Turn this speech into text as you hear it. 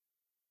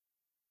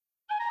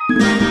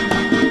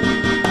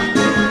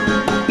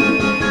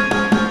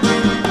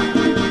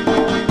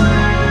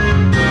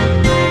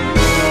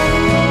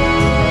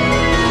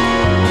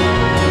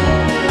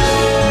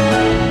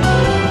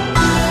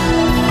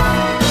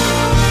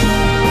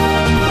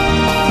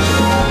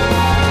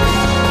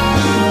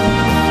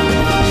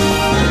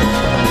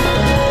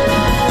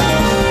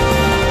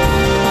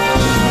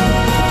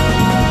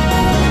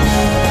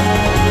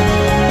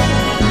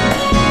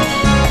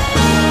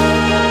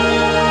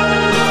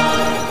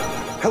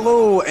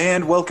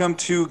and welcome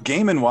to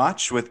Game and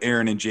Watch with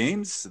Aaron and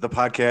James, the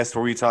podcast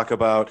where we talk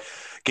about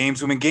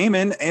games we've been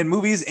gaming and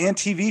movies and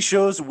TV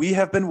shows we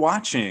have been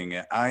watching.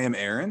 I am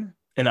Aaron.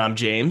 And I'm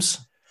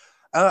James.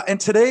 And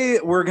today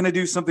we're going to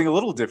do something a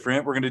little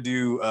different. We're going to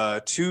do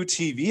two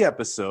TV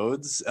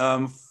episodes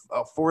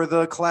for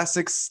the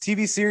classics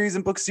TV series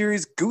and book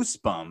series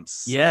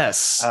Goosebumps.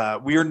 Yes.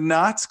 We are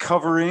not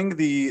covering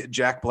the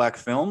Jack Black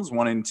films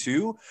 1 and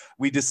 2.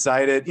 We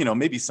decided,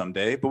 maybe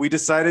someday, but we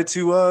decided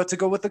to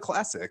go with the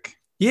classic.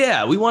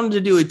 Yeah, we wanted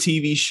to do a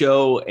TV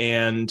show,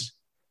 and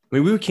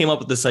we came up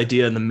with this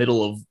idea in the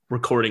middle of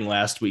recording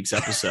last week's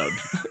episode.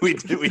 we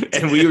did.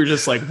 And we were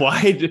just like,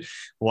 why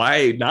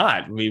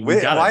not?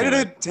 Why did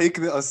it take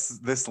us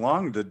this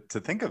long to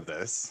think of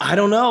this? I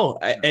don't know.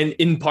 And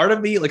in part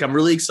of me, I'm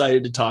really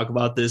excited to talk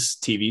about this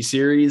TV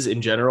series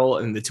in general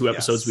and the 2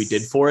 episodes we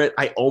did for it.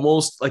 I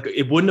almost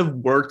it wouldn't have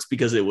worked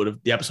because the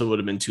episode would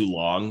have been too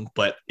long,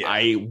 but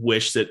I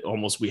wish that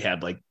almost we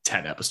had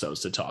 10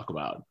 episodes to talk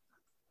about.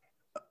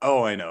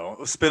 Oh, I know.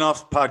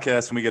 Spin-off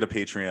podcast when we get a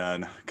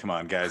Patreon. Come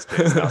on, guys,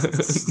 pay us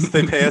thousands.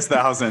 They pay us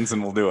thousands,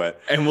 and we'll do it.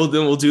 And we'll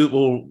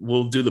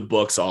do the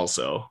books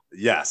also.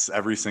 Yes,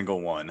 every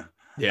single one.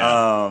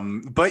 Yeah.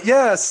 But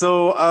yeah,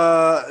 so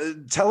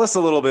tell us a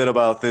little bit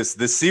about this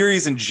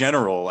series in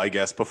general, I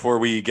guess, before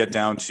we get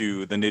down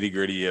to the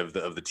nitty-gritty of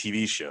the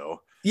TV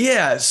show.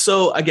 Yeah.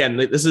 So again,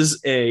 this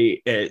is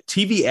a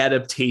TV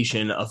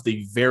adaptation of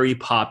the very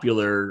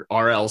popular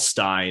R.L.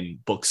 Stine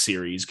book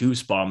series,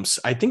 Goosebumps.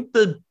 I think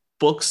the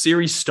book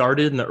series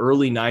started in the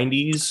early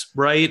 90s,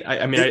 right?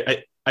 I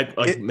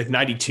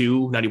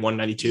 92, 91,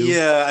 92.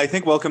 Yeah, I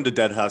think Welcome to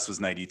Dead House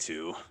was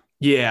 92.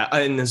 Yeah,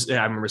 and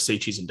I remember Say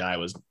Cheese and Die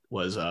was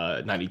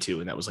 92,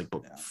 and that was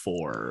book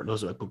 4.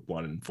 Those are book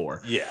 1 and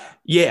 4.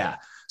 Yeah.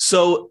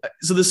 So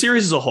the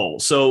series as a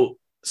whole. So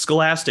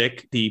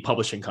Scholastic, the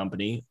publishing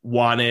company,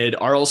 wanted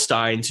R.L.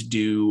 Stine to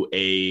do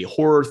a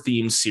horror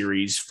themed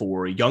series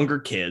for younger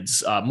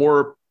kids,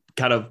 more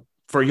kind of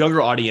for a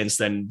younger audience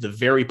than the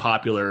very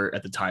popular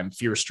at the time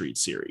Fear Street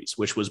series,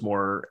 which was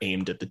more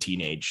aimed at the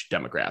teenage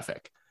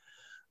demographic.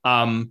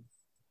 Go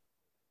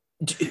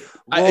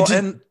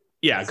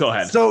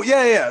ahead.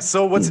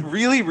 So what's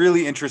really,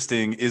 really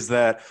interesting is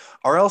that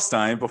R.L.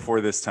 Stine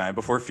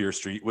before Fear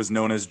Street was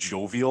known as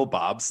Jovial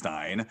Bob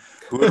Stine,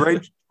 who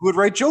would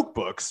write joke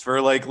books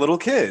for little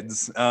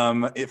kids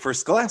for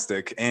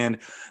Scholastic. And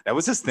that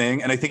was his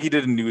thing. And I think he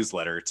did a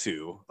newsletter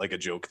too, a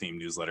joke themed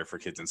newsletter for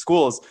kids in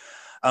schools.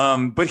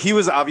 But he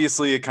was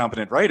obviously a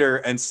competent writer.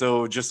 And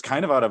so just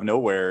kind of out of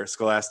nowhere,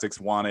 Scholastics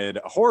wanted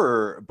a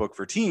horror book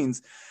for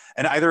teens.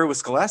 And either it was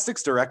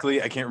Scholastics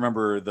directly, I can't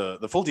remember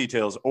the full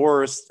details,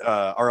 or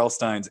R.L.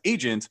 Stine's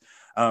agent,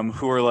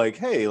 who were like,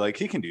 hey,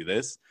 he can do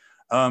this.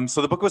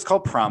 So the book was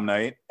called Prom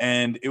Night,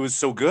 and it was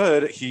so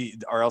good.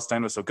 R.L.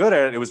 Stine was so good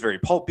at it. It was very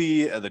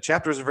pulpy. The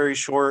chapters are very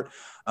short,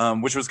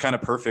 which was kind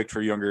of perfect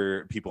for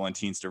younger people and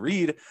teens to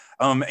read.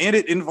 And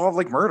it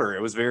involved murder.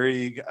 It was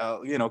very,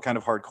 kind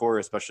of hardcore,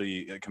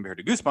 especially compared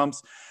to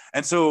Goosebumps.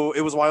 And so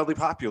it was wildly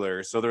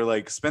popular. So they're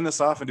like, spin this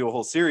off and do a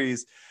whole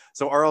series.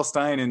 So R.L.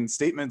 Stine in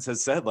statements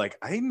has said,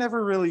 I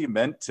never really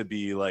meant to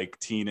be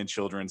teen and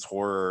children's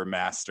horror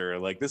master.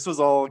 This was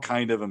all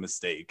kind of a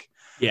mistake.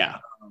 Yeah.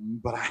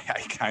 But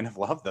I kind of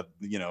love that,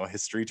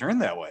 history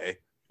turned that way.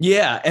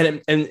 Yeah.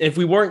 And if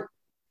we weren't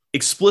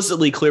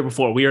explicitly clear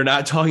before, we are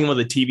not talking about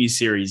the TV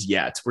series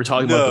yet. We're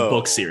talking about the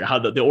book series, how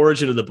the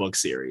origin of the book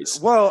series.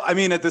 Well, I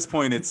mean, at this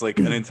point, it's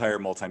an entire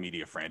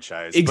multimedia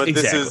franchise, but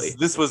exactly.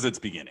 This was its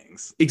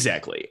beginnings.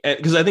 Exactly.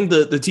 Because I think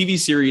the TV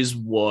series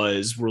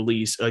was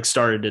released,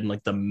 started in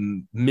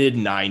the mid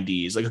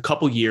 90s,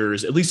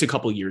 at least a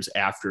couple years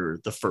after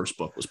the first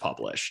book was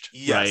published.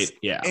 Yes. Right.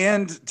 Yeah.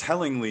 And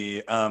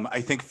tellingly,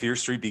 I think Fear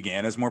Street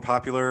began as more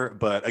popular,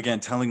 but again,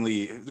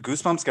 tellingly,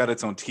 Goosebumps got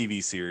its own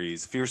TV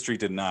series. Fear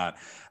Street did not.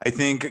 I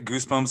think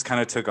Goosebumps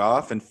kind of took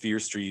off and Fear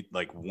Street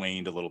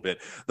waned a little bit,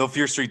 though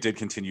Fear Street did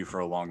continue for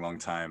a long, long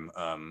time,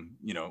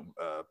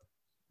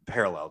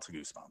 parallel to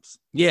Goosebumps.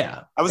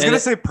 Yeah. I was going to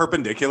say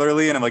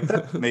perpendicularly, and I'm like,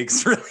 that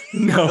makes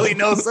really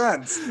no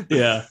sense.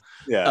 Yeah.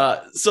 Yeah.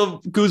 So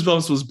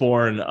Goosebumps was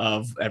born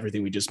of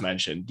everything we just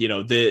mentioned.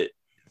 The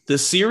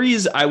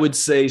series, I would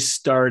say,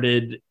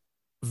 started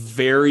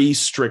very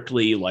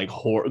strictly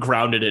horror,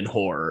 grounded in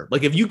horror.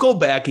 If you go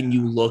back and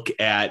you look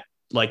at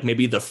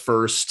maybe the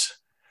first...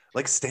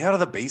 Stay Out of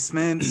the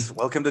Basement,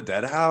 Welcome to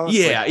Dead House.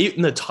 Yeah,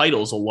 even the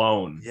titles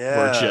alone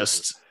were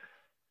just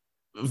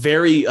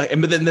very.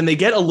 But then they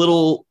get a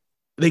little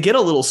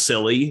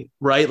silly,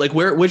 right?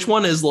 Which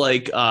one is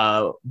Why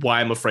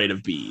I'm Afraid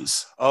of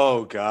Bees?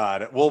 Oh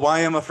God! Well, Why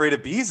I'm Afraid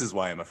of Bees is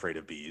Why I'm Afraid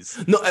of Bees.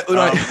 No,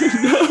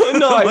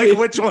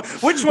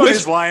 which one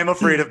is Why I'm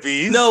Afraid of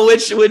Bees? No,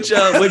 which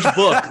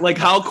book?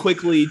 How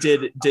quickly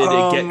did it get?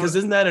 Because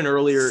isn't that an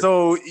earlier?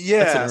 So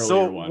yeah,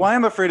 one. Why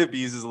I'm Afraid of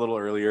Bees is a little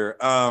earlier.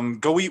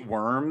 Go Eat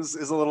Worms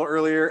is a little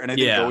earlier, and I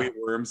think Go Eat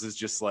Worms is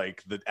just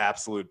the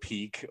absolute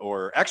peak,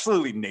 or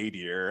actually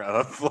nadir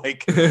of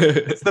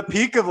it's the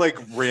peak of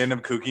random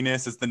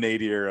kookiness. It's the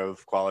nadir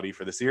of quality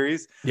for the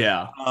series.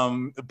 Yeah.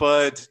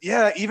 But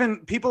yeah,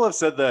 even people have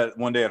said that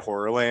One Day at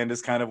Horrorland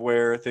is kind of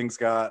where things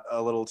got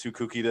a little too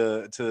kooky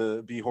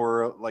to be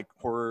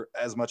horror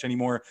as much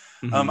anymore.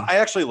 I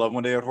actually love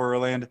One Day at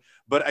Horrorland,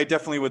 but I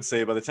definitely would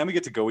say by the time we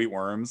get to Go Eat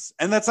Worms,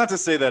 and that's not to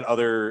say that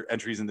other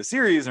entries in the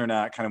series are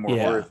not kind of more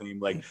horror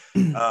themed, like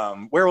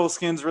Werewolf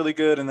Skin's really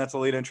good, and that's a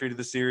late entry to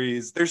the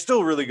series. They're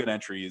still really good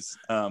entries.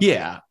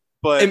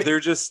 But they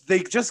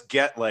just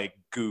get like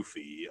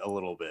goofy a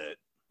little bit.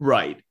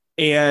 Right.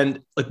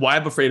 And like Why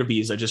I'm Afraid of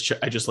Bees, I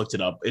just looked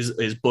it up,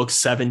 is book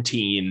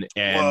 17,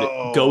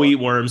 and Go Eat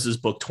Worms is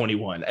book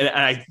 21. And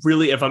I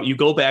really, you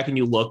go back and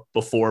you look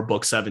before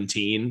book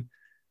 17,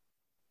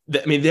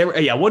 One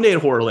Day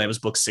at Horrorland was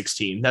book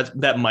 16.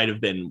 That might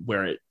have been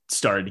where it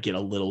started to get a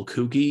little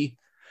kooky.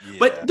 Yeah.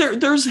 But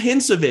there's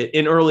hints of it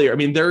in earlier. I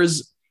mean,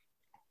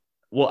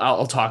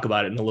 I'll talk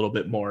about it in a little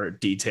bit more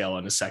detail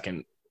in a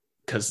second,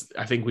 because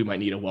I think we might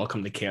need a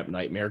Welcome to Camp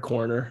Nightmare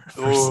corner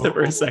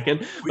for a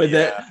second. But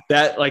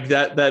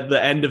the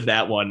end of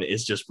that one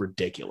is just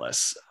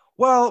ridiculous.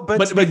 Well, but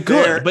good.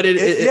 Fair, but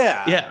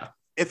yeah.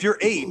 If you're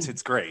 8,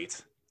 it's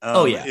great.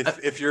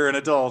 If you're an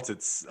adult,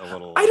 it's a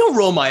little. I don't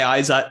roll my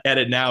eyes at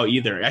it now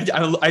either.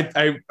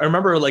 I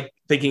remember like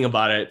thinking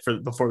about it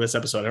before this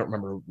episode. I don't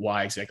remember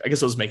why exactly. I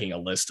guess I was making a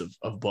list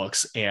of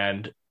books,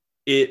 and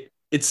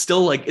it's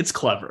still like, it's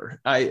clever.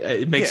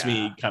 It makes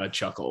me kind of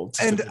chuckle.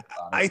 And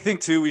I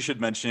think too, we should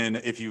mention,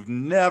 if you've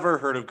never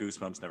heard of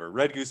Goosebumps, never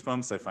read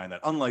Goosebumps, I find that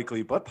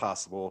unlikely but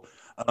possible.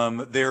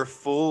 They're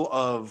full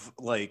of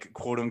like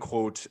quote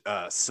unquote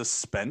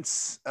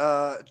suspense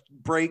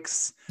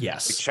breaks.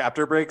 Yes. Like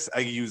chapter breaks.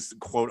 I use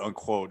quote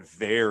unquote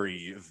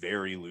very,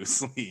 very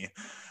loosely.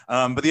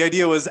 But the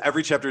idea was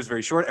every chapter is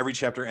very short. Every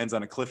chapter ends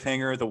on a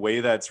cliffhanger. The way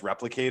that's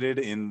replicated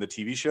in the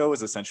TV show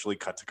is essentially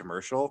cut to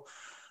commercial.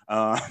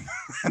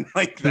 And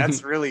like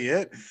that's really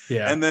it.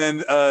 Yeah. And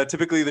then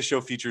typically the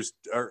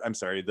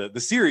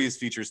series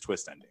features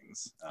twist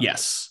endings.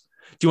 Yes.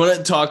 Do you want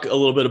to talk a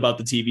little bit about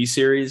the TV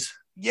series?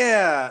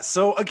 Yeah.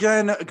 So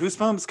again,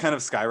 Goosebumps kind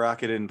of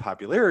skyrocketed in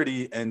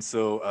popularity, and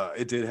so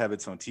it did have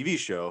its own TV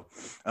show.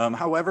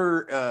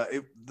 However,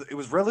 it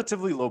was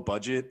relatively low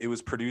budget. It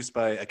was produced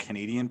by a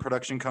Canadian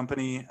production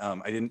company.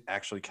 I didn't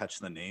actually catch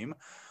the name.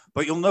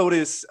 But you'll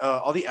notice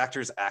all the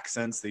actors'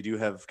 accents, they do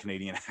have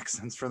Canadian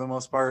accents for the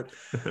most part.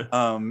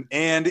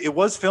 And it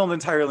was filmed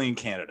entirely in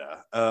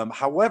Canada.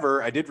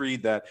 However, I did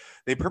read that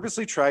they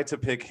purposely tried to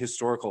pick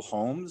historical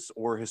homes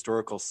or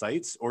historical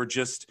sites, or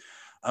just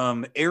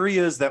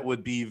areas that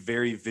would be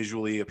very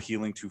visually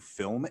appealing to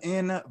film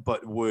in,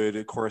 but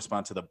would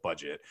correspond to the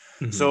budget.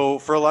 So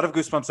for a lot of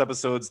Goosebumps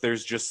episodes,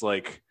 there's just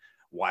like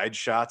wide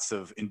shots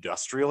of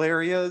industrial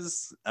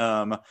areas,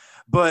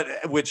 but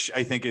which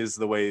I think is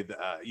the way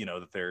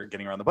that they're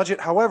getting around the budget.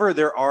 However,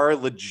 there are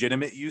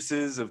legitimate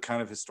uses of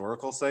kind of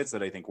historical sites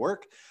that I think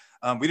work.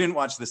 We didn't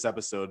watch this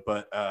episode,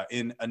 but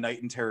in A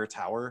Night in Terror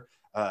Tower,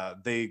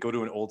 they go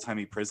to an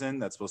old-timey prison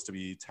that's supposed to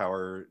be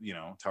Tower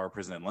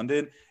Prison in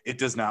London. It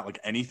does not look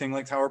anything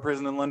like Tower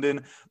Prison in London,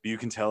 but you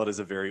can tell it is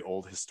a very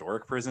old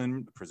historic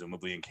prison,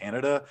 presumably in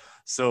Canada.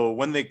 So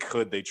when they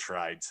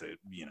tried to,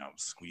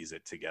 squeeze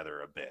it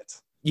together a bit.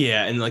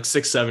 Yeah, and like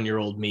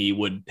 6-7-year-old me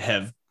would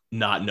have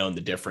not known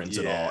the difference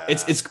at all.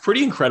 It's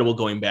pretty incredible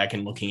going back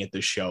and looking at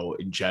the show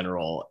in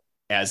general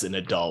as an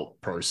adult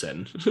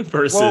person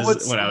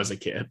versus when I was a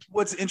kid.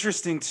 What's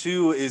interesting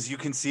too is you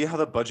can see how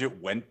the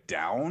budget went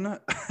down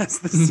as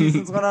the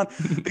seasons went on,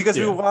 because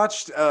we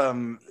watched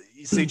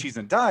Say Cheese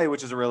and Die,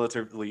 which is a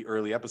relatively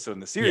early episode in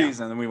the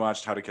series, and then we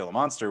watched How to Kill a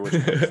Monster, which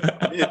is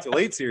mid to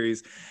late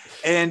series.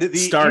 And the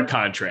stark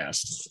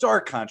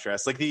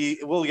contrast. Like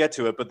we'll get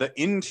to it, but the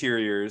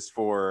interiors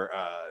for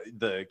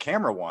the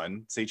camera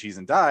one, Say Cheese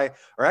and Die,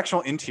 are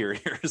actual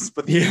interiors,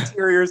 but the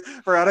interiors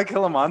for How to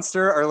Kill a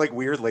Monster are like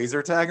weird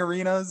laser tag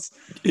arenas.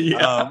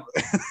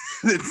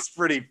 It's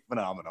pretty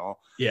phenomenal.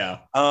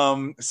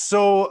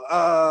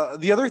 So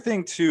the other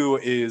thing too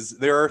is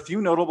there are a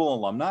few notable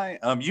alumni.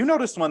 You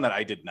noticed one that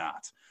I did not.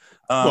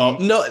 Well,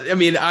 no, I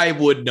mean, I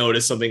would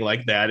notice something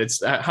like that.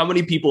 It's how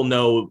many people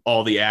know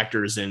all the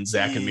actors in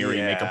Zack and Miri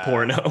Make a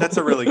Porno? That's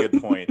a really good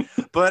point.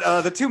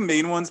 But the two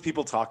main ones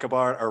people talk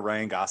about are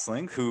Ryan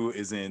Gosling, who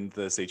is in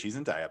the Say Cheese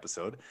and Die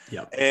episode,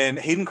 and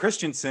Hayden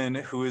Christensen,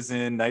 who is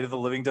in Night of the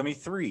Living Dummy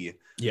 3,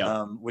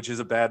 which is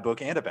a bad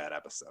book and a bad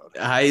episode.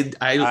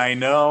 I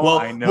know. Well,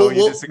 I know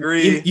you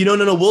disagree.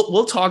 No.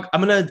 We'll talk.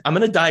 I'm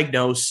gonna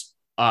diagnose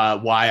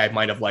why I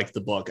might have liked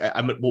the book.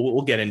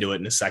 We'll get into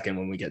it in a second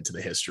when we get to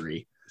the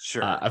history.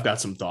 Sure. I've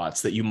got some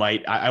thoughts that you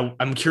might.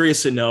 I'm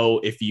curious to know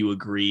if you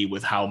agree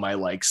with how my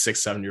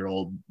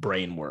 6-7-year-old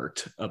brain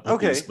worked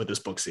with this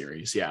book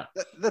series. Yeah,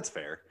 that's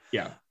fair.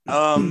 Yeah.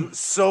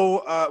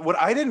 So what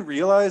I didn't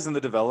realize in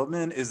the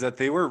development is that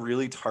they were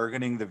really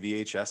targeting the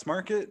VHS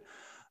market.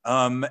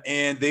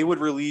 And they would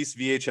release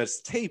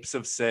VHS tapes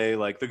of, say,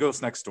 like The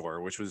Ghost Next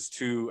Door, which was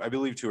 2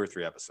 or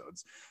 3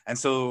 episodes. And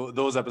so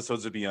those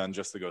episodes would be on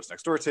just the Ghost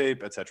Next Door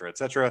tape, et cetera, et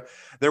cetera.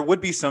 There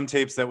would be some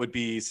tapes that would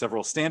be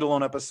several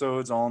standalone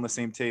episodes all on the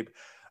same tape.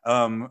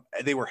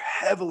 They were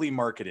heavily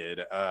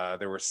marketed.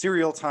 There were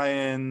serial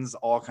tie-ins,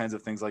 all kinds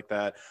of things like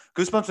that.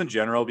 Goosebumps in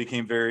general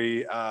became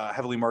very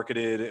heavily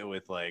marketed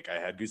with, like, I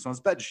had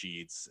Goosebumps bed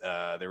sheets.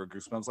 There were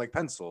Goosebumps like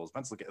pencil,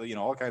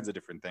 all kinds of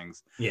different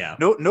things. Yeah.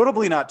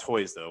 Notably not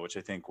toys though, which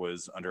I think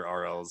was under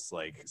RL's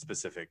like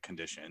specific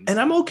conditions. And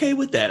I'm okay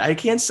with that. I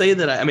can't say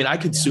that. I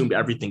consumed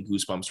everything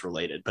Goosebumps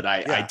related, but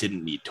I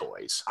didn't need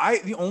toys.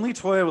 The only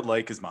toy I would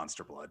like is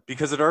Monster Blood,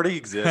 because it already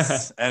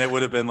exists and it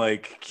would have been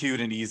like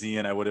cute and easy,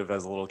 and I would have,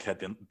 as a little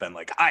kid, been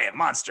like, I am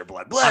Monster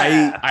Blood. Blah.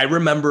 I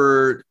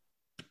remember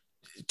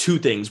two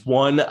things.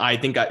 One, I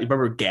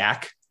remember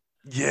Gak.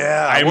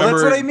 Yeah, I remember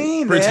that's what I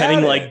mean.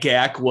 Pretending like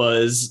Gak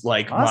was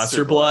like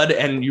Monster Blood,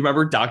 and you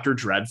remember Dr.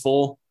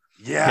 Dreadful.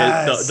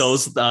 Yeah,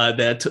 those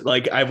that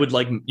like I would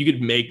like. You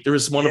could make. There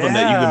was one of them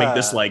that you could make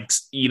this like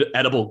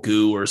edible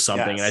goo or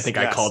something, and I think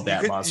I called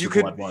that Monster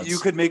Blood once. You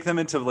could make them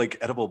into like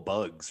edible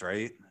bugs,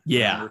 right?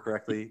 Yeah, remember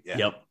correctly.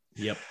 Yeah.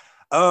 Yep.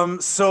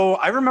 So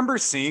I remember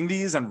seeing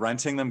these and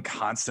renting them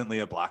constantly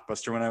at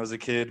Blockbuster when I was a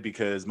kid,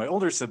 because my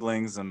older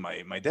siblings and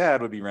my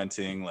dad would be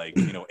renting like,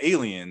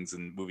 Aliens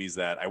and movies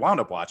that I wound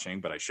up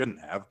watching, but I shouldn't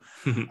have.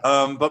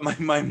 But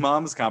my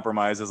mom's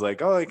compromise is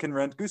like, oh, I can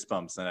rent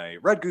Goosebumps. And I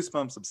read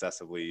Goosebumps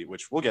obsessively,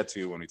 which we'll get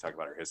to when we talk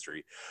about our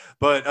history.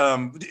 But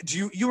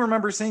do you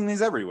remember seeing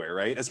these everywhere,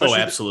 right? Especially,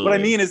 absolutely. What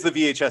I mean is the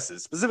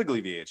VHSs,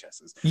 specifically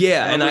VHSs.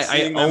 Yeah, and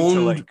I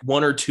owned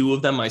one or two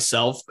of them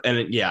myself.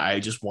 And I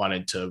just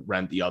wanted to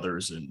rent the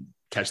others and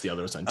catch the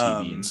others on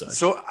TV and such.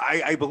 So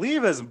I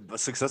believe, as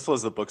successful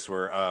as the books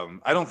were,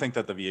 I don't think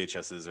that the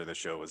VHSs or the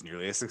show was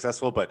nearly as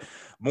successful, but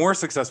more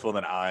successful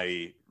than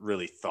I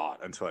really thought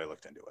until I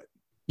looked into it.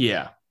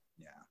 Yeah.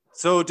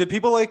 So did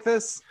people like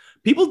this?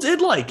 People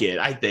did like it,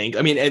 I think.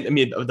 I mean,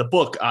 the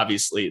book,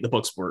 obviously, the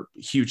books were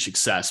a huge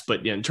success,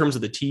 but in terms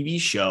of the TV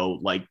show,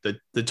 like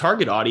the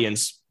target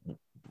audience,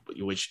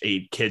 which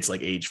kids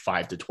like age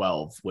 5 to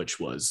 12, which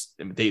was,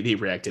 they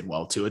reacted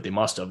well to it. They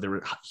must have. There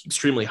were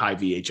extremely high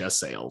VHS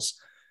sales.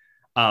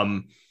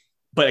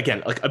 But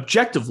again, like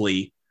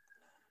objectively,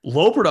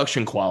 low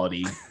production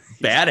quality,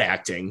 bad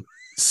acting,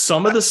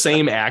 some of the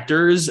same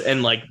actors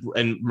and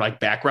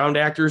background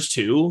actors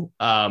too.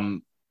 Low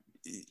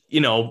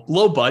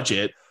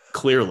budget,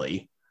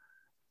 clearly.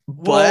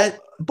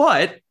 But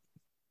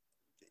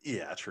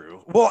yeah,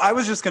 true. Well, I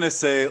was just going to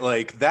say,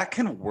 like, that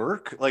can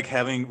work, like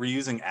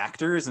reusing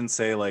actors and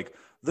say like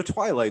The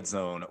Twilight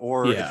Zone,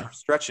 or if you're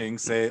stretching,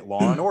 say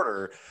Law and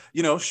Order,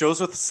 shows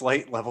with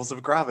slight levels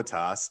of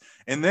gravitas.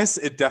 In this,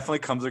 it definitely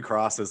comes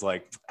across as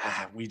like,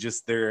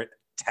 there are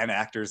 10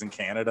 actors in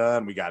Canada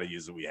and we got to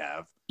use what we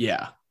have.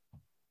 Yeah.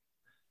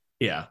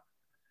 Yeah.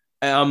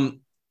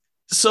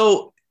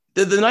 So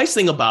the nice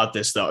thing about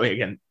this, though,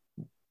 again,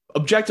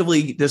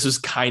 objectively, this is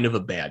kind of a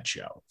bad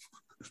show.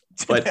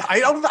 But I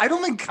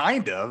don't think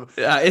kind of.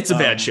 It's a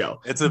bad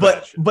show. It's a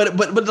bad show.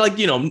 But like,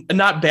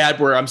 not bad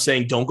where I'm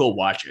saying don't go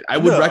watch it. I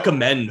would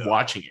recommend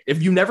watching it.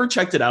 If you never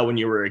checked it out when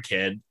you were a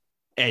kid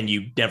and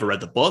you never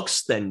read the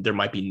books, then there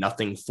might be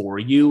nothing for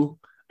you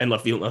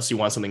unless you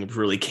want something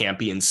really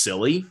campy and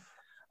silly,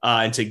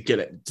 and to get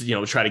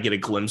it, try to get a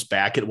glimpse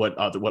back at what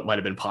might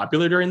have been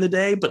popular during the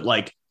day. But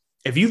like,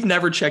 if you've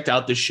never checked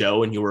out the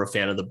show and you were a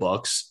fan of the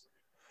books,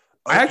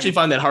 I actually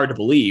find that hard to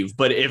believe.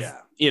 But if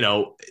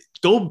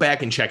go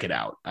back and check it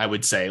out. I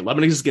would say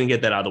Lemonade is going to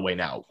get that out of the way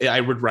now.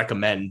 I would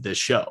recommend this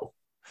show.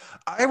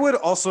 I would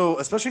also,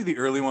 especially the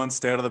early ones,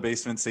 Stay Out of the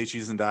Basement, Say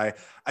Cheese and Die.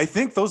 I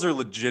think those are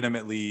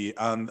legitimately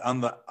on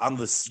the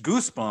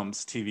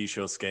Goosebumps TV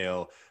show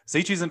scale.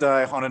 Say Cheese and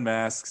Die, Haunted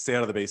Mask, Stay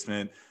Out of the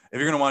Basement. If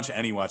you're going to watch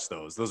any, watch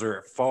those. Those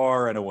are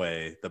far and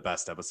away the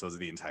best episodes of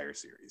the entire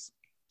series.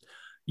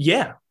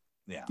 Yeah.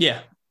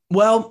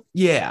 Well,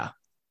 yeah.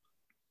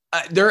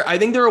 I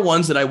think there are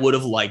ones that I would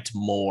have liked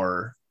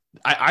more.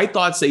 I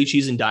thought Say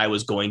Cheese and Die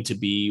was going to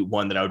be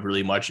one that I would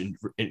really much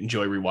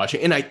enjoy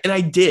rewatching. And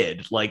I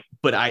did, like,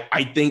 but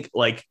I think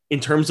like in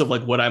terms of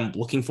like what I'm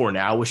looking for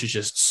now, which is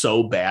just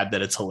so bad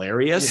that it's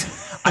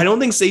hilarious. I don't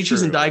think Say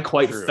Cheese and Die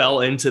quite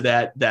fell into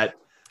that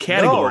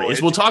category.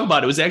 As we'll talk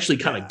about, it was actually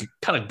kind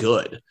of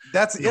good.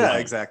 That's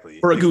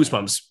exactly. For a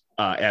Goosebumps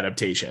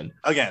adaptation.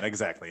 Again,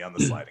 exactly on the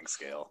sliding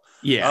scale.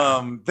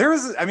 Yeah.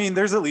 There's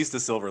at least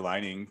a silver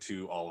lining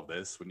to all of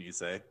this, wouldn't you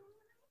say?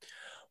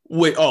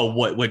 Wait,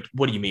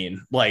 what do you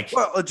mean? Like,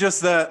 well,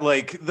 just that,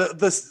 like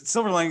the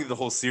silver lining of the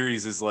whole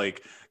series is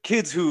like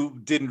kids who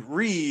didn't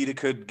read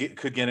could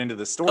get into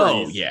the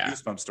stories,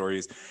 Goosebumps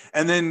stories,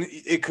 and then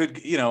it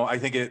could, I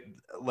think it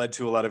led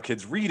to a lot of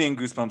kids reading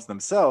Goosebumps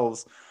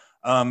themselves,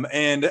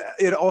 and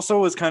it also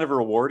was kind of a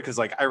reward because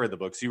like I read the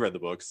books, you read the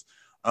books,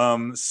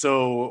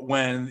 so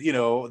when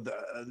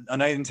A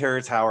Night in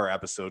Terror Tower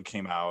episode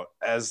came out,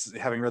 as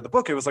having read the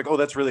book, it was like, oh,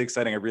 that's really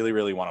exciting. I really,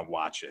 really want to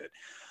watch it.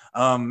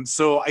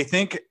 So I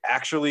think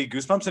actually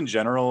Goosebumps in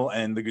general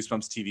and the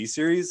Goosebumps TV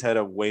series had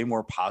a way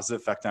more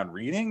positive effect on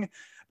reading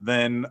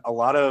than a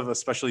lot of,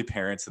 especially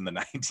parents in the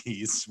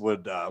 90s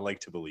would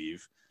like to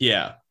believe.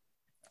 Yeah.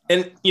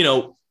 And,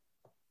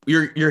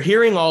 you're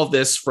hearing all of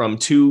this from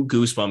two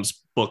Goosebumps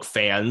book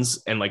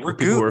fans and like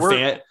people who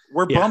are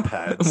We're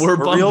bumpheads.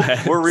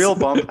 We're real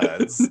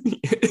bumpheads.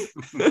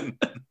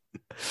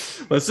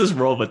 Let's just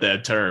roll with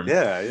that term.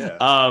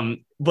 Yeah.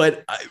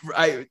 But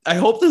I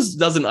hope this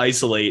doesn't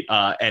isolate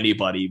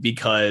anybody,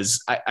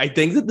 because I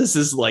think that this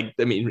is like,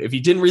 I mean, if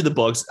you didn't read the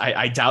books,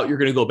 I doubt you're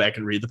going to go back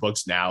and read the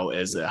books now,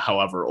 as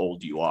however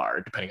old you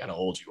are, depending on how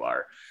old you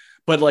are.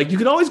 But like, you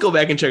can always go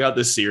back and check out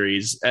this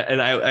series,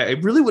 and I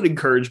really would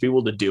encourage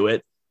people to do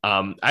it.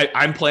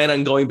 I'm planning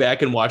on going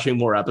back and watching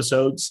more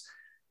episodes.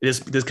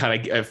 This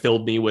kind of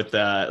filled me with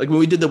like when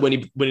we did the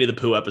Winnie the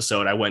Pooh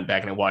episode, I went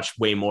back and I watched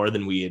way more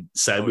than we had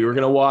said we were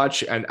going to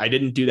watch, and I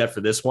didn't do that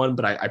for this one,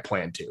 but I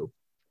plan to.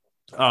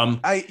 And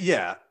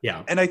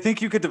I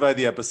think you could divide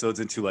the episodes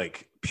into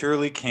like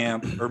purely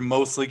camp or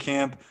mostly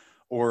camp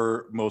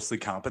or mostly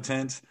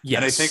competent. Yes.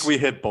 And I think we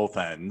hit both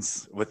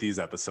ends with these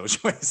episode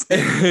choices.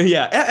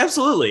 Yeah,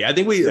 absolutely. I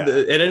think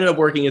it ended up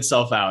working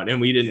itself out,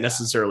 and we didn't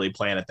necessarily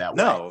plan it that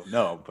way.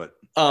 No, but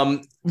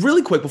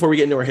really quick before we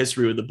get into our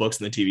history with the books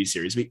and the TV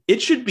series,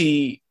 it should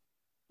be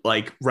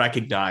like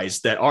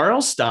recognized that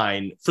R.L.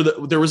 Stine,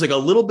 there was like a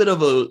little bit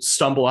of a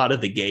stumble out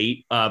of the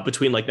gate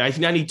between like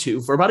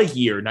 1992 for about a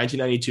year,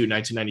 1992,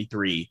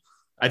 1993.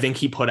 I think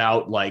he put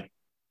out like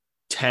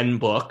 10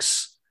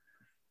 books.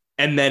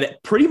 And then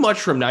pretty much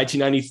from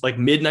 1990, like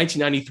mid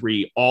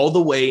 1993, all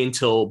the way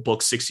until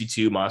book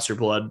 62, Monster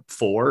Blood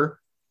 4,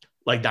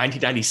 like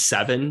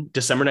 1997,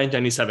 December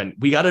 1997,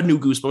 we got a new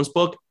Goosebumps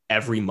book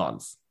every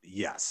month.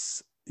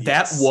 Yes.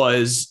 That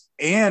was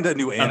and a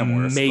new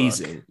Animorphs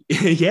amazing.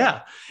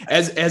 Yeah.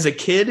 As a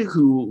kid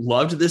who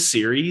loved this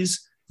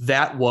series,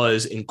 that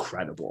was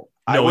incredible.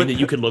 Knowing that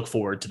you could look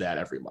forward to that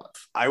every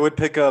month. I would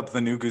pick up the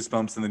new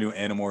Goosebumps and the new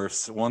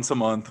Animorphs once a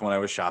month when I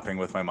was shopping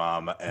with my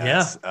mom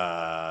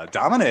at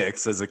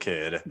Dominic's as a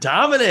kid.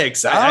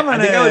 Dominic's. I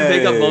think I would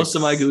pick up most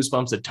of my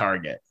Goosebumps at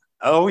Target.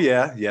 Oh,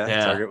 yeah.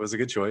 Target was a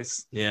good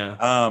choice.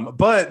 Yeah.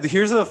 But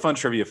here's a fun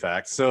trivia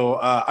fact. So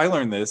I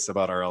learned this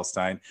about R.L.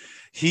 Stine.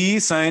 He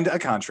signed a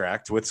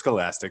contract with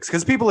Scholastics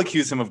because people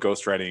accuse him of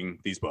ghostwriting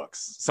these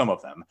books, some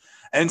of them.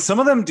 And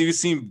some of them do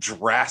seem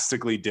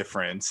drastically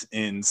different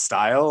in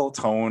style,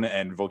 tone,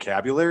 and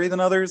vocabulary than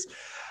others.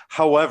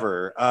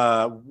 However,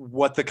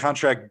 what the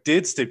contract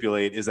did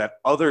stipulate is that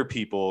other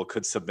people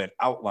could submit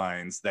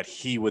outlines that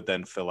he would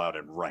then fill out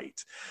and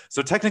write.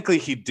 So technically,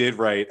 he did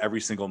write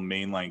every single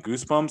mainline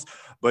Goosebumps,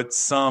 but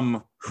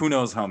some, who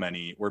knows how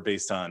many, were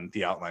based on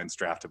the outlines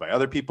drafted by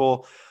other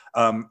people.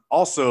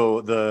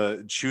 Also,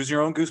 the Choose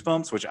Your Own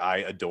Goosebumps, which I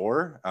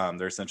adore.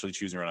 They're essentially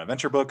Choose Your Own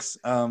Adventure books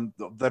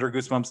that are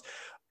Goosebumps.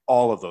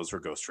 All of those were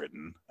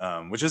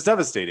ghostwritten, which is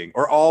devastating.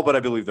 Or all, but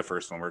I believe the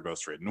first one were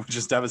ghostwritten, which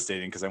is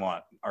devastating because I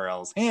want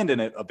RL's hand in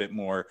it a bit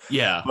more.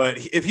 Yeah. But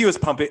if he was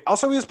pumping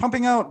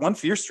out one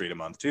Fear Street a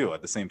month too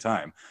at the same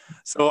time.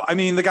 So I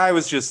mean, the guy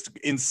was just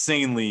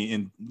insanely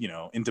in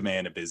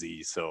demand and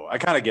busy. So I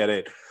kind of get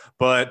it.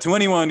 But to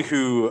anyone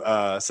who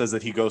says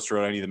that he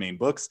ghostwrote any of the main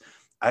books,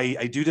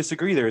 I do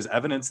disagree. There is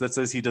evidence that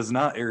says he does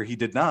not, or he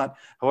did not.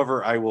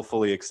 However, I will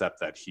fully accept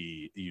that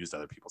he used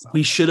other people's outlines.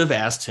 We should have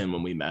asked him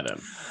when we met him.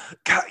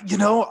 God,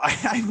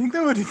 I think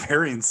that would be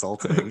very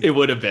insulting. It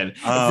would have been.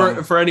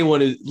 For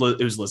anyone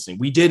who's listening,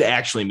 we did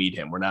actually meet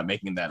him. We're not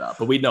making that up,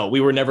 but we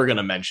were never going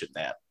to mention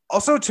that.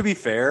 Also, to be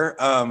fair,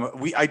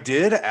 I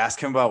did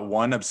ask him about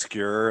one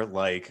obscure,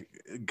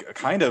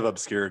 kind of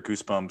obscure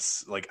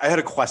Goosebumps. Like, I had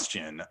a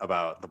question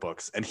about the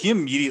books, and he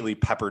immediately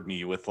peppered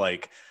me with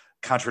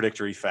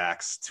contradictory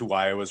facts to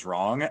why I was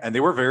wrong, and they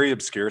were very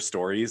obscure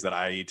stories that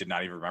I did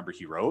not even remember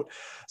he wrote.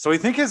 So I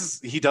think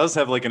he does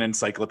have an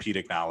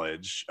encyclopedic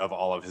knowledge of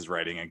all of his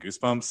writing and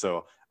Goosebumps.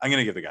 So I'm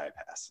gonna give the guy a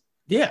pass.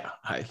 Yeah,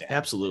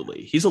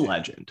 absolutely. He's a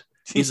legend.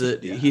 He's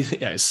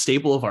a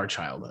staple of our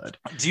childhood.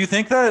 Do you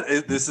think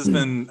that this has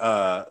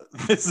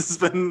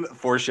been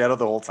foreshadowed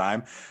the whole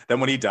time that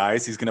when he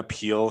dies, he's going to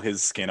peel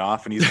his skin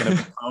off and he's going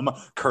to become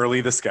Curly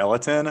the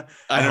skeleton?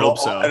 I hope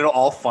so. And it'll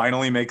all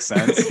finally make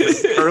sense.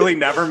 Curly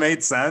never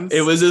made sense.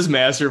 It was his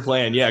master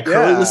plan. Yeah,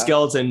 Curly the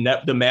skeleton,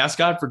 the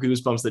mascot for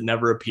Goosebumps that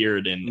never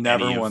appeared in.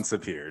 Never once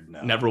appeared.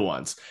 No. Never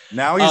once.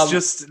 Now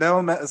he's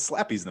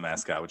Slappy's the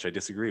mascot, which I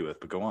disagree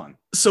with. But go on.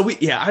 So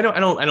I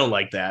don't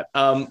like that.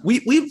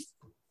 We've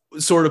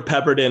sort of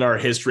peppered in our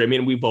history. I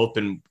mean, we've both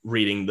been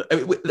reading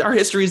our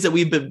histories that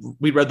we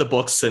read the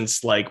books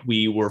since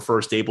we were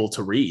first able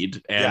to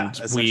read, and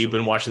we've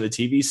been watching the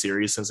TV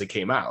series since it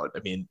came out. I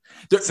mean,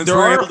 since we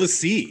were able to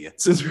see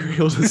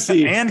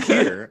and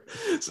hear,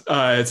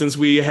 since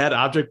we had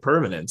object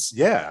permanence.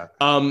 Yeah.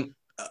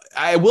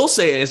 I will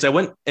say, as I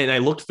went and I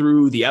looked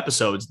through the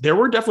episodes, there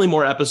were definitely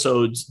more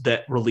episodes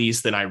that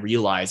released than I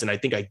realized. And I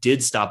think I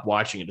did stop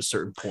watching at a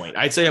certain point.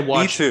 I'd say I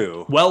watched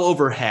well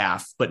over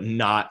half, but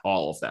not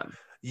all of them.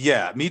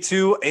 Yeah, me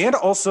too. And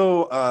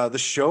also the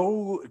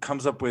show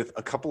comes up with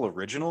a couple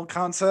original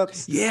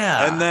concepts.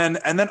 Yeah.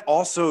 And then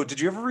also, did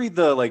you ever read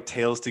the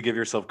Tales to Give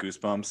Yourself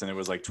Goosebumps? And it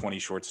was 20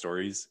 short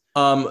stories.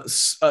 A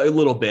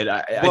little bit.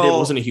 I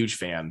wasn't a huge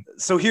fan.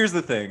 So here's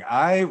the thing.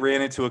 I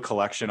ran into a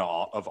collection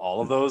of all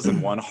of those in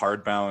one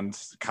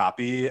hardbound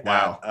copy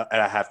at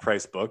a half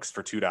price books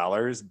for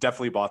 $2.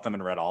 Definitely bought them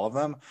and read all of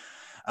them.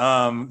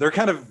 They're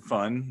kind of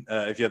fun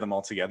if you have them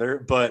all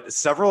together, but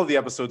several of the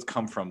episodes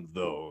come from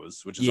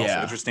those, which is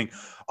also interesting.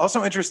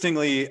 Also,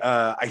 interestingly,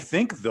 I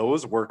think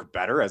those work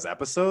better as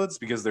episodes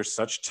because they're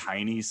such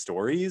tiny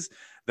stories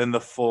than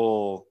the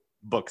full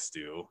books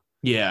do.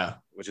 Yeah.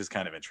 Which is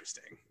kind of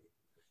interesting.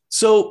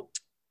 So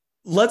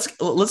let's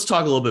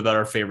talk a little bit about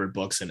our favorite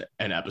books and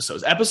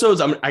episodes.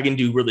 I can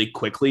do really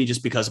quickly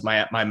just because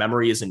my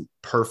memory isn't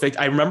perfect.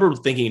 I remember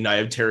thinking Night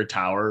of Terror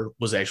Tower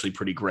was actually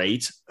pretty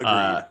great.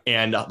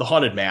 And The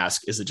Haunted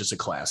Mask is just a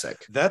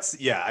classic.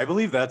 I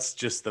believe that's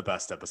just the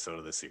best episode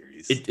of the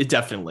series. It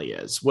definitely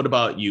is. What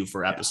about you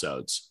for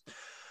episodes?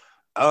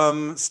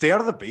 Stay Out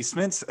of the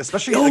Basement,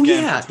 especially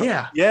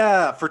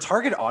for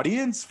target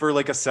audience, for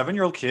like a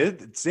 7-year-old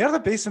kid. Stay Out of the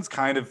Basement's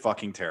kind of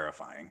fucking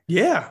terrifying.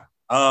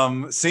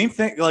 Same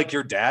thing, like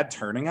your dad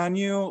turning on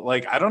you.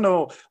 Like, I don't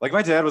know, like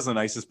my dad was the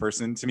nicest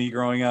person to me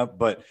growing up,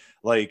 but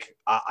like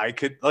I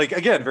could, like,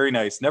 again, very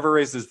nice, never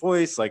raised his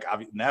voice, like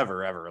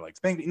never ever like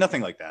spanked me,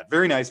 nothing like that.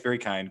 Very nice, very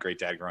kind, great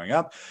dad growing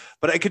up.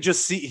 But I could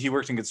just see, he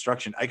worked in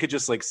construction, I could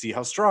just like see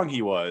how strong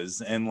he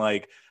was and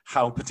like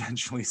how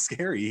potentially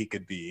scary he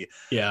could be.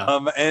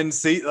 And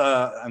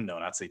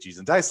not Say Cheese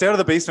and Die. Stay Out of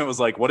the Basement was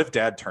like, what if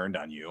dad turned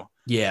on you?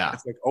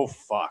 It's like, oh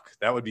fuck,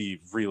 that would be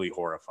really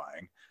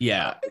horrifying.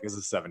 As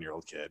a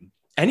 7-year-old kid.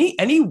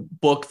 Any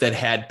book that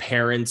had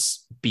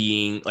parents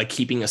being like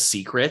keeping a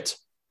secret,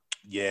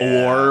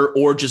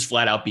 or just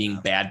flat out being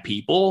bad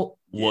people,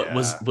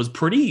 was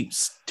pretty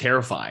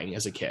terrifying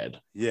as a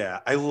kid.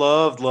 I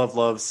loved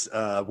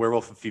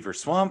Werewolf in Fever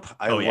Swamp.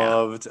 I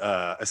loved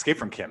Escape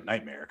from Camp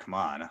Nightmare. Come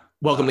on.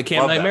 Welcome to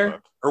Camp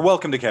Nightmare. Or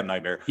Welcome to Camp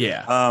Nightmare.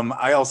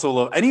 I also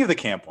love any of the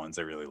camp ones.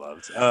 I really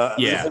loved.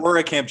 Horror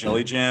at Camp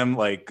Jelly Jam,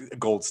 like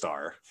gold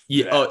star.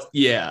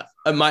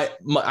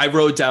 I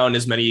wrote down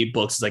as many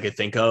books as I could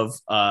think of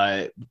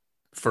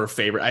for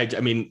favorite. I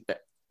mean,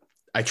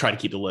 I try to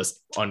keep the list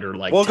under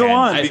like. Well, 10.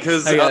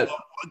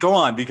 Go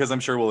on because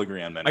I'm sure we'll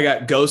agree on many. I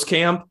got Ghost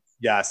Camp.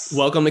 Yes.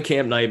 Welcome to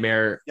Camp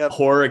Nightmare.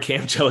 Horror at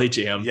Camp Jelly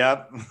Jam.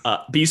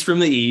 Beast from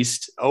the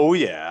East. Oh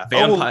yeah.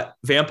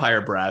 Vampire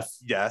Breath.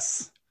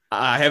 Yes.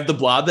 I have The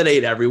Blob That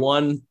Ate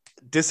Everyone.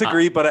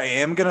 Disagree, but I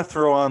am gonna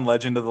throw on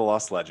Legend of the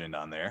Lost Legend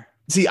on there.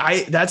 See,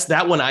 that's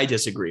that one I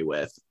disagree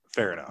with.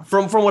 Fair enough.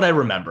 From what I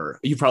remember,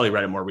 you probably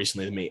read it more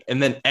recently than me.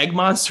 And then Egg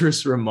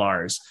Monsters from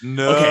Mars.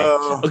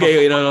 No.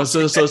 Okay. No.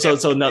 So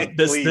no.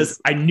 This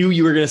I knew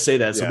you were gonna say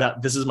that. So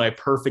this is my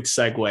perfect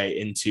segue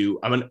into.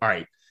 All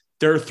right.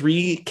 There are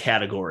 3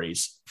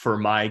 categories for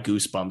my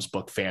Goosebumps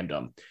book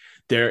fandom.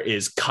 There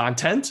is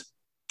content.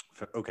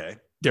 Okay.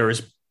 There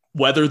is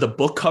whether the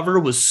book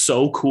cover was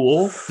so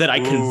cool that I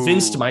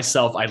convinced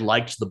myself I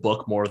liked the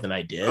book more than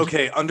I did.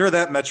 Okay, under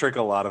that metric,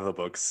 a lot of the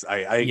books,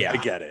 I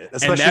get it.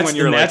 Especially when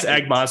you're that's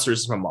Egg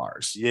Monsters from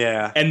Mars.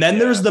 Yeah. And then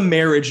there's the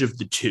marriage of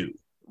the two.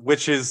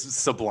 Which is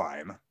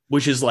sublime.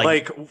 Which is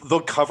like the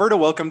cover to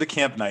Welcome to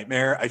Camp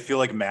Nightmare, I feel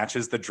like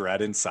matches the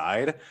dread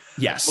inside.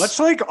 Yes. Much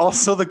like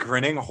also the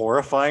grinning,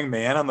 horrifying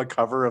man on the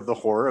cover of the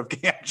Horror of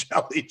Camp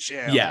Jelly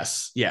Jam.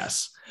 Yes.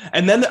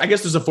 And then I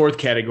guess there's a 4th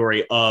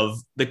category of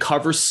the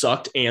cover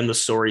sucked and the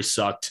story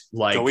sucked.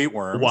 Like Go Eat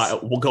Worms.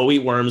 Go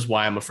Eat Worms.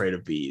 Why I'm Afraid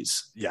of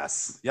Bees.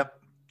 Yes. Yep.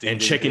 And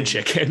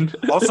Chicken.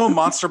 Also,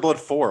 Monster Blood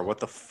 4. What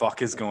the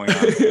fuck is going on?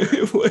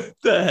 What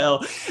the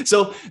hell?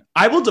 So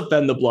I will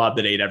defend The Blob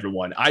That Ate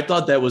Everyone. I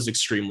thought that was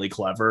extremely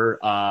clever,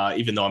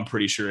 even though I'm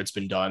pretty sure it's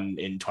been done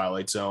in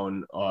Twilight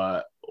Zone,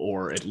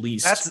 or at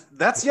least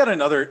that's yet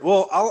another.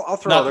 Well, I'll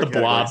throw not the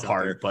blob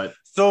part, but.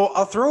 So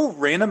I'll throw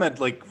random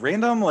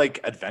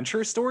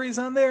adventure stories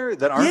on there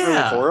that aren't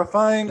really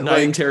horrifying.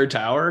 Night in Terror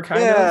Tower,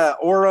 kind of. Yeah,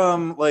 or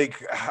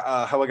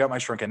How I Got My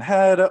Shrunken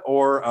Head,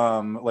 or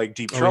like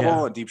Deep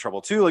Trouble and Deep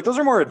Trouble 2. Like those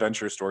are more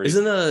adventure stories.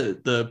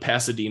 Isn't the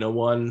Pasadena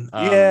one?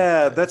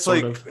 That's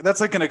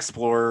like an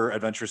explorer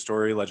adventure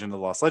story, Legend of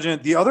the Lost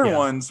Legend. The other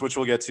ones, which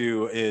we'll get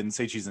to in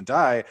Say Cheese and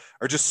Die,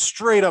 are just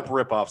straight up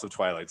ripoffs of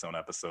Twilight Zone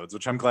episodes,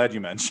 which I'm glad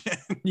you mentioned.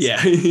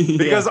 Yeah,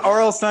 because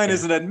R.L. Stein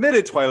is an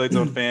admitted Twilight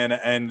Zone fan,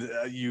 and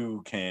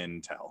you can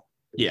tell.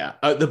 Yeah,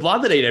 The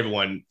Blob That Ate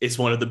Everyone is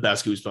one of the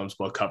best Goosebumps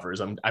book covers.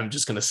 I'm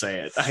just gonna say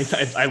it.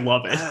 I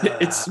love it.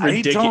 It's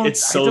ridiculous.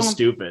 It's so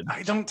stupid.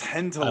 I don't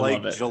tend to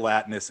like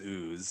gelatinous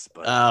ooze,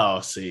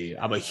 but see,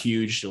 I'm a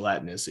huge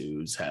gelatinous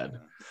ooze head.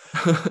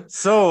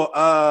 So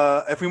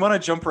if we want to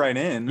jump right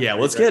in,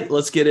 let's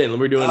get in.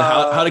 We're doing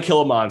how to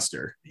kill a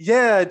monster.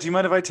 Do you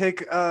mind if I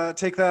take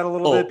that a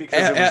little bit?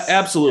 Because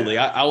absolutely.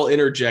 I will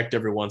interject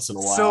every once in a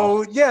while.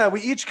 So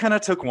we each kind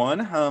of took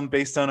one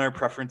based on our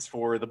preference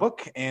for the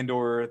book and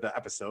or the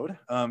episode.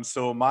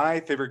 So my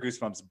favorite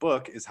Goosebumps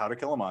book is How to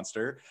Kill a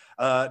Monster.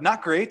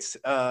 Not great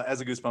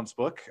as a Goosebumps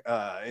book.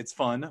 It's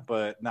fun,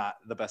 but not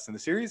the best in the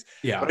series.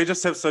 But I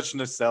just have such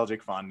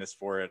nostalgic fondness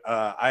for it.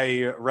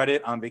 I read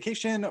it on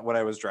vacation when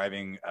I was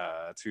driving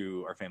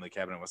to our family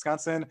cabin in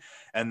Wisconsin,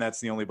 and that's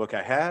the only book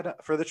I had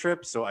for the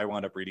trip, so I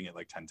wound up reading it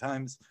like 10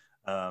 times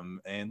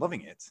and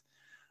loving it.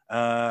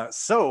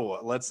 So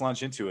let's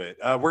launch into it.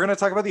 We're going to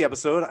talk about the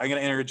episode. I'm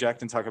going to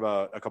interject and talk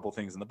about a couple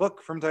things in the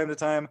book from time to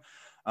time.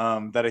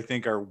 that I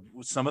think are,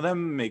 some of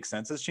them make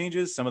sense as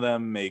changes, some of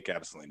them make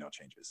absolutely no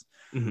changes,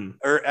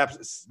 or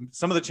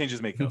some of the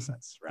changes make no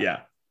sense. Right? Yeah.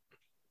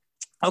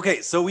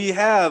 Okay, so we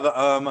have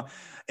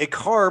a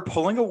car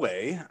pulling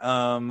away,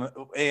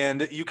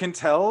 and you can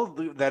tell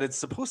that it's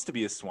supposed to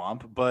be a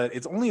swamp, but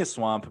it's only a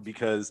swamp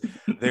because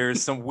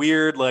there's some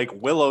weird like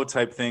willow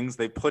type things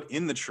they put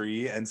in the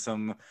tree and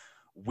some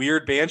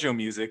weird banjo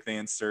music they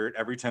insert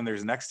every time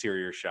there's an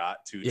exterior shot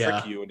to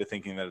trick you into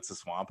thinking that it's a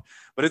swamp,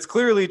 but it's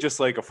clearly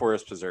just like a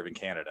forest preserve in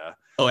Canada.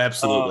 Oh,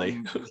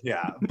 absolutely.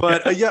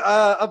 But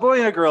a boy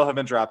and a girl have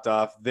been dropped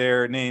off.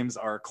 Their names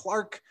are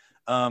Clark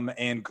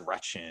and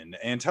Gretchen.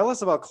 And tell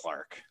us about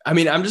Clark. I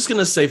mean, I'm just going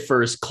to say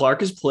first,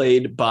 Clark is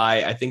played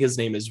by, I think his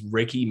name is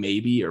Ricky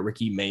Maybe or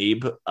Ricky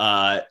Mabe,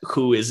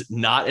 who is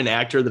not an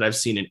actor that I've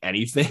seen in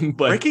anything.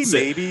 But Ricky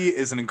Maybe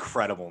is an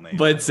incredible name.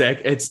 But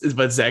Zach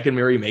and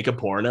Mary Make a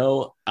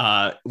Porno,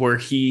 where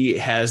he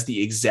has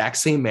the exact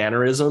same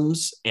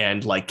mannerisms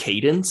and like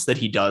cadence that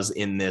he does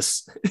in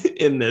this,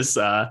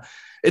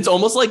 it's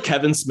almost like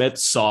Kevin Smith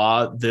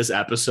saw this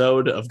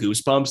episode of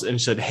Goosebumps and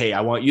said, hey,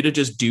 I want you to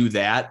just do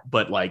that,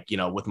 but like,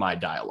 with my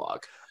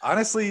dialogue.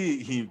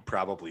 Honestly, he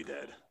probably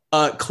did.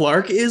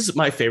 Clark is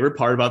my favorite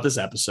part about this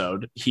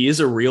episode. He is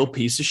a real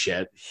piece of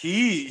shit.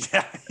 He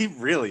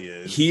really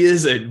is. He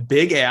is a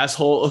big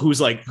asshole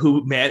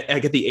who man,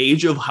 like at the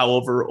age of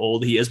however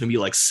old he is, maybe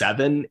like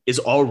 7, is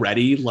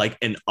already like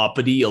an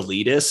uppity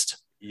elitist.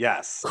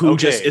 Yes. Who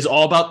just is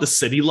all about the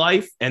city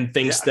life and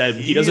thinks that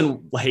he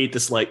doesn't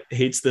hates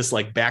this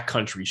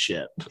backcountry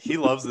shit. He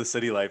loves the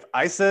city life.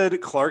 I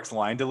said Clark's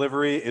line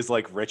delivery is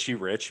like Richie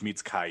Rich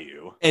meets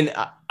Caillou. And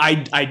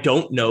I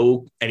don't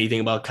know anything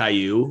about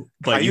Caillou,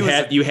 but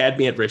Caillou you had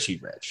me at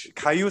Richie Rich.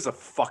 Caillou is a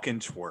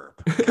fucking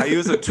twerp. Caillou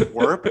is a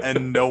twerp,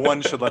 and no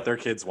one should let their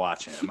kids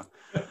watch him.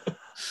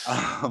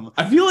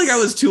 I feel like I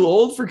was too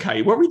old for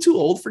Caillou. Were we too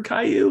old for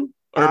Caillou?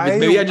 Or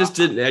maybe I just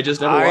didn't. I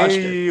just never watched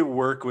it.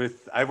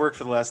 I've worked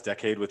for the last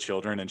decade with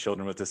children and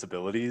children with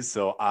disabilities,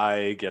 so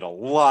I get a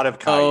lot of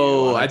Caillou.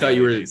 Oh, I thought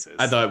you were. Basis.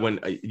 I thought when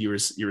you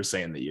were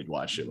saying that you'd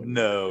watched it.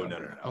 No.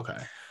 Okay.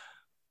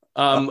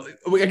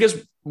 I guess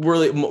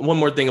really one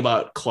more thing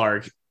about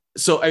Clark.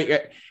 So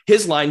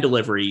his line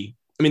delivery.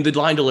 I mean, the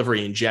line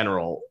delivery in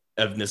general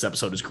of this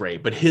episode is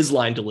great, but his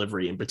line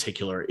delivery in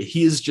particular,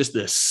 he is just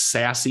this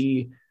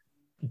sassy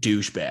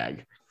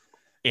douchebag,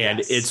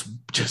 and it's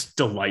just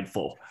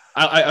delightful.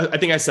 I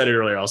think I said it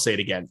earlier. I'll say it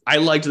again. I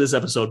liked this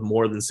episode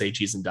more than Say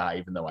Cheese and Die,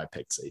 even though I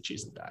picked Say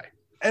Cheese and Die.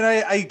 And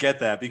I get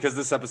that because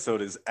this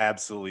episode is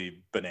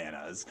absolutely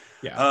bananas.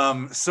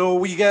 Yeah. So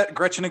we get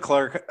Gretchen and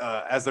Clark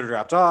as they're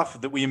dropped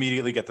off. That we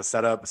immediately get the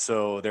setup.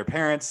 So their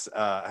parents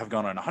have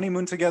gone on a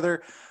honeymoon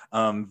together.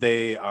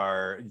 They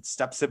are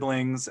step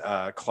siblings.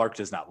 Clark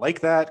does not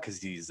like that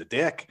because he's a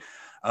dick.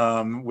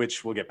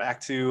 Which we'll get back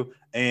to.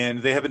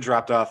 And they have been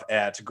dropped off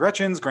at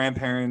Gretchen's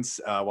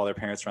grandparents while their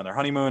parents are on their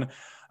honeymoon.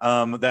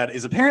 That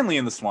is apparently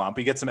in the swamp.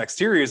 We get some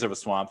exteriors of a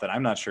swamp that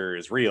I'm not sure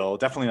is real.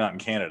 Definitely not in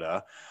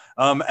Canada.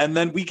 And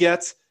then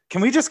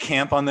can we just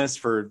camp on this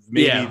for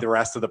maybe the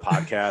rest of the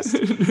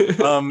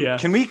podcast?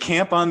 Can we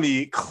camp on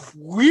the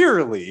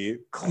clearly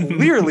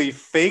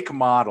fake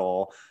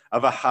model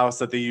of a house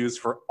that they use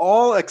for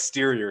all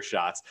exterior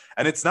shots?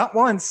 And it's not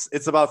once,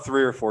 it's about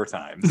 3 or 4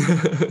 times.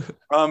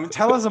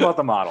 Tell us about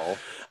the model.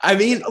 I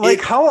mean,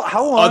 like how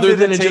long other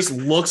than it just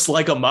looks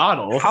like a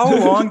model. How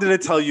long did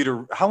it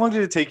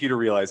take you to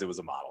realize it was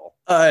a model?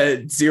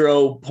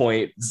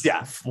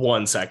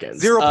 0.1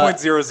 seconds.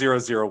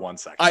 0.0001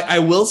 seconds. I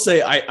will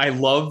say I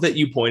love that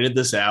you pointed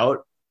this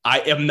out.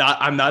 I'm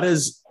not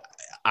as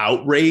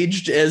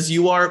outraged as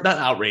you are. Not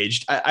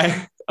outraged.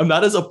 I'm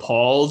not as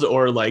appalled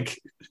or like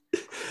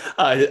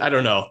I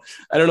don't know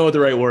what the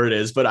right word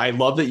is, but I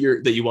love that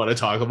you want to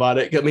talk about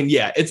it. I mean,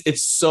 yeah,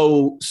 it's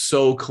so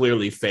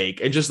clearly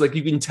fake, and just like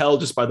you can tell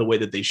just by the way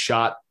that they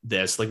shot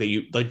this, like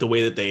the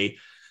way that a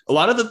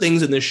lot of the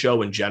things in this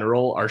show in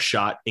general are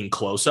shot in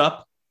close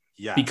up,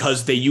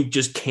 because you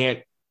just can't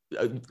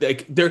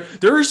like there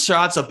are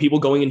shots of people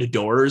going into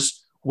doors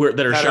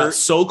that are shot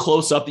so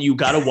close up that you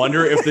got to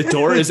wonder if the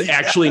door is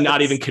actually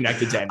not even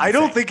connected to anything. I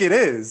don't think it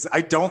is.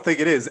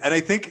 And I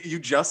think you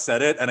just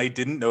said it, and I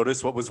didn't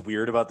notice what was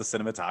weird about the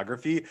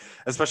cinematography,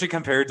 especially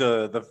compared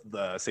to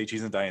the Say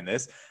Cheese and Die in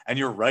this. And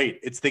you're right.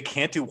 They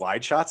can't do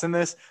wide shots in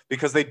this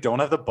because they don't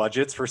have the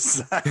budgets for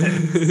sets.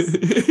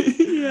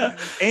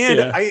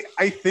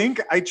 I think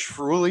I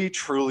truly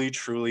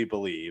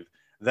believe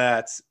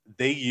that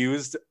they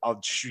used a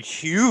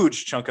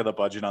huge chunk of the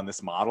budget on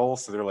this model.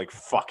 So they're like,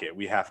 fuck it,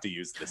 we have to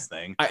use this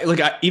thing.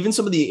 Even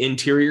some of the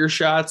interior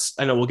shots,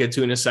 I know we'll get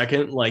to in a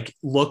second, like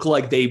look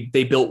like they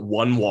built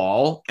one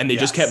wall and they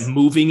just kept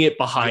moving it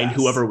behind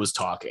whoever was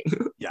talking.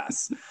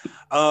 Yes.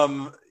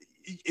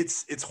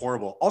 It's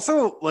horrible.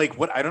 Also, like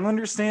what I don't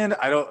understand,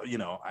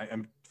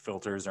 I'm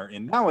filters are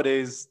in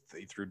nowadays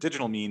through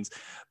digital means.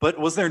 But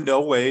was there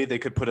no way they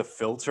could put a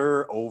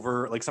filter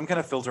over, like some kind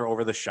of filter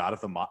over the shot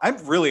of the model? I'm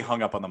really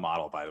hung up on the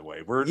model, by the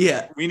way.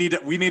 We need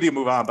to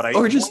move on. But I have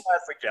one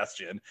last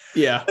suggestion.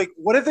 Yeah, like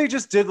what if they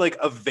just did like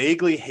a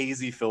vaguely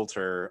hazy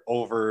filter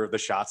over the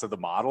shots of the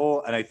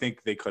model, and I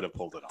think they could have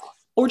pulled it off.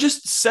 Or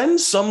just send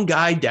some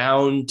guy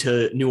down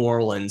to New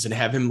Orleans and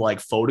have him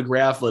like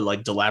photograph a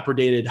like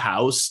dilapidated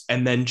house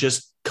and then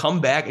just come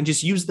back and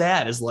just use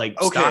that as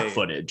like stock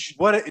footage.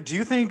 What do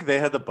you think they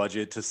had the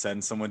budget to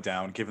send someone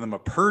down, give them a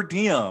per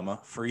diem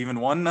for even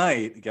one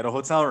night, get a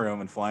hotel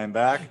room and fly him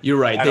back? You're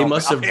right. They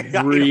must have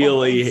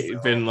really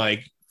been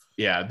like,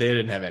 yeah, they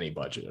didn't have any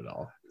budget at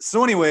all.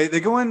 So anyway, they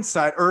go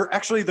inside, or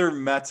actually they're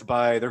met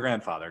by their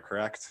grandfather,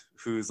 correct?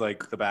 Who's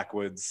like the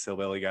backwoods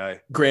hillbilly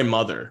guy.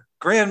 Grandmother.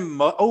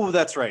 Oh,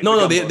 that's right.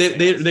 No,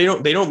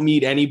 they don't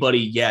meet anybody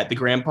yet. The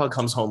grandpa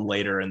comes home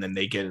later, and then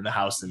they get in the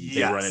house and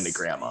they run into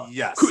grandma.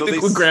 Yes,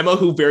 grandma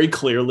who very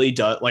clearly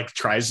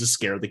tries to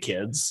scare the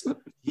kids.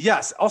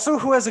 Yes. Also,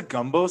 who has a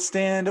gumbo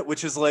stand,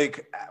 which is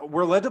like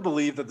we're led to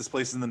believe that this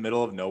place is in the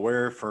middle of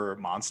nowhere for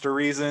monster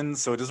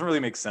reasons, so it doesn't really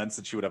make sense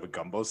that she would have a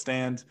gumbo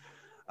stand.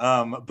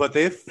 But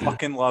they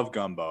fucking love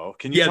gumbo.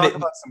 Can you talk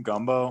about some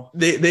gumbo?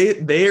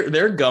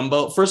 They're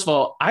gumbo. First of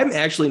all, I'm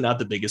actually not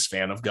the biggest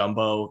fan of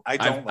gumbo. I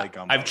don't like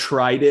gumbo. I've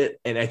tried it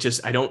and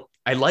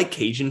I like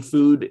Cajun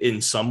food in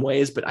some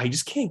ways, but I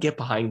just can't get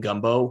behind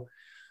gumbo.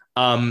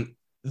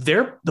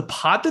 The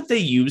pot that they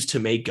use to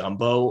make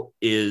gumbo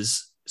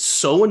is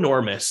so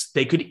enormous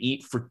they could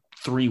eat for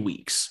 3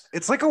 weeks.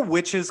 It's like a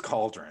witch's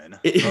cauldron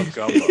of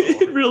gumbo.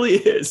 It really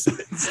is.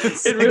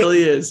 It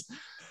really is.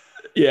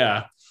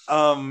 Yeah.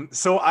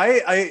 So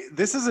I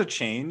this is a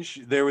change.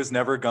 There was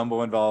never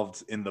gumbo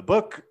involved in the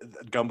book.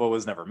 Gumbo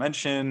was never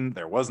mentioned.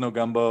 There was no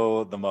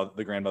gumbo.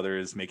 The grandmother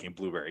is making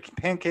blueberry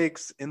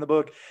pancakes in the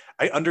book.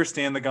 I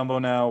understand the gumbo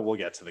now. We'll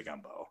get to the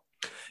gumbo.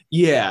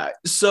 Yeah.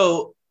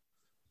 So,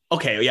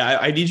 okay. Yeah.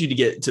 I need you to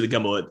get to the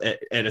gumbo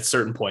at a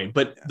certain point,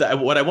 but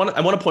what I want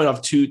to point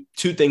off two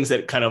things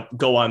that kind of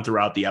go on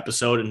throughout the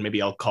episode, and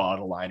maybe I'll call out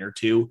a line or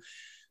two.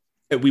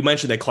 We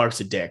mentioned that Clark's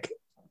a dick.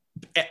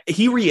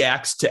 He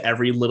reacts to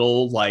every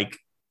little like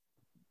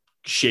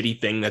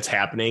shitty thing that's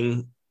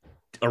happening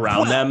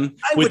around them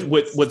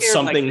with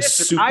something like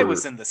super. I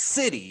was in the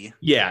city.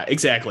 Yeah,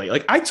 exactly.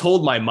 Like I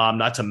told my mom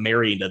not to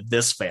marry into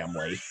this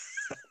family.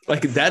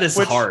 Like that is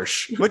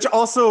harsh. Which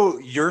also,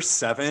 you're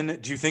 7.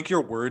 Do you think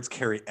your words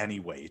carry any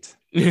weight?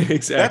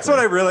 Exactly. That's what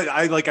I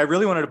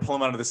really wanted to pull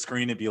him onto the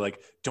screen and be like,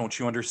 don't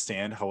you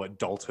understand how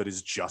adulthood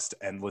is just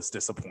endless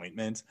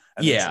disappointment?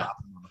 And then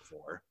drop him on the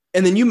floor.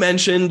 And then you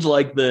mentioned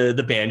like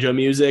the banjo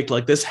music,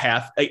 like this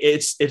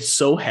it's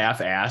so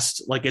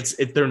half-assed. Like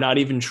they're not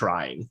even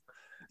trying.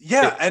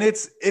 Yeah. And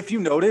if you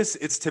notice,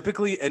 it's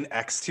typically an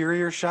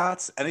exterior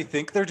shots. And I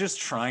think they're just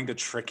trying to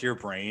trick your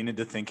brain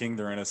into thinking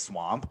they're in a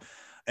swamp.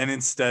 And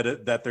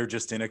instead that they're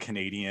just in a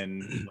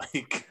Canadian,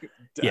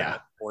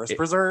 forest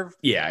preserve.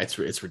 Yeah. It's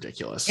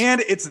ridiculous.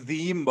 And it's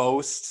the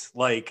most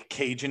like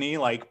Cajun-y,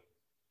 like,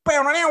 it's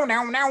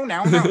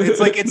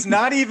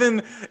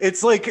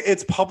like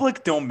it's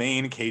public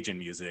domain Cajun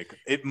music.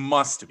 It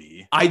must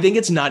be. I think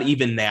it's not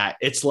even that.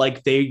 It's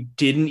like they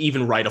didn't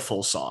even write a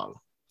full song.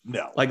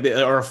 No, like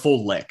or a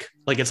full lick.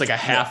 Like it's like a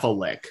half a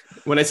lick.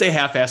 When I say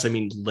half-ass, I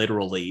mean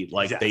literally.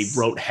 Like they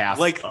wrote half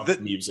like of the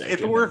music.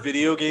 If it were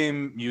video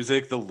game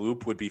music, the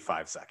loop would be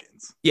 5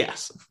 seconds.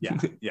 Yes. Yeah.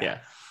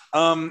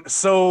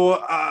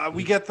 So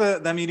we get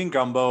them eating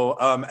gumbo,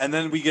 and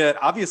then we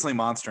get obviously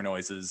monster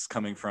noises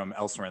coming from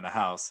elsewhere in the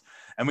house,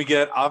 and we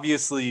get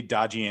obviously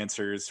dodgy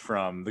answers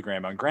from the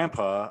grandma and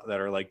grandpa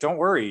that are like, "Don't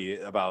worry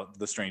about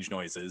the strange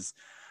noises."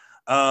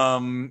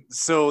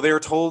 So they are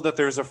told that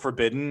there's a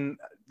forbidden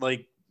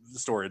like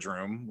storage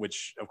room,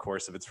 which of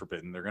course, if it's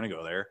forbidden, they're gonna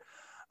go there.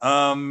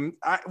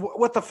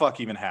 What the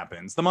fuck even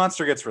happens? The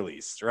monster gets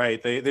released,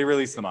 right? They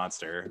release the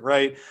monster,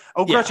 right?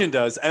 Oh, Gretchen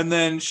does. And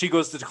then she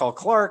goes to call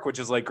Clark, which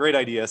is like, great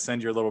idea.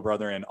 Send your little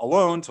brother in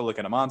alone to look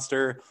at a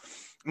monster.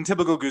 In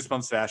typical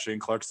Goosebumps fashion,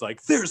 Clark's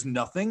like, there's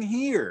nothing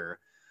here.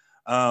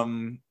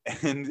 And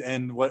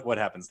what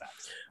happens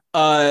next?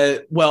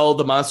 Well,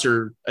 the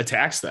monster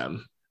attacks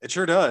them. It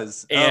sure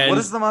does. And what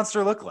does the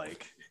monster look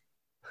like?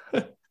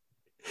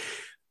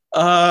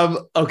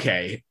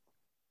 Okay.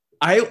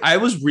 I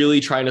was really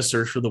trying to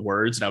search for the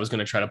words and I was going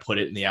to try to put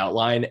it in the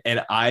outline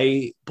and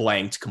I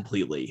blanked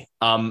completely.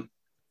 I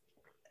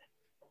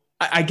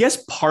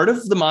guess part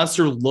of the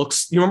monster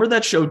looks, you remember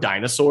that show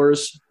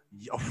Dinosaurs?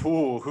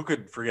 Oh, who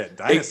could forget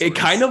Dinosaurs? It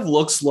kind of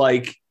looks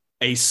like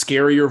a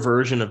scarier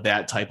version of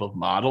that type of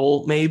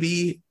model,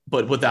 maybe,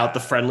 but without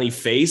the friendly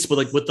face, but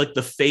like with like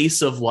the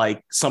face of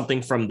like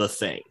something from The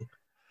Thing.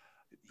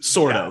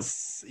 Sort of.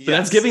 But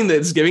that's giving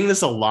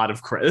this a lot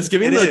of credit. It's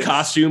giving the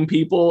costume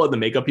people and the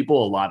makeup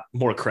people a lot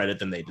more credit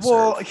than they deserve.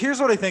 Well,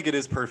 here's what I think it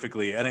is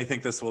perfectly, and I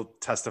think this will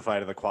testify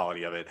to the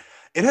quality of it.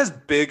 It has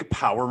big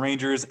Power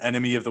Rangers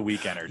Enemy of the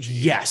Week energy.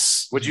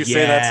 Yes. Would you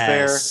say that's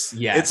fair?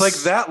 Yes. It's like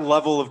that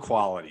level of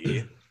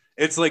quality.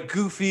 It's like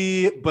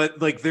goofy,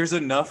 but like there's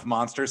enough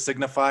monster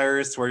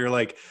signifiers to where you're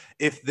like,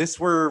 if this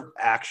were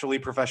actually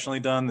professionally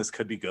done, this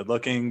could be good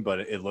looking,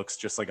 but it looks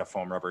just like a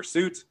foam rubber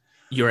suit.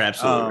 You're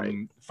absolutely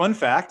right. Fun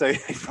fact, I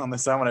found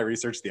this out when I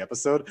researched the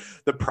episode.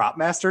 The prop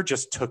master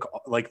just took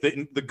like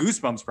the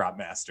Goosebumps prop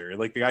master,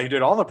 like the guy who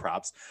did all the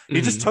props. He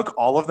just took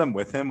all of them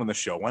with him when the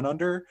show went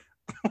under.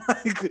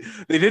 Like,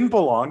 they didn't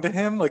belong to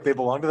him. Like they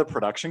belonged to the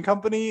production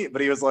company, but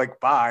he was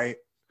like, bye.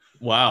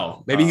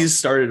 Wow. Maybe he's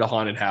started a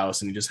haunted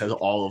house and he just has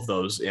all of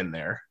those in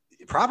there.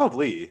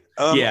 Probably.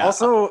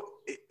 Also,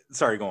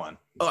 sorry, go on.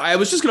 I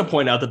was just going to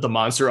point out that the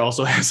monster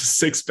also has a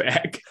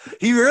six-pack.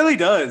 He really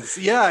does.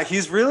 Yeah,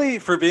 he's really,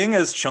 for being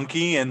as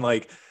chunky and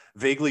like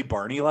vaguely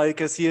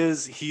Barney-like as he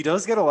is, he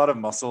does get a lot of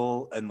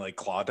muscle and like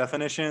claw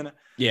definition.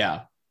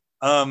 Yeah.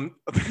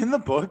 In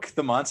the book,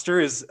 the monster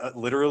is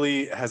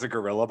literally has a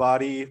gorilla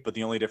body, but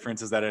the only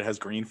difference is that it has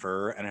green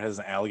fur and it has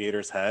an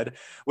alligator's head,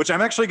 which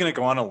I'm actually going to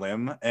go on a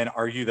limb and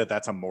argue that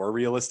that's a more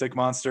realistic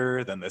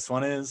monster than this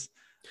one is.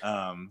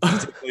 To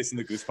take place in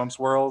the Goosebumps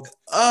world.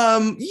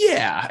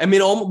 Yeah, I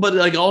mean, but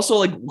like also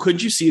like,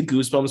 couldn't you see a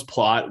Goosebumps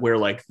plot where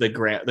like the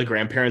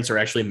grandparents are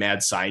actually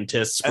mad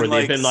scientists where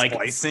they've been like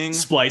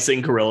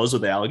splicing gorillas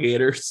with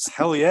alligators?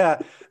 Hell yeah.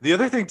 The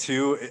other thing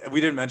too,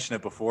 we didn't mention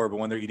it before, but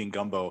when they're eating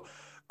gumbo,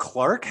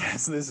 Clark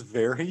has this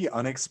very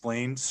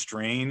unexplained,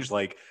 strange,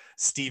 like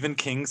Stephen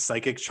King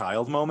psychic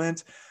child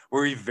moment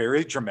where he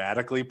very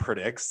dramatically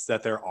predicts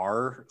that there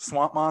are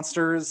swamp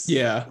monsters,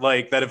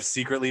 like that have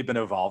secretly been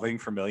evolving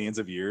for millions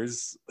of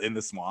years in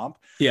the swamp.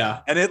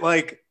 Yeah. And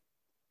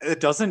it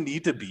doesn't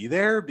need to be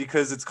there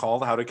because it's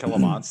called How to Kill a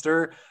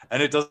Monster.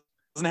 And it doesn't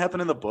happen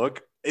in the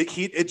book.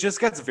 It just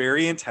gets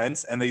very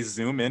intense and they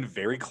zoom in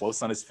very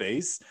close on his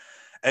face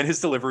and his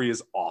delivery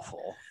is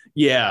awful.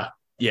 Yeah.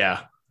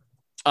 Yeah.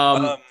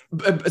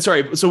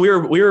 Sorry. So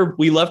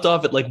we left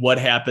off at like what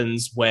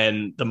happens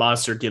when the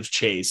monster gives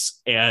chase,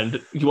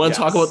 and you want to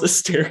talk about the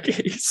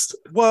staircase?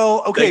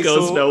 Well, okay, that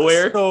goes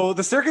nowhere. So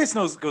the staircase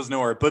goes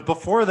nowhere. But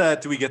before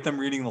that, do we get them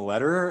reading the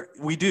letter?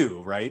 We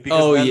do, right?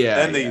 Because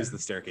then they use the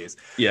staircase.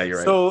 Yeah, you're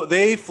right. So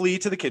they flee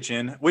to the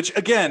kitchen, which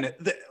again,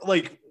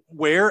 like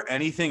where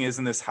anything is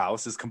in this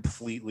house is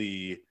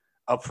completely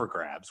up for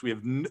grabs.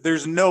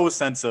 There's no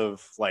sense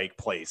of like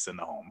place in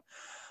the home.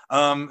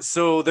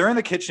 So they're in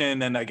the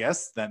kitchen, and I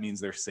guess that means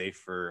they're safe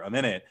for a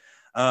minute.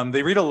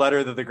 They read a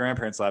letter that the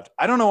grandparents left.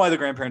 I don't know why the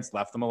grandparents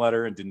left them a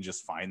letter and didn't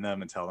just find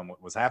them and tell them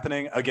what was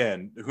happening.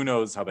 Again, who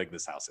knows how big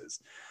this house is.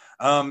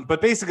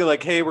 But basically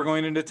like, hey, we're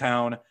going into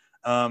town.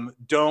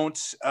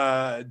 Don't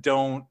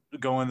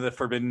go into the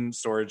forbidden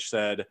storage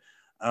shed.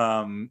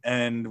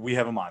 And we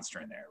have a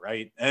monster in there,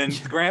 right?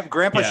 And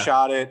grandpa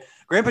shot it.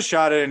 Grandpa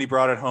shot it and he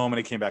brought it home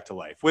and it came back to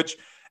life, which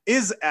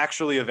is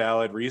actually a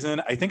valid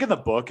reason. I think in the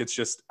book, it's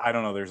just, I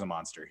don't know, there's a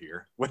monster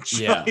here.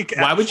 Which, like,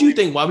 why would you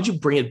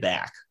bring it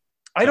back?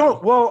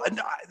 Well,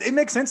 it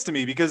makes sense to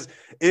me because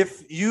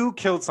if you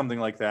killed something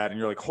like that and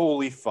you're like,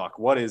 holy fuck,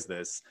 what is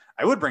this?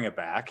 I would bring it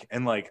back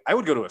and like, I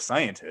would go to a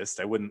scientist.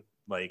 I wouldn't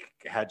like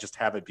just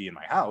have it be in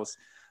my house,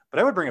 but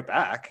I would bring it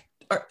back.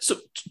 All right, so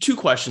two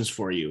questions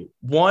for you.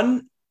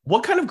 One,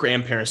 what kind of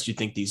grandparents do you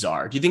think these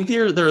are? Do you think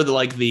they're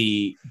like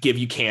the give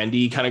you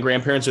candy kind of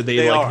grandparents, or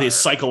they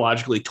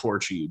psychologically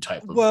torture you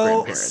type of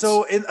grandparents?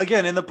 So in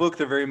the book,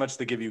 they're very much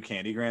the give you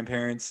candy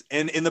grandparents.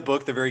 And in the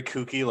book, they're very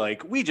kooky.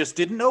 Like, we just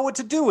didn't know what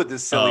to do with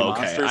this silly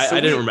monster. I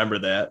didn't remember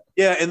that.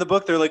 Yeah, in the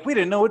book, they're like, we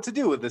didn't know what to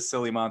do with this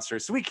silly monster,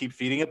 so we keep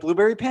feeding it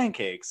blueberry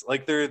pancakes.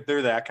 Like they're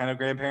that kind of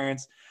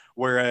grandparents.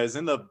 Whereas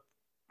in the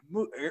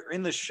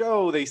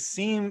show, they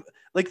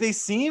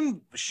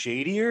seem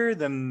shadier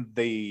than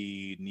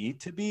they need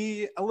to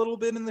be a little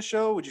bit in the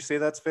show. Would you say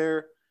that's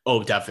fair?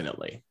 Oh,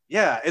 definitely.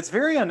 Yeah, it's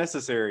very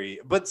unnecessary.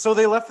 But so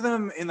they left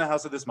them in the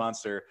house of this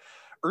monster.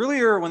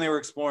 Earlier, when they were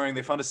exploring,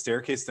 they found a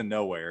staircase to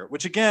nowhere,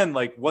 which again,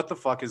 like, what the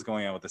fuck is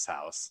going on with this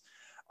house?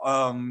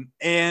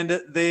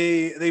 And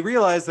they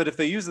realized that if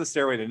they use the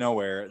stairway to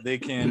nowhere, they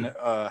can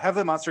have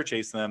the monster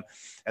chase them.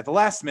 At the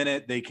last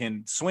minute, they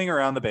can swing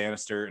around the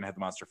banister and have the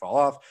monster fall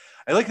off.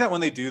 I like that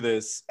when they do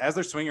this, as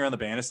they're swinging around the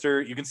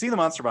banister, you can see the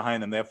monster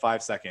behind them. They have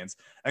 5 seconds.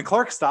 And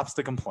Clark stops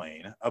to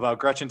complain about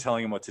Gretchen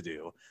telling him what to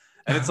do.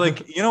 And it's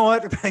like, you know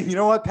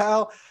what,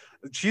 pal?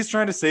 She's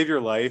trying to save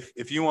your life.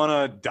 If you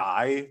want to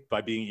die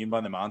by being eaten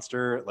by the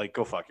monster, like,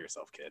 go fuck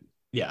yourself, kid.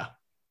 Yeah.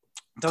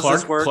 Does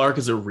this work? Clark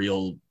is a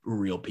real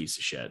piece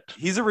of shit.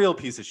 He's a real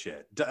piece of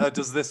shit.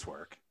 Does this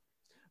work?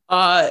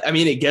 I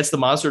mean, it gets the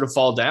monster to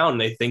fall down.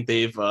 And they think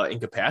they've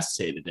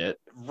incapacitated it.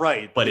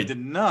 Right. But it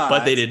did not.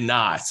 But they did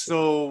not.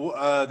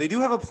 So they do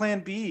have a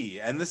plan B.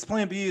 And this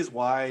plan B is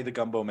why the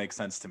gumbo makes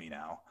sense to me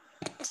now.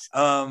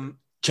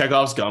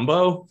 Chekhov's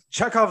gumbo?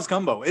 Chekhov's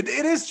gumbo. It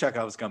is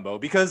Chekhov's gumbo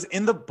because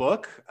in the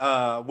book,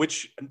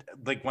 which,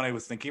 like, when I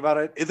was thinking about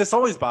it, this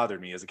always bothered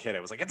me as a kid.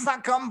 I was like, it's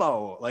not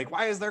gumbo. Like,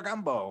 why is there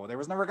gumbo? There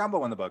was never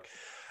gumbo in the book.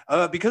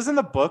 Because in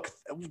the book,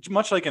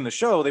 much like in the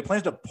show, they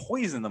plan to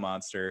poison the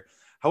monster.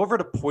 However,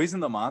 to poison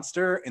the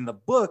monster, in the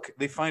book,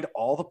 they find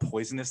all the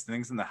poisonous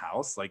things in the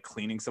house, like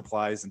cleaning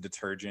supplies and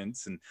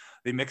detergents, and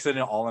they mix it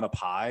all in a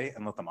pie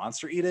and let the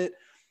monster eat it.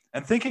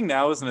 And thinking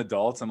now as an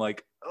adult, I'm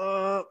like,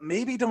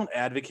 maybe don't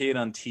advocate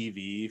on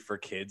TV for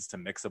kids to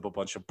mix up a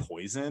bunch of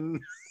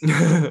poison.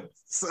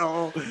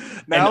 So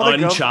now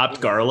and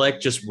unchopped garlic,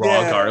 just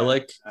raw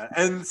garlic.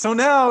 And so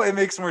now it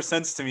makes more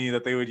sense to me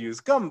that they would use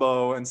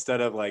gumbo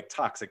instead of like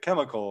toxic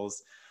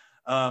chemicals.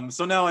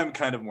 So now I'm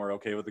kind of more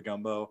okay with the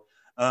gumbo.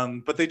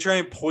 But they try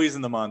and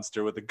poison the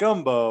monster with the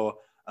gumbo.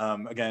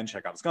 Again,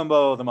 Chekhov's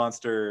gumbo, the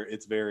monster.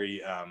 It's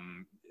very,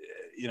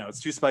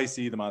 it's too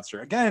spicy. The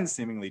monster again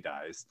seemingly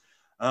dies.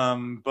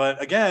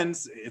 But again,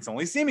 it's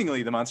only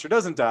seemingly the monster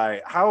doesn't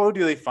die. How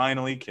do they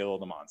finally kill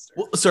the monster?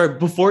 Well, sorry,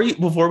 before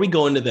we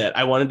go into that,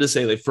 I wanted to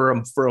say that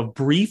for a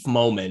brief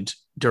moment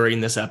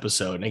during this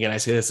episode, and again, I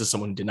say this as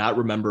someone who did not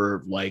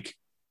remember like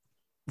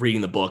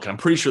reading the book, and I'm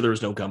pretty sure there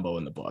was no gumbo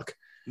in the book.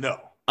 No.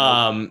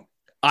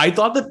 I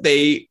thought that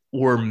they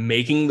were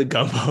making the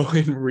gumbo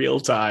in real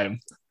time.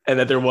 And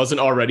that there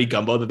wasn't already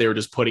gumbo that they were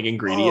just putting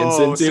ingredients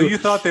into. So you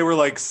thought they were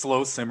like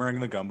slow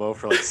simmering the gumbo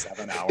for like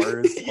 7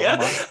 hours? Yeah,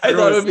 I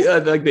thought it would be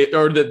like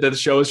the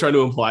show was trying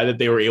to imply that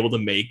they were able to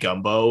make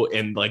gumbo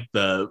in like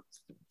the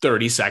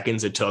 30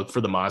 seconds it took for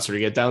the monster to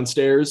get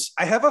downstairs.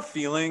 I have a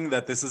feeling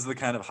that this is the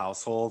kind of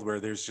household where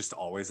there's just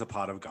always a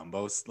pot of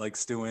gumbo like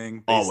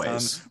stewing.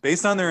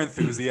 Based on their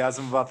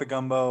enthusiasm about the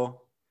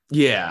gumbo.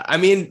 Yeah, I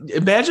mean,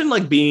 imagine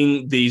like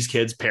being these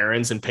kids'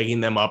 parents and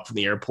picking them up from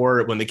the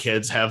airport when the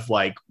kids have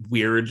like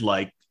weird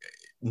like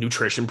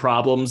nutrition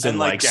problems and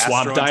like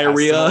swamp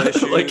diarrhea.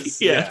 Like,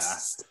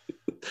 yes.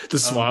 The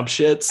swamp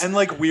shits and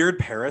like weird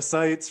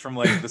parasites from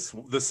like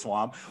the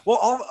swamp. Well,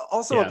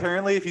 also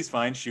apparently, if he's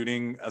fine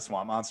shooting a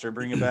swamp monster and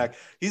bringing it back,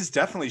 he's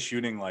definitely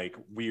shooting like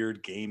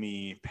weird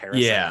gamey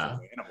parasites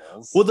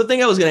animals. Well, the other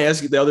thing I was going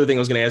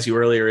to ask you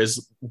earlier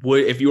is,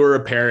 if you were a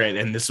parent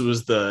and this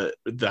was the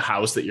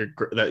house that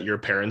your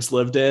parents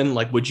lived in,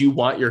 like, would you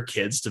want your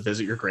kids to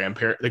visit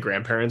the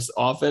grandparents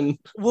often?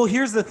 Well,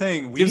 here's the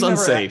thing: seems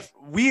unsafe.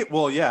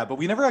 But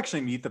we never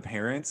actually meet the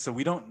parents, so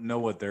we don't know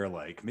what they're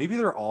like. Maybe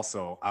they're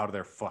also out of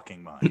their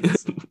fucking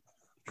minds.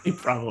 They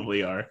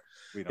probably are.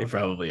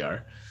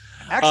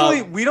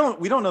 Actually, we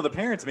don't know the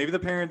parents. Maybe the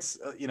parents,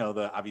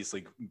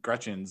 obviously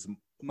Gretchen's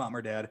mom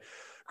or dad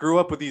grew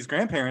up with these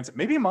grandparents.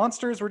 Maybe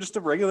monsters were just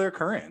a regular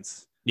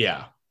occurrence.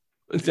 Yeah,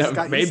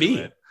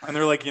 maybe. And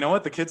they're like, you know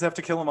what? The kids have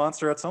to kill a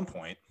monster at some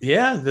point.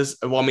 Yeah. That's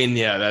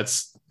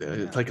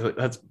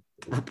that's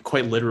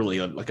quite literally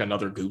like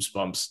another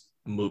Goosebumps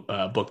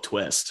book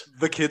twist.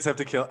 The kids have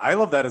to kill. I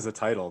love that as a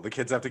title. The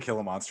kids have to kill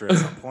a monster at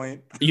some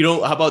point.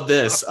 How about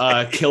this?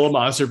 Kill a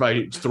monster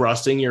by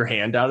thrusting your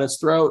hand down its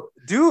throat.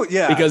 Dude,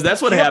 yeah. Because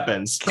that's what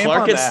happens.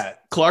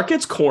 Clark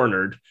gets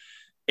cornered,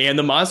 and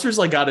the monster's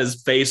like got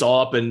his face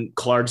all up in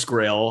Clark's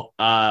grill.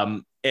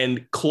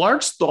 And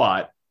Clark's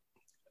thought,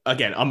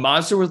 again, a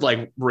monster with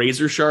like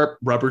razor sharp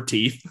rubber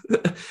teeth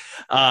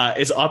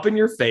is up in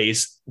your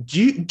face.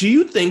 Do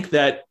you think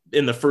that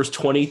in the first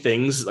 20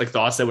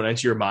 thoughts that went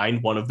into your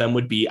mind, one of them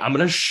would be, I'm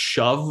going to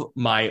shove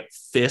my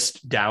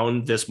fist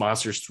down this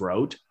monster's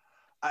throat?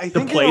 I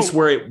think the place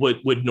where it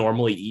would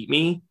normally eat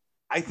me.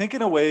 I think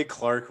in a way,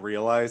 Clark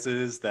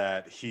realizes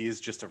that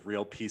he's just a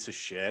real piece of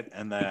shit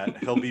and that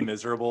he'll be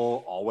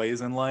miserable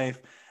always in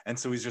life. And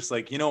so he's just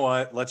like, you know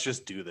what? Let's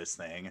just do this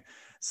thing.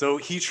 So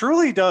he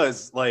truly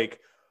does like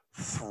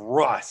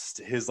thrust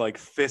his like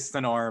fist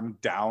and arm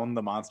down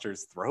the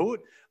monster's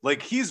throat.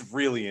 Like he's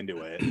really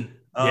into it.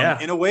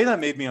 In a way that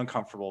made me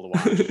uncomfortable to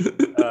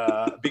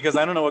watch because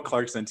I don't know what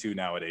Clark's into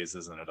nowadays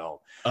as an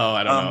adult. Oh,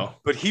 I don't know.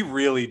 But he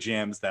really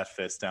jams that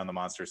fist down the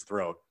monster's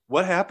throat.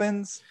 What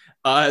happens?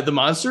 The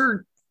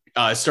monster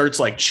starts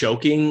like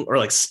choking, or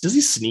like, does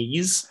he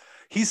sneeze?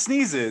 He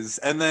sneezes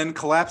and then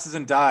collapses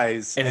and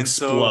dies and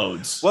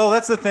explodes. So, well,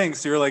 that's the thing.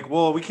 So you're like,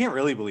 well, we can't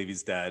really believe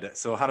he's dead.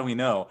 So how do we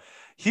know?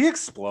 He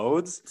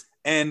explodes.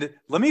 And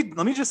let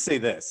me just say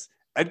this.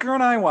 Edgar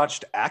and I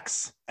watched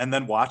X and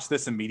then watched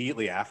this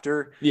immediately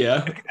after.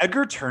 Yeah.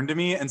 Edgar turned to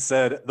me and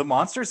said, the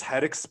monster's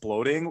head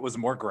exploding was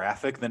more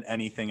graphic than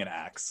anything in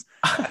X.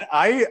 And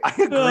I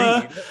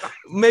agree.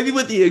 Maybe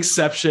with the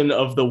exception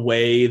of the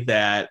way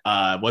that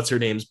what's her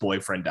name's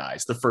boyfriend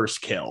dies, the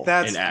first kill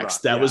in X.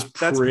 That was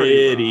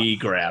pretty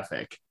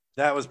graphic.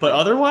 But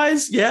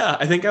otherwise, yeah,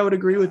 I think I would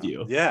agree with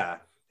you. Yeah.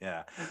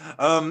 Yeah.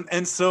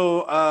 And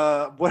so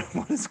what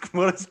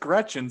does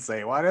Gretchen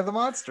say? Why did the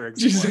monster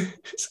explode?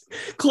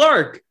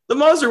 Clark, the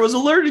monster was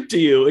allergic to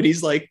you. And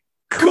he's like,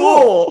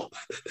 cool.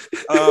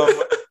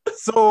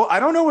 So I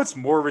don't know what's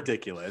more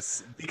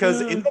ridiculous,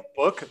 because in the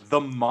book,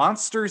 the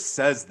monster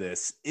says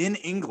this in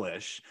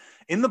English.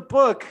 In the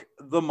book,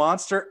 the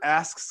monster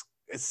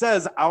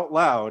says out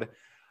loud,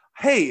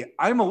 hey,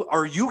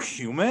 are you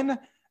human?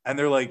 And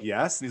they're like,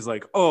 yes. And he's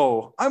like,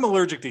 oh, I'm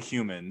allergic to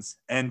humans,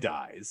 and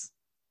dies.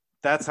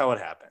 That's how it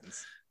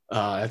happens.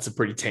 That's a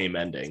pretty tame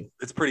ending.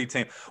 It's pretty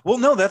tame. Well,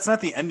 no, that's not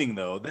the ending,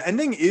 though. The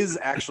ending is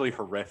actually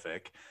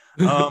horrific.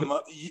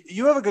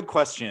 You have a good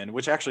question,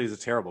 which actually is a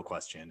terrible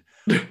question.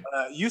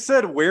 You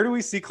said, where do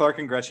we see Clark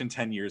and Gretchen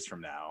 10 years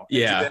from now?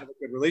 Yeah. Do they have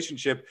a good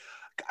relationship?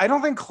 I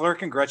don't think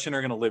Clark and Gretchen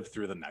are going to live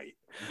through the night,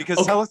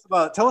 because tell us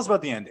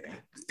about the ending.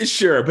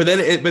 Sure, but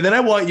then I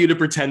want you to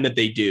pretend that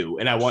they do,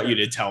 and I want you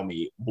to tell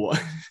me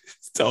what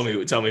tell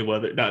me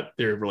whether or not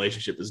their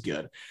relationship is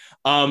good.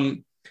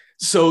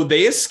 So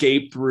they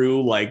escape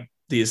through like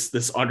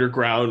this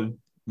underground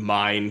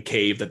mine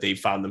cave that they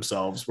found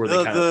themselves, where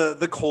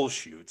the coal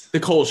chute. The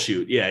coal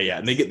chute, yeah.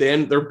 And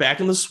they're back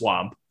in the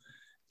swamp.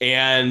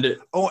 And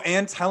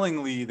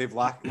tellingly, they've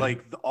locked,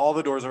 like, all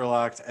the doors are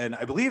locked, and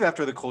I believe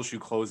after the coal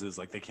chute closes,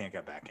 like, they can't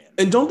get back in.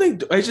 And don't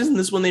they? Isn't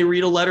this when they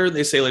read a letter?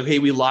 They say like, "Hey,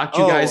 we locked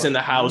you guys in the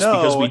house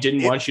because we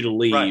didn't want you to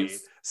leave." Right.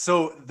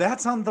 So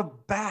that's on the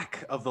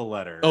back of the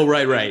letter. Oh,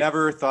 right. I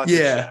never thought to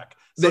check.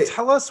 So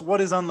tell us what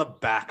is on the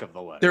back of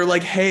the letter. They're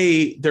like,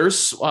 "Hey,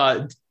 there's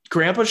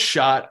Grandpa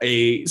shot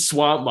a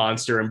swamp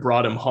monster and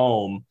brought him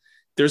home.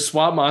 There's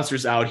swamp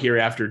monsters out here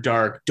after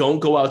dark. Don't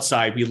go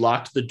outside. We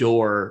locked the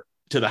door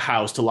to the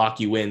house to lock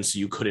you in so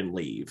you couldn't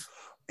leave."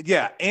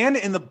 Yeah, and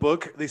in the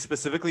book they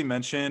specifically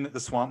mention the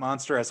swamp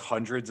monster has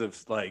hundreds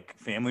of like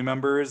family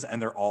members,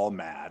 and they're all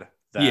mad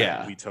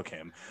that we took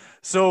him.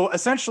 So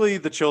essentially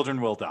the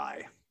children will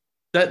die.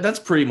 That's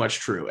pretty much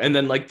true. And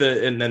then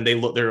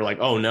they're like,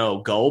 "Oh no,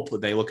 gulp."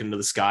 They look into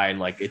the sky and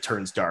like it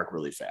turns dark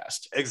really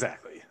fast.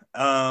 Exactly.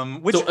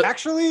 Which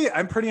actually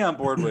I'm pretty on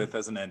board with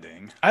as an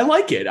ending. I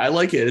like it.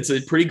 It's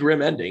a pretty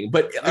grim ending.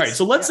 But all right,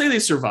 so let's say they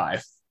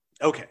survive.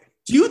 Okay.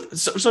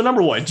 So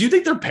number one, do you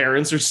think their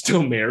parents are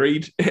still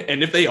married?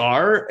 And if they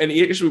are, and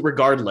actually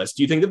regardless,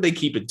 do you think that they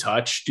keep in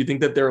touch? Do you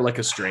think that they're like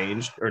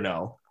estranged or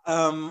no?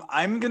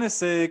 I'm going to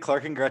say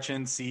Clark and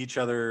Gretchen see each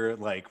other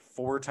like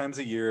 4 times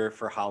a year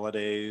for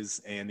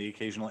holidays and the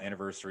occasional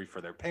anniversary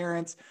for their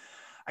parents.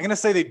 I'm going to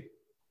say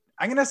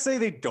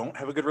they don't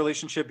have a good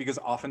relationship, because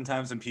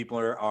oftentimes when people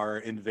are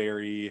in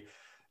very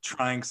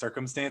trying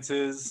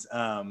circumstances,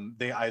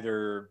 they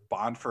either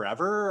bond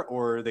forever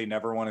or they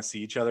never want to see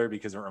each other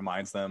because it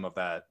reminds them of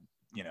that,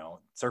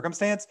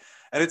 circumstance.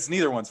 And it's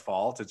neither one's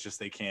fault. It's just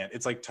they can't.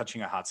 It's like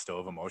touching a hot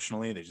stove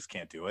emotionally. They just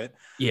can't do it.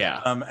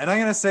 Yeah. And I'm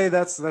gonna say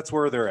that's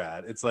where they're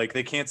at. It's like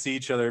they can't see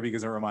each other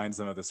because it reminds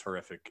them of this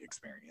horrific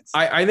experience.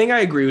 I think I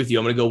agree with you.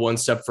 I'm gonna go one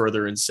step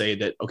further and say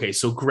that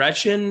so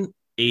Gretchen,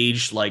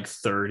 aged like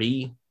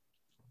 30,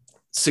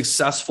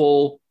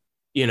 successful,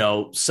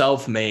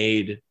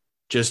 self-made,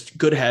 just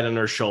good head on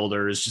her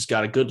shoulders, just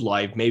got a good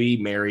life, maybe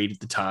married at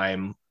the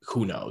time.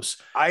 Who knows?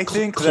 I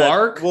think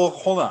Clark.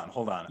 Hold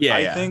on. Yeah,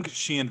 I think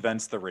she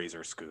invents the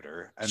razor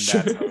scooter, and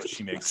that's how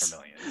she makes her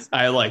millions.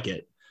 I like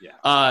it.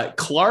 Yeah.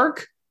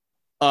 Clark,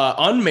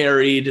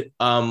 unmarried,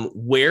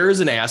 wears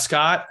an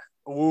ascot.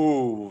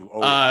 Ooh.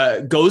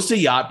 Goes to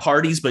yacht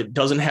parties, but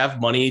doesn't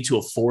have money to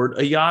afford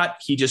a yacht.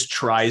 He just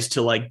tries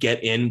to like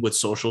get in with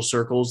social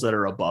circles that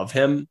are above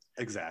him.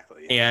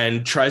 Exactly.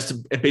 And tries to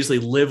basically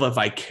live a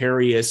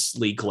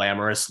vicariously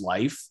glamorous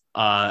life.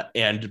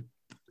 And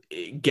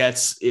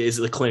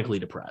is clinically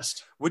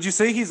depressed. Would you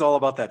say he's all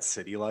about that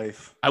city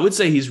life? I would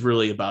say he's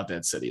really about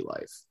that city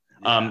life.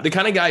 Yeah. The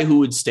kind of guy who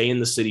would stay in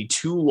the city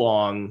too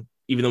long,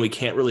 even though he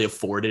can't really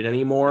afford it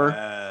anymore.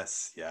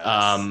 Yes.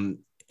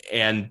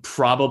 And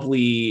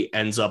probably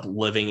ends up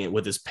living it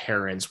with his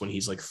parents when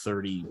he's like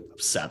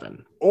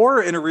 37.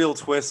 Or in a real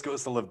twist,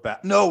 goes to live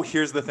back. No,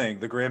 here's the thing.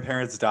 The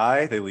grandparents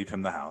die. They leave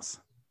him the house.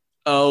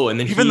 Oh, and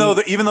then even though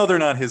they're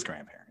not his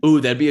grandparents. Ooh,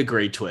 that'd be a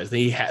great twist.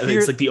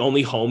 It's like the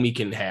only home he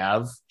can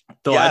have.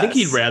 Though I think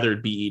he'd rather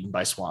be eaten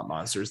by swamp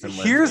monsters than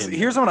live.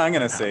 Here's what I'm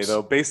going to say,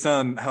 though, based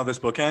on how this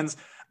book ends.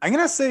 I'm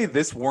going to say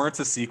this warrants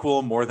a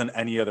sequel more than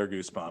any other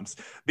Goosebumps,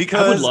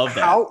 because I would love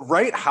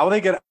that. How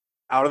they get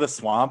out of the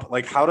swamp,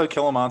 like How to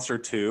Kill a Monster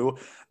 2,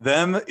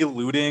 them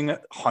eluding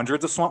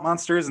hundreds of swamp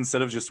monsters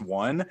instead of just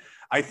one,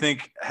 I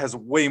think has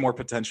way more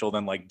potential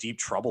than like Deep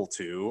Trouble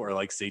 2 or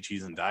like Say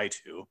Cheese and Die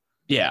 2.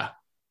 Yeah.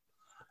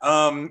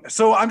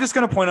 So I'm just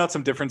going to point out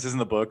some differences in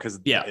the book because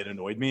it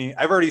annoyed me.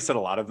 I've already said a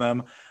lot of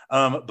them.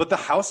 But the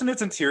house and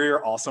its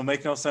interior also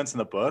make no sense in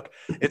the book.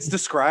 It's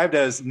described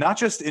as not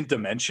just in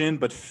dimension,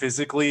 but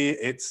physically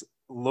it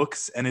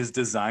looks and is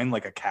designed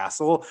like a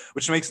castle,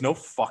 which makes no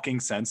fucking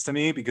sense to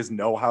me because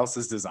no house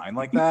is designed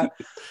like that.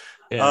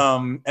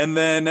 And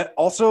then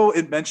also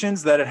it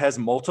mentions that it has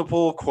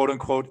multiple quote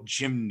unquote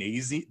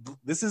gymnasium.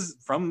 This is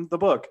from the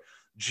book,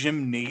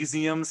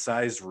 gymnasium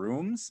sized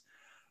rooms.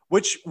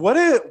 Which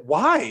why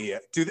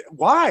do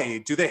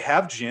they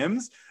have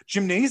gyms?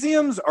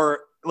 Gymnasiums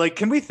are like,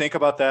 can we think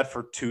about that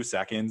for 2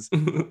 seconds?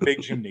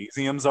 Big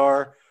gymnasiums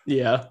are.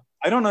 Yeah.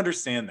 I don't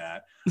understand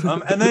that.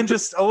 And then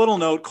just a little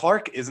note,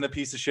 Clark isn't a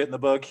piece of shit in the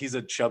book. He's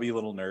a chubby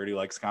little nerd who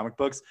likes comic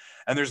books.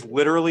 And there's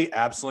literally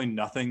absolutely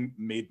nothing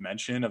made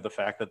mention of the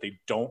fact that they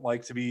don't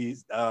like to be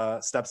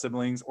step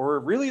siblings, or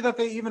really that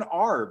they even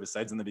are,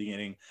 besides in the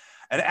beginning.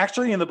 And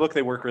actually in the book,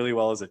 they work really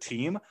well as a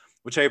team,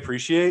 which I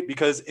appreciate,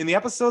 because in the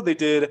episode they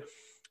did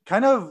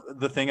kind of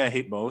the thing I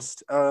hate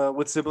most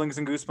with siblings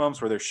and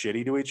Goosebumps, where they're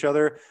shitty to each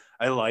other.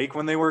 I like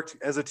when they worked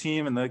as a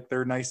team and like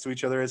they're nice to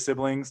each other as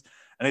siblings.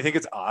 And I think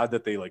it's odd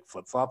that they like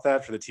flip-flop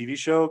that for the TV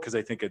show, because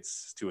I think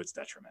it's to its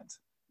detriment.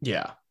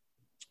 Yeah.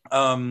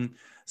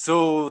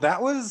 So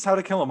that was How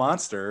to Kill a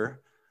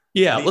Monster.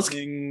 Yeah,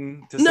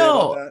 Anything to say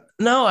about that?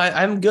 No,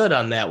 I'm good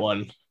on that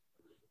one.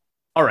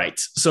 All right.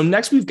 So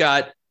next we've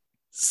got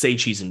Say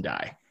Cheese and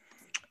Die,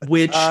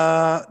 which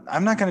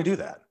I'm not going to do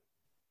that.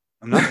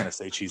 I'm not going to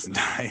say cheese and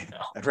die. No.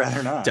 I'd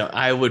rather not.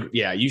 I would.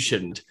 Yeah, you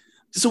shouldn't.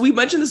 So we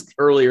mentioned this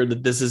earlier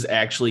that this is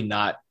actually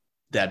not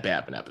that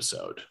bad of an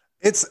episode.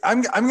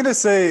 I'm going to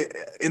say,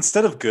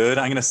 instead of good,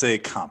 I'm going to say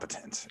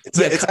competent.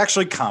 It's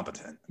actually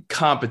competent.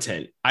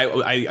 Competent. I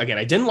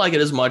didn't like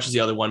it as much as the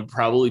other one,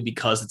 probably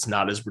because it's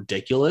not as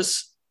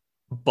ridiculous.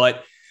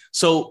 But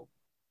so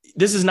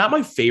this is not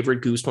my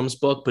favorite Goosebumps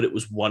book, but it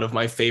was one of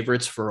my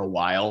favorites for a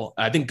while.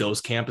 I think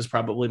Ghost Camp is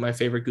probably my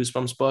favorite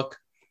Goosebumps book.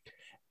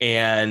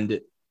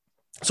 And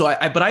so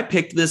I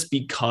picked this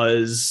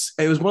because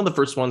it was one of the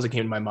first ones that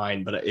came to my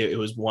mind, but it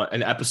was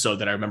an episode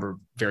that I remember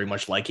very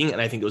much liking.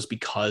 And I think it was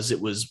because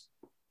it was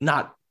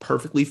not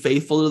perfectly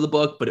faithful to the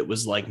book, but it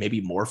was like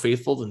maybe more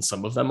faithful than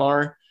some of them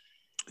are.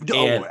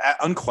 Oh,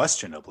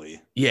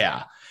 unquestionably.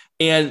 Yeah.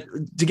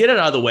 And to get it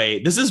out of the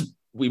way,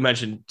 we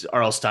mentioned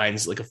R.L.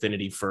 Stine's like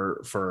affinity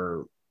or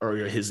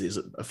his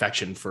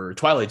affection for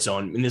Twilight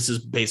Zone. And this is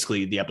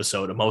basically the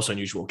episode A Most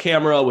Unusual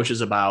Camera, which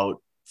is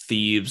about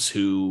thieves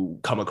who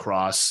come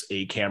across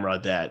a camera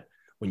that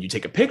when you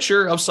take a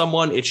picture of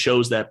someone, it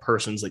shows that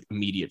person's like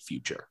immediate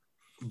future.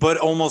 But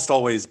almost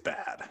always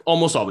bad.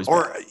 Almost always bad.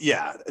 Or,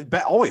 yeah,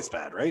 always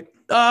bad, right?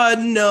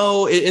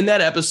 No. In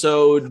that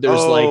episode, there's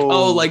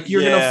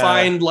you're going to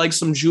find like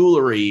some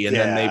jewelry, and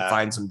then they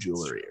find some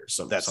jewelry or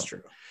something.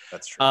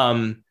 That's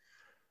true.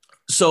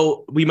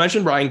 So we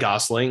mentioned Ryan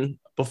Gosling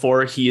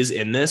before. He is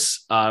in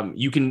this.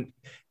 You can,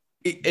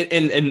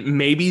 and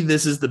maybe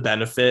this is the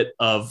benefit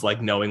of like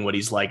knowing what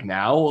he's like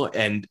now.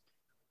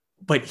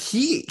 But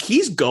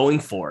he's going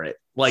for it.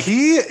 Like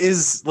he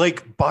is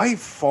like by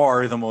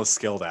far the most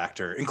skilled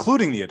actor,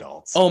 including the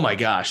adults. Oh my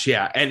gosh.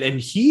 Yeah.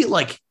 And he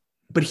like,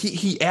 but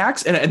he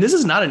acts, and this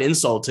is not an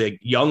insult to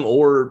young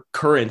or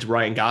current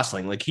Ryan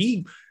Gosling. Like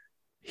he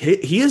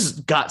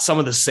has got some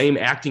of the same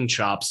acting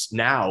chops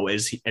now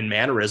and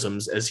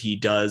mannerisms as he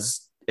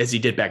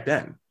did back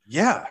then.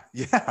 Yeah.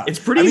 It's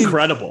pretty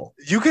incredible.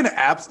 You can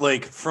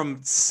like from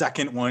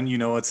second one,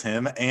 it's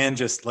him, and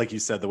just like you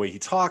said, the way he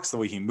talks, the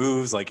way he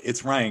moves, like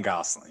it's Ryan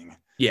Gosling.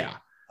 Yeah.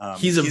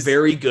 He's a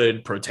very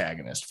good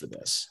protagonist for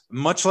this.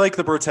 Much like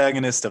the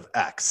protagonist of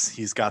X,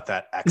 he's got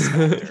that X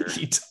factor.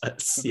 He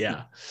does,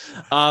 yeah.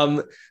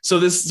 So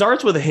this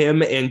starts with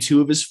him and two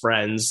of his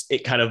friends,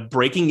 it kind of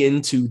breaking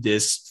into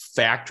this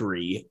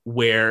factory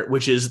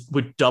which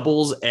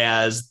doubles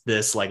as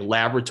this like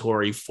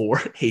laboratory for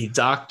a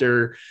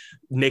doctor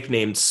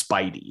nicknamed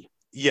Spidey.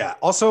 Yeah.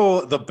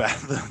 Also,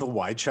 the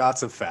wide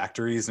shots of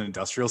factories and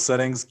industrial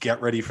settings,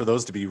 get ready for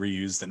those to be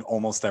reused in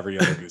almost every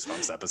other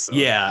Goosebumps episode.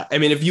 Yeah. I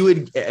mean, if you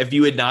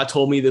had not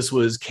told me this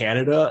was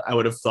Canada, I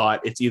would have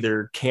thought it's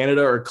either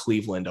Canada or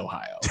Cleveland,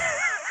 Ohio.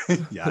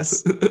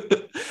 Yes.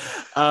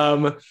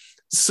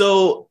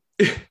 So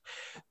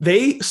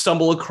they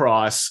stumble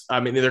across, I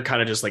mean, they're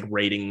kind of just like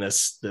raiding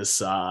this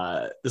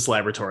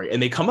laboratory,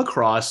 and they come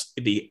across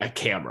a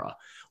camera,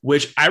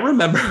 which I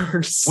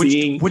remember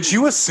seeing. Would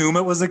you assume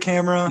it was a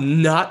camera?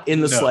 Not in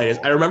the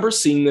slightest. I remember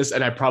seeing this,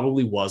 and I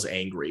probably was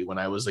angry when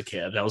I was a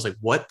kid. And I was like,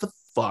 what the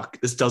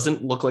fuck? This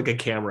doesn't look like a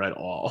camera at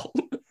all.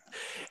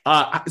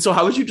 So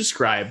how would you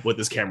describe what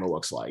this camera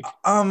looks like?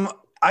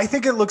 I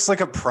think it looks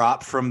like a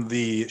prop from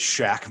the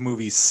Shaq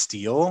movie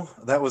Steel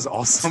that was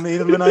also made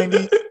in the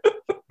 90s.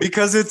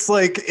 Because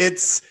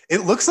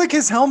it looks like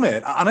his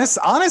helmet.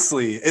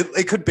 Honestly,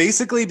 it could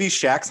basically be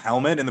Shaq's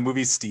helmet in the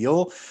movie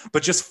Steel,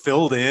 but just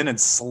filled in and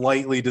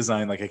slightly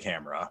designed like a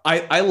camera.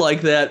 I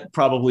like that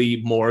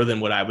probably more than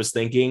what I was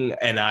thinking.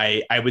 And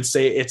I would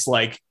say it's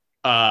like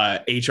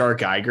H.R.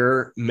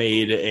 Geiger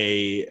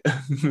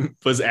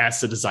was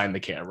asked to design the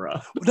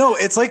camera. No,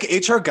 it's like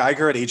H.R.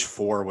 Geiger at age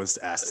 4 was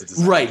asked to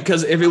design. Right,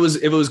 because if it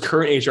was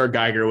current H.R.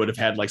 Geiger, it would have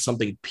had like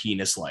something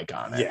penis-like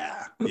on it.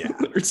 Yeah.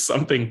 Or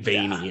something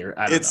veiny, or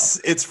I don't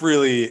know. It's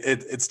really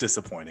it's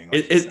disappointing.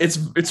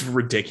 It's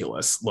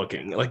ridiculous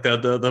looking. Like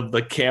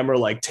the camera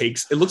like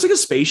takes, it looks like a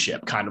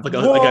spaceship, kind of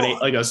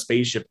like a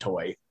spaceship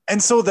toy.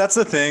 And so that's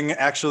the thing,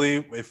 actually,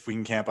 if we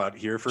can camp out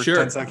here for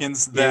 10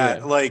 seconds,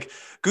 that like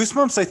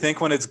Goosebumps, I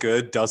think when it's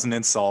good, doesn't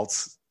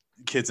insult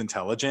kids'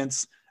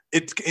 intelligence.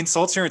 It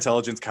insults your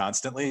intelligence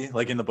constantly,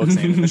 like in the books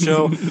and in the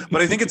show.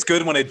 But I think it's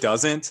good when it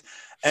doesn't.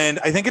 And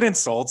I think it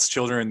insults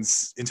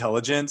children's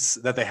intelligence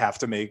that they have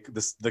to make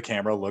the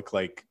camera look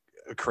like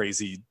a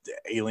crazy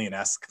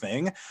alien-esque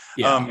thing.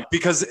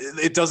 Because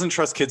it doesn't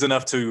trust kids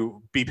enough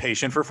to be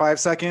patient for 5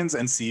 seconds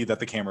and see that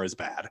the camera is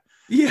bad.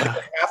 Yeah. Like,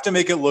 they have to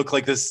make it look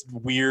like this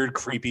weird,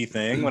 creepy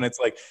thing when it's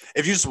like,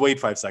 if you just wait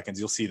 5 seconds,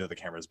 you'll see that the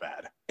camera is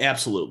bad.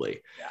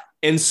 Absolutely. Yeah.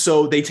 And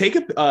so they take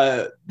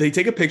a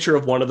picture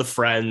of one of the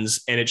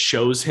friends, and it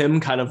shows him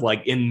kind of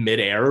like in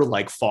midair,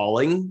 like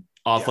falling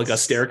off like a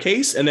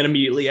staircase. And then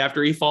immediately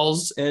after he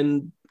falls,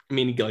 and I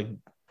mean, he like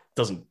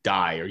doesn't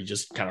die, or he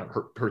just kind of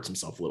hurts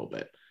himself a little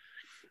bit.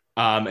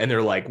 And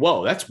they're like,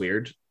 whoa, that's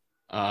weird.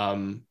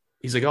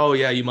 He's like, oh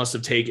yeah, you must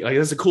have taken, like,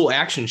 that's a cool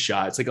action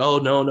shot. It's like, oh,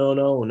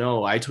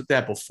 no. I took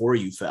that before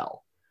you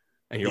fell.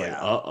 And you're like,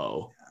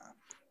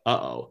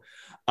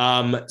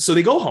 so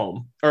they go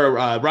home, or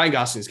Ryan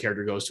Gosling's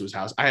character goes to his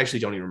house. I actually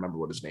don't even remember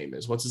what his name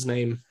is. What's his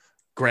name?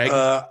 Greg?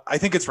 I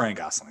think it's Ryan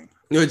Gosling.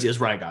 No, it's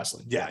Ryan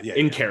Gosling. Yeah.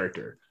 In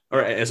character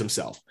or as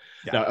himself.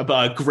 Yeah. No,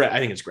 but Greg, I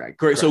think it's Greg.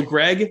 So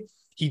Greg,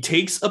 he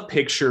takes a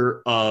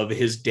picture of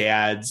his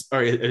dad's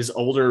or his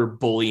older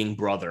bullying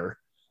brother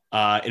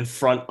in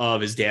front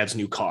of his dad's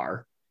new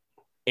car.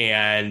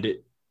 And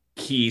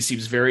he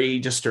seems very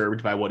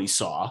disturbed by what he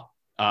saw.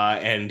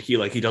 And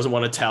he doesn't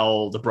want to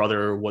tell the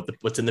brother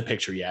what's in the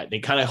picture yet. And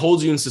it kind of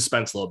holds you in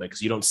suspense a little bit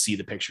because you don't see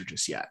the picture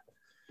just yet.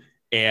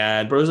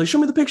 And brother's like, show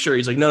me the picture.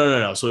 He's like,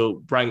 no.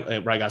 So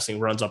Ryan Gosling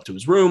runs up to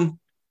his room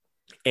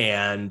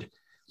and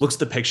looks at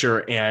the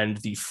picture, and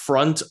the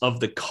front of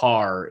the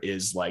car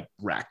is like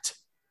wrecked.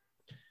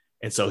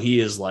 And so he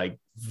is like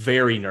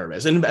very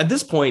nervous. And at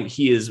this point,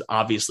 he is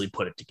obviously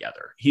put it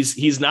together.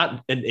 He's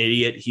not an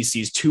idiot. He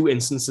sees 2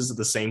 instances of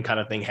the same kind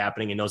of thing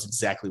happening and knows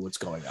exactly what's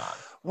going on.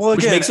 Well,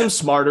 again, which makes him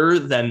smarter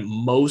than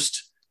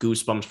most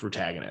Goosebumps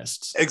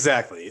protagonists.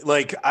 Exactly.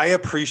 Like, I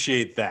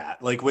appreciate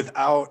that. Like,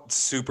 without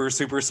super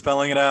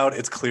spelling it out,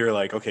 it's clear,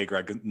 like, okay,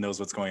 Greg knows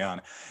what's going on.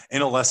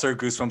 In a lesser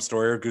Goosebumps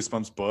story or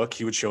Goosebumps book,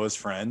 he would show his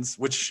friends,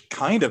 which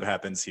kind of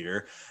happens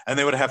here. And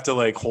they would have to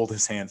like hold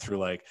his hand through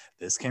like,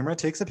 this camera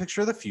takes a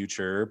picture of the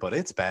future, but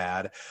it's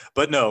bad.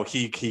 But no,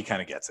 he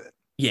kind of gets it.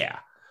 Yeah.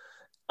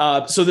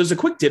 So there's a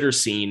quick dinner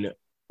scene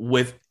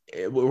where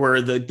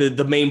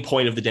the main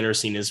point of the dinner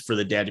scene is for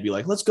the dad to be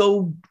like, let's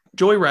go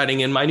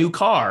joyriding in my new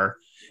car.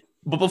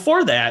 But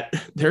before that,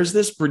 there's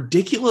this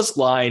ridiculous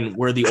line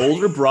where the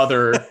older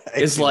brother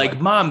is like,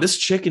 Mom, this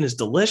chicken is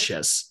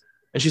delicious.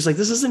 And she's like,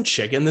 this isn't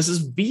chicken. This is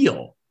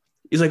veal.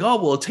 He's like,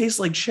 oh, well, it tastes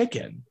like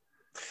chicken.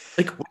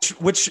 Like,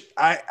 which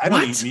I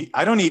don't eat meat.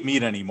 I don't eat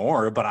meat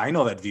anymore, but I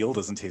know that veal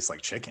doesn't taste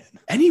like chicken.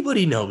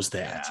 Anybody knows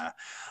that.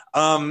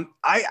 Yeah.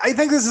 I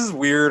think this is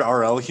weird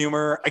RL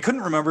humor. I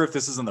couldn't remember if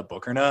this is in the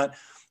book or not.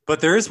 But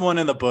there is one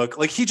in the book,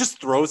 like he just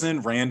throws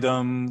in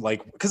random,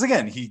 like, because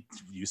again, he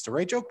used to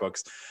write joke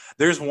books.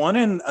 There's one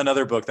in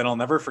another book that I'll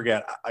never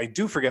forget. I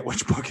do forget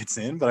which book it's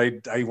in,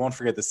 but I won't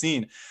forget the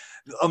scene.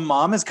 A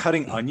mom is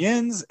cutting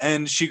onions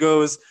and she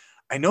goes,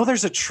 I know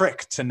there's a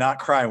trick to not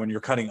cry when you're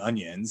cutting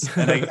onions.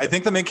 And I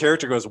think the main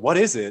character goes, what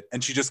is it?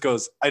 And she just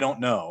goes, I don't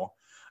know.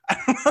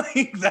 I'm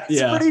like, that's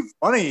pretty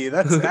funny.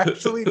 That's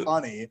actually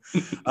funny.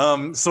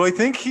 So I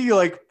think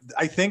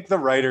I think the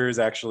writer is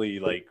actually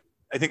like,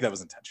 I think that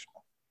was intentional.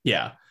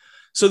 Yeah.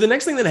 So the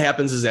next thing that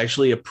happens is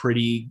actually a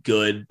pretty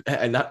good,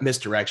 not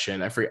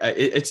misdirection. I forget.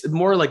 It's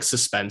more like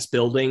suspense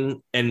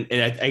building. And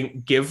I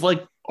give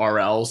like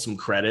RL some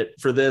credit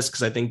for this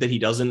because I think that he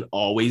doesn't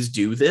always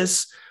do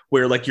this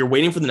where like you're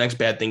waiting for the next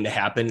bad thing to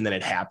happen and then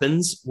it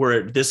happens,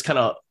 where this kind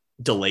of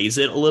delays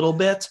it a little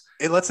bit.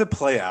 It lets it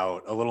play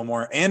out a little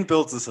more and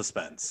builds the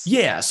suspense.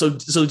 Yeah. So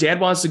dad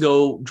wants to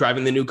go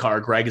driving the new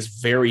car. Greg is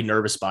very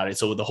nervous about it.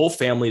 So the whole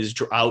family is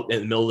out in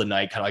the middle of the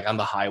night, kind of like on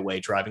the highway,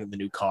 driving the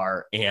new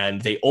car,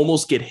 and they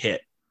almost get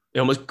hit. They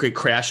almost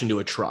crash into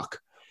a truck.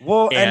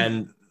 Well,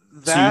 and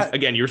that so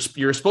again, you're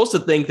supposed to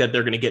think that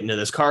they're going to get into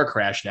this car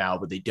crash now,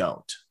 but they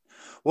don't.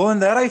 Well,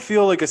 and that I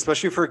feel like,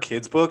 especially for a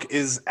kid's book,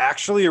 is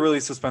actually a really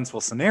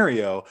suspenseful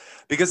scenario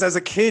because as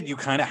a kid, you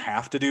kind of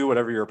have to do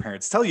whatever your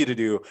parents tell you to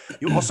do.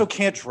 You also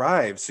can't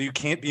drive, so you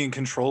can't be in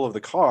control of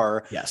the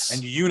car. Yes.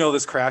 And you know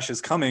this crash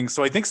is coming.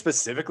 So I think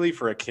specifically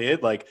for a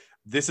kid, like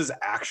this is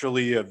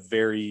actually a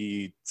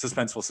very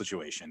suspenseful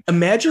situation.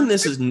 Imagine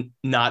this is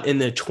not in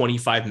the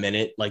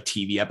 25-minute like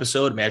TV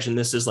episode. Imagine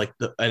this is like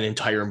an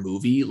entire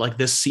movie. Like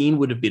this scene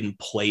would have been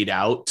played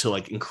out to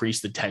like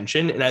increase the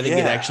tension. And I think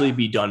it'd actually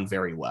be done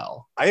very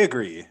well. I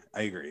agree.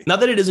 Not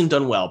that it isn't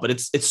done well, but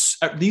it's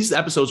these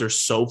episodes are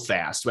so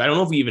fast. I don't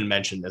know if we even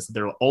mentioned this.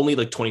 They're only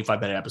like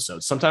 25-minute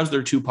episodes. Sometimes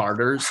they're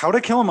 2-parters. How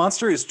to Kill a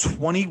Monster is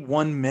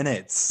 21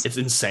 minutes. It's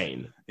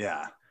insane.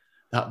 Yeah.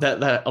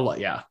 That a lot.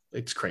 Yeah.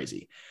 It's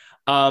crazy.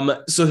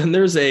 So then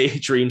there's a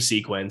dream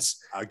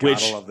sequence, I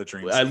love the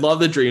dream. I love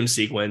the dream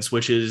sequence,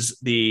 which is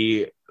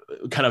the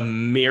kind of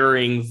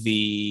mirroring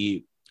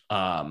the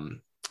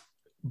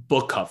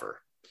book cover,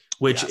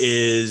 which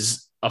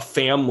is a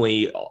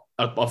family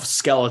of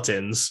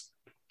skeletons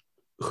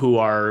who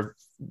are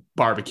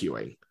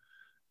barbecuing.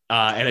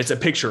 And it's a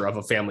picture of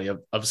a family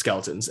of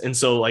skeletons. And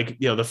so like,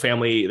 you know, the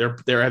family,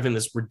 they're having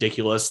this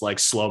ridiculous, like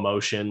slow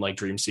motion, like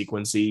dream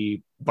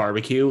sequency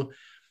barbecue.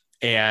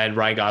 And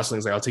Ryan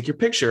Gosling's like, I'll take your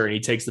picture. And he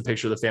takes the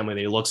picture of the family and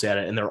he looks at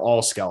it and they're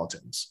all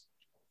skeletons.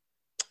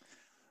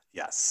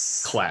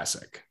 Yes.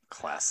 Classic.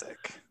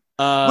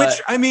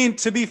 Which, I mean,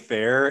 to be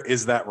fair,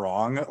 is that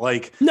wrong?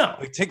 Like, no.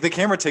 Like, the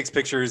camera takes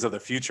pictures of the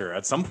future.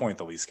 At some point,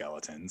 they'll be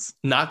skeletons.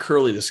 Not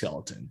Curly the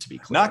skeleton, to be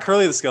clear. Not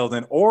Curly the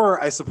skeleton.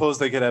 Or I suppose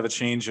they could have a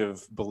change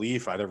of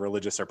belief, either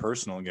religious or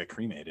personal, and get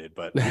cremated.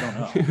 But we don't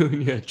know.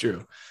 Yeah,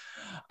 true.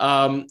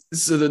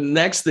 So the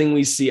next thing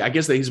we see, I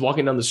guess that he's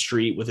walking down the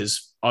street with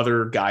his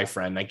other guy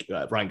friend, like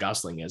Ryan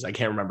Gosling is. I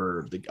can't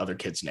remember the other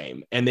kid's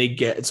name. And they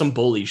get some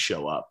bullies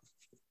show up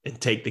and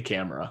take the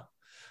camera.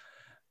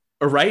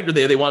 Or right? Or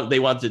they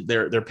want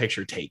their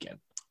picture taken.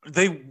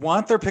 They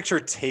want their picture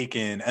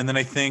taken, and then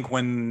I think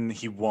when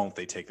he won't,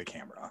 they take the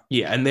camera.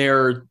 Yeah, and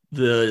they're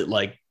the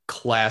like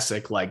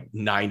classic like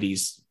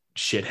 90s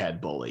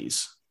shithead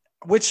bullies.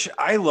 Which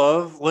I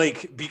love,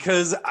 like,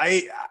 because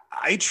I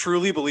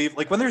truly believe,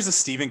 like, when there's a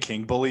Stephen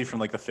King bully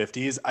from like the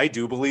 50s, I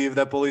do believe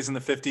that bullies in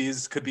the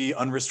 50s could be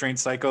unrestrained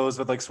psychos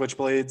with like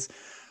switchblades.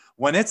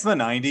 When it's the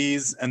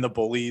 90s and the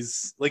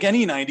bullies, like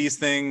any 90s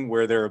thing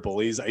where there are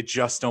bullies, I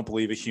just don't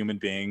believe a human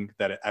being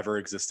that ever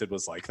existed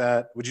was like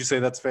that. Would you say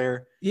that's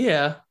fair?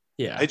 Yeah.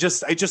 Yeah. I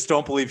just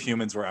don't believe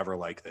humans were ever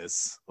like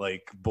this.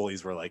 Like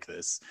bullies were like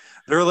this.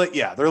 They're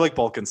like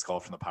Bulk and Skull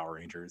from the Power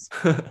Rangers.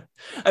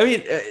 I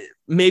mean,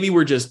 maybe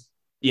we're just,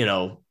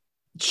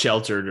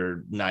 sheltered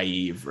or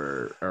naive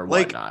or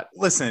like, whatnot.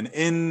 Listen,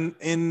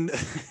 in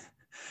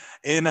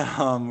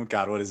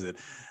God, what is it?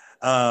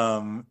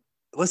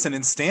 Listen,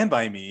 in Stand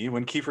By Me,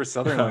 when Kiefer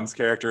Sutherland's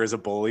character is a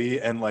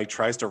bully and like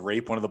tries to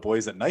rape one of the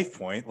boys at knife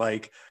point,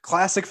 like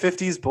classic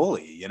 50s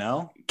bully,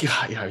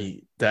 God,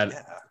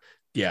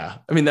 yeah.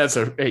 I mean, that's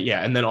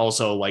and then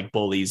also like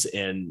bullies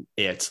in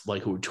It,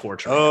 like who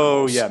torture. Oh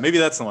animals. Yeah, maybe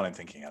that's the one I'm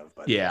thinking of.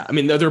 But yeah, I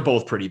mean, they're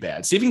both pretty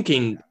bad. Stephen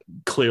King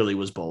clearly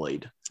was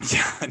bullied.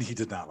 Yeah, and he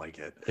did not like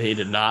it. He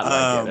did not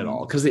like it at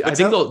all, because I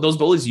think those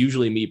bullies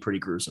usually meet pretty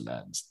gruesome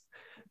ends.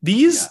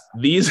 These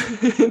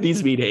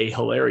meet a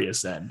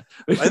hilarious end,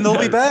 and they'll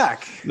be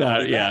back.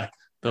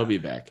 They'll be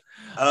back.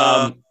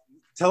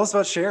 Tell us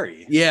about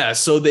Sherry. Yeah,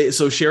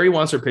 so Sherry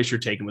wants her picture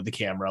taken with the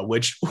camera,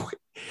 which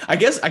I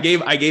guess I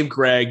gave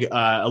Greg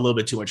a little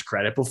bit too much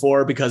credit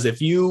before, because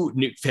if you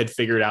had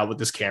figured out what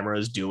this camera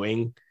is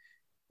doing,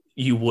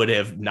 you would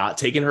have not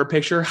taken her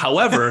picture.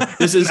 However,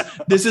 this is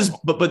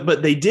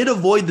but they did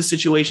avoid the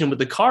situation with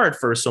the car at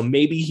first, so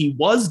maybe he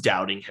was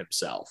doubting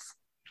himself.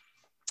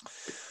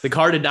 The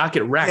car did not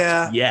get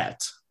wrecked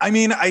yet. I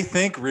mean, I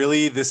think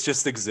really this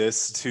just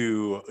exists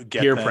to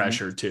get peer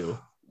pressure too.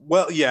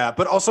 Well, yeah,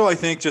 but also I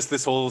think just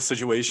this whole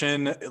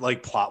situation,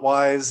 like plot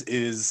wise,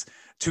 is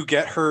to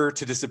get her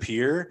to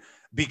disappear,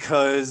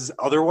 because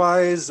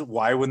otherwise,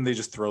 why wouldn't they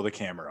just throw the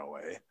camera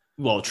away?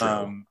 Well,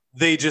 true.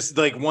 They just,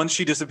 like, once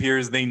she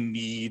disappears, they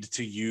need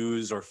to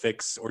use or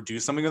fix or do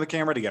something with the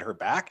camera to get her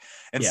back,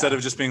 instead of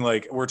just being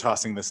like, we're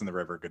tossing this in the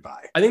river,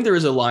 goodbye. I think there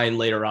is a line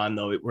later on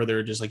though where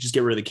they're just like, just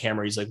get rid of the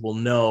camera. He's like, well,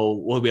 no,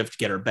 we have to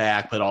get her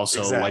back, but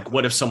also like,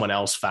 what if someone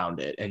else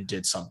found it and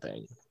did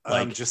something?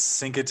 Like, just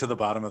sink it to the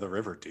bottom of the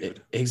river,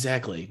 dude.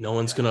 Exactly. No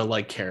one's gonna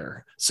like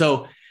care.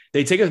 So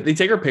they take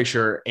her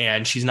picture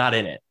and she's not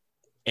in it,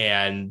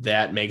 and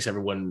that makes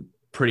everyone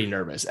pretty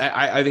nervous.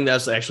 I think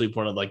that's actually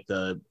one of like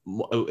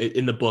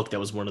in the book, that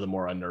was one of the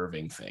more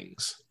unnerving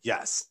things.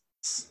 Yes.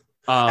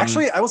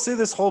 Actually, I will say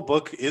this whole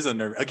book is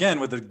unnerving. Again,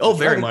 with the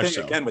very much thing,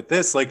 so. Again, with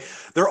this, like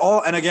they're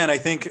all, and again, I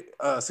think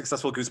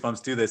successful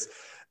Goosebumps do this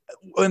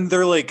when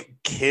they're like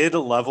kid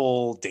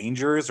level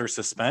dangers or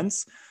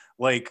suspense.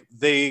 Like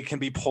they can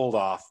be pulled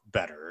off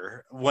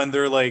better. When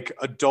they're like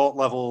adult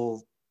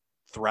level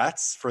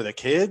threats for the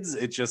kids,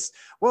 it just,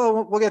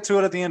 we'll get to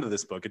it at the end of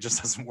this book. It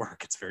just doesn't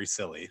work. It's very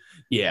silly.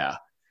 Yeah.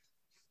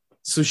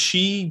 So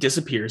she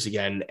disappears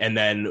again, and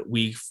then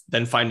we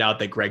find out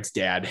that Greg's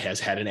dad has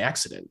had an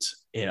accident,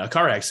 in a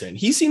car accident.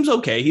 He seems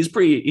okay. He's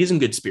in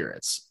good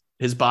spirits.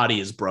 His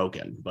body is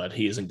broken, but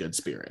he is in good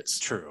spirits.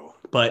 True.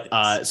 But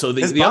so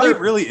his body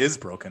really is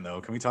broken, though.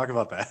 Can we talk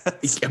about that?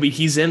 I mean,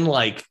 he's in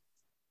like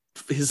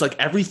his like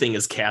everything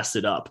is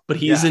casted up, but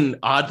he's in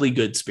oddly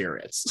good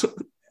spirits.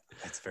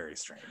 It's very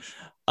strange.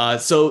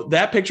 So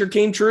that picture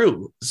came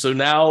true. So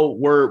now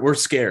we're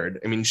scared.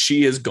 I mean,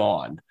 she is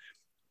gone.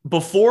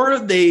 Before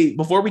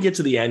we get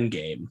to the end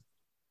game,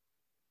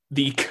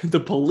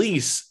 the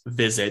police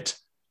visit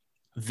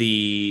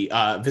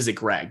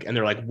Greg, and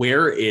they're like,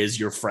 "Where is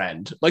your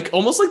friend?" Like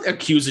almost like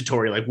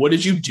accusatory. Like, what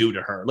did you do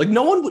to her? Like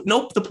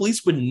the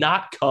police would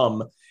not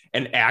come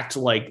and act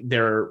like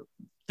they're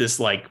this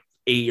like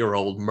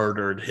 8-year-old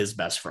murdered his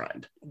best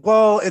friend.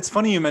 Well, it's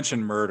funny you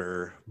mentioned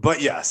murder,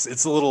 but yes,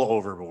 it's a little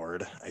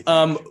overboard, I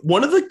think.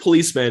 One of the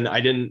policemen, I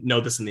didn't know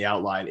this in the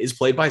outline, is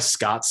played by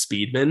Scott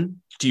Speedman.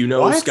 Do you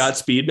know Scott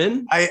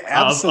Speedman? I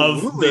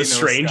absolutely of The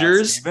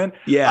Strangers.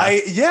 Yeah,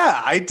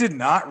 I did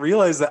not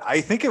realize that.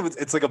 I think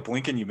it's like a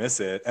blink and you miss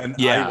it. And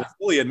I will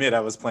fully admit I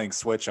was playing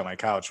Switch on my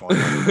couch one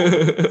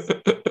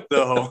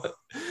so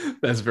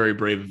that's very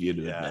brave of you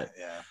to admit.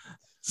 Yeah.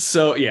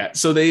 So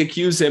they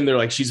accuse him. They're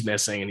like, she's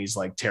missing, and he's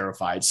like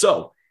terrified.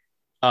 So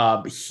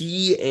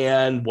he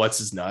and what's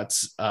his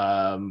nuts,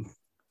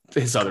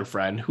 his other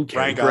friend, who cares?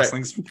 Ryan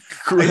Gosling's.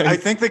 I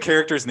think the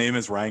character's name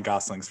is Ryan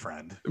Gosling's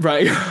friend.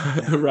 Right,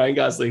 Ryan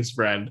Gosling's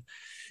friend,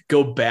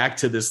 go back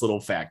to this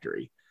little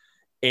factory,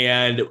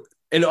 and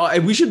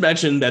we should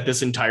mention that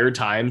this entire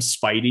time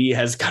Spidey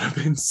has kind of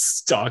been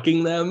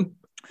stalking them.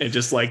 And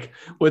just like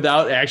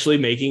without actually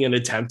making an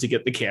attempt to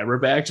get the camera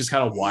back, just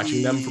kind of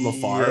watching them from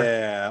afar.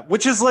 Yeah,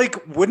 which is like,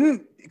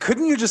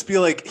 couldn't you just be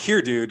like, here,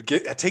 dude,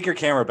 take your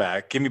camera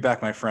back, give me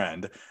back my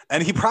friend,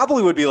 and he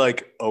probably would be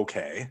like,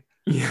 okay.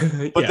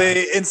 But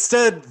they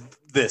instead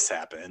this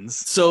happens.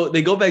 So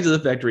they go back to the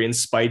factory and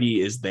Spidey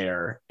is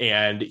there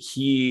and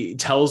he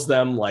tells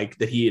them like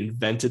that he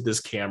invented this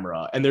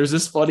camera. And there's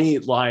this funny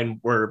line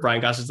where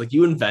Brian Gosling's like,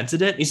 you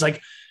invented it? And he's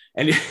like,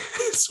 and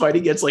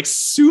Spidey gets like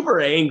super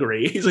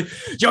angry. He's like,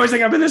 do you always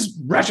think I've been this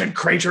wretched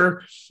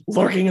creature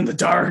lurking in the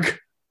dark?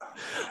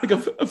 Like,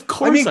 of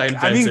course I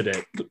invented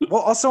it.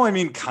 Well, also,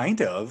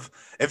 kind of.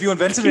 If you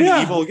invented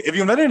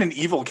an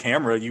evil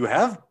camera, you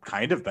have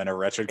kind of been a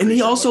wretched creature. And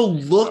he also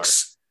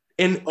looks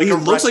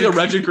like a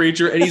wretched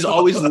creature, and he's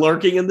always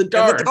lurking in the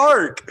dark.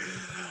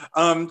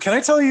 Can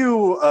I tell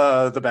you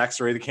the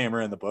backstory of the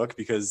camera in the book?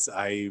 Because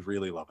I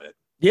really love it.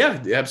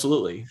 Yeah,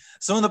 absolutely.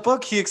 So in the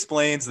book, he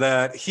explains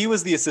that he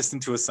was the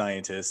assistant to a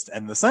scientist,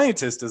 and the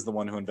scientist is the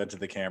one who invented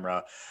the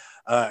camera.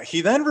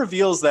 He then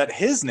reveals that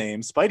his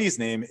name, Spidey's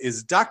name,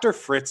 is Dr.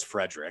 Fritz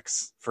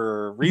Fredericks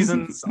for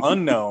reasons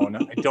unknown.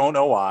 I don't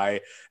know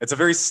why. It's a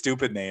very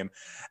stupid name.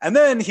 And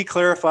then he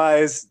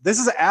clarifies, this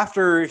is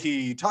after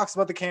he talks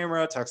about the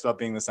camera, talks about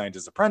being the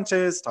scientist's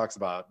apprentice, talks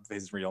about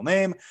his real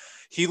name.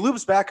 He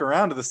loops back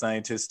around to the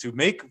scientist to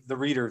make the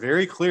reader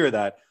very clear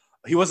that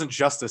he wasn't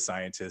just a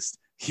scientist.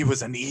 He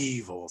was an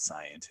evil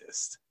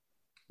scientist.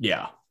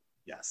 Yeah.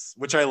 Yes,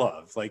 which I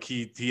love. Like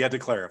he had to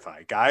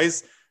clarify,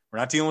 guys, we're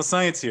not dealing with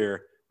science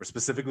here. We're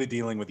specifically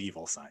dealing with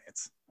evil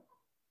science.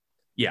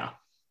 Yeah.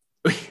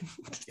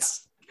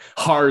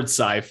 Hard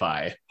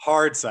sci-fi.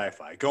 Hard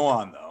sci-fi. Go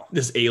on, though.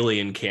 This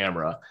alien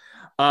camera.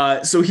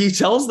 So he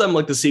tells them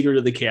like the secret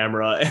of the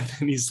camera, and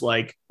then he's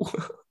like,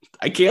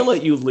 I can't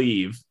let you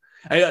leave.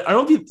 I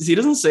don't know if he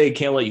doesn't say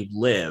can't let you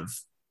live,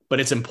 but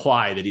it's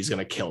implied that he's going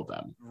to kill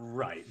them.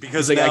 Right.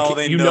 Because like, now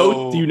you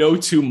know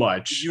too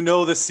much. You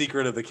know the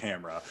secret of the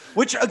camera,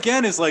 which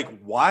again is like,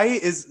 why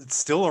is it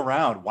still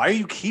around? Why are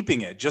you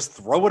keeping it? Just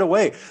throw it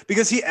away.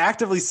 Because he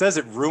actively says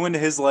it ruined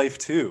his life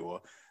too.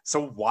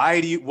 So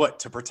why do you,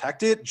 to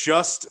protect it?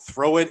 Just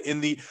throw it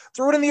in the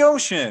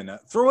ocean.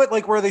 Throw it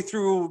like where they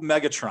threw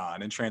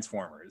Megatron and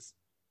Transformers.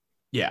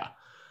 Yeah.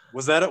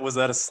 Was that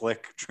a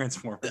slick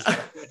Transformers?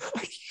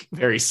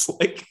 Very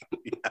slick.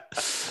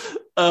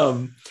 Yeah.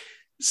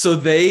 So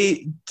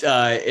they,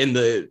 in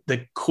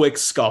the quick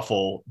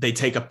scuffle, they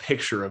take a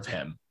picture of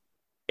him,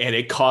 and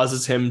it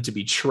causes him to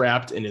be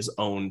trapped in his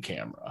own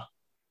camera.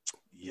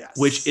 Yes.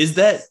 Which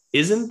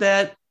isn't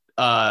that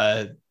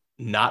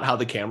not how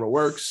the camera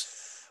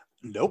works?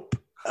 Nope.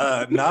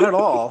 Not at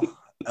all.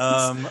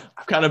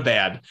 Kind of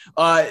bad.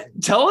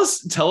 Tell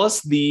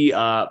us the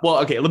well,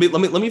 okay,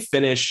 let me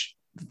finish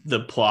the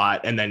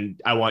plot, and then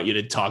I want you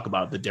to talk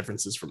about the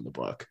differences from the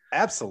book.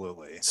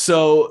 Absolutely.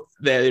 So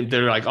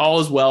they're like, all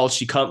is well.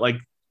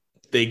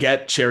 They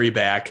get Cherry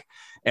back,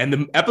 and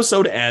the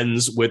episode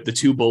ends with the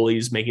two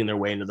bullies making their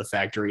way into the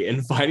factory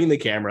and finding the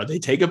camera. They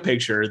take a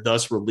picture,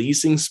 thus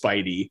releasing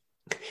Spidey,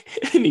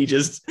 and he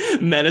just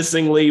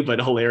menacingly but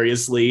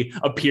hilariously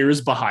appears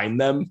behind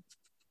them.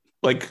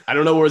 Like, I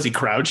don't know, was he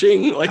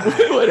crouching? Like,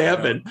 what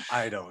happened?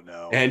 I don't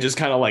know. And just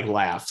kind of like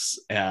laughs.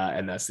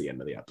 And that's the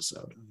end of the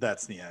episode.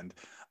 That's the end.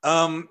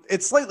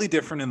 It's slightly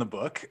different in the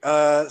book.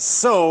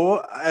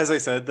 So, as I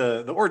said,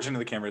 the origin of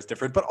the camera is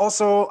different, but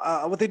also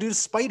what they do to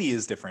Spidey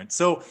is different.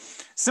 So,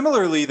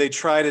 similarly, they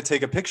try to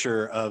take a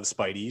picture of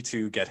Spidey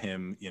to get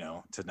him,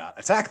 to not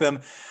attack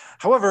them.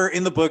 However,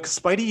 in the book,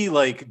 Spidey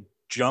like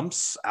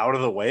jumps out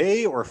of the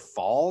way or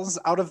falls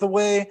out of the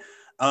way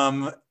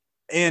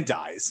and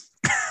dies.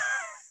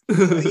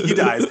 He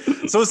dies.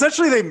 So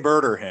essentially they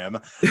murder him.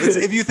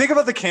 If you think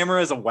about the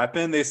camera as a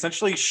weapon, they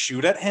essentially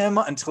shoot at him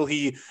until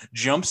he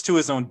jumps to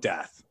his own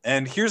death.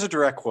 And here's a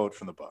direct quote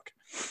from the book.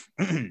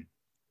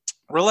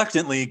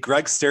 Reluctantly,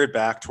 Greg stared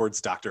back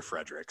towards Dr.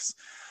 Fredericks.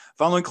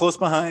 Following close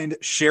behind,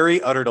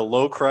 Sherry uttered a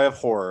low cry of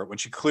horror when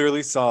she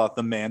clearly saw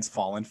the man's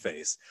fallen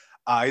face.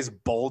 Eyes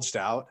bulged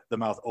out, the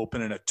mouth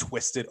open in a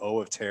twisted O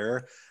of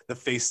terror. The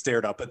face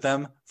stared up at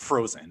them,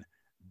 frozen,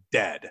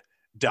 dead.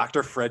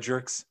 Dr.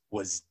 Fredericks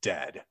was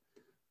dead.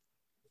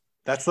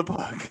 That's the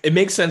book. It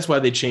makes sense why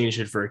they changed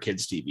it for a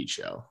kids' TV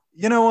show.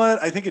 You know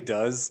what? I think it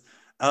does.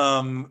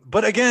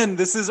 But again,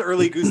 this is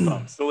early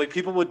Goosebumps. So like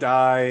people would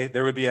die.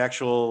 There would be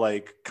actual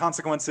like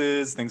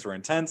consequences. Things were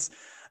intense.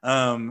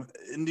 And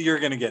you're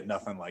going to get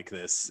nothing like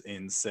this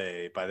in,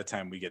 say, by the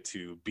time we get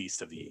to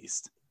Beast of the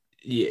East.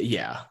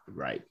 Yeah,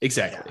 right.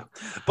 Exactly.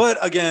 Yeah. But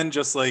again,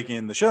 just like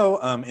in the show,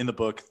 in the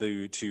book,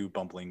 the two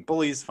bumbling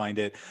bullies find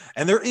it.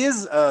 And there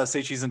is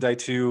Say Cheese and Die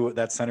 2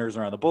 that centers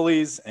around the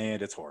bullies,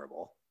 and it's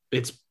horrible.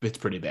 It's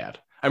pretty bad.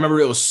 I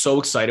remember I was so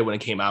excited when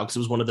it came out because it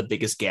was one of the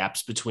biggest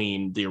gaps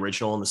between the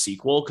original and the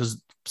sequel,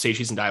 because Say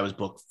Cheese and Die was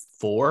book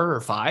 4 or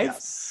 5.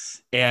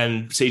 Yes.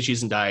 And Say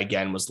Cheese and Die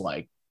again was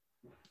like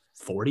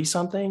 40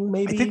 something,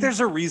 maybe. I think there's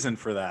a reason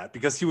for that,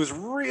 because he was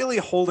really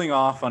holding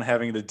off on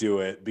having to do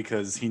it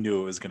because he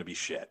knew it was going to be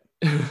shit.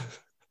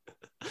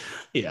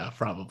 Yeah,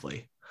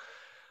 probably.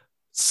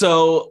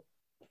 So,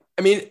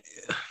 I mean,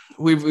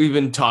 we've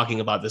been talking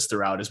about this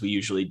throughout, as we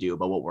usually do,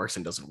 about what works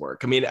and doesn't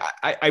work. I mean,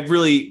 I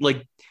really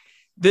like,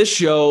 this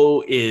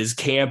show is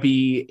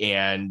campy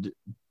and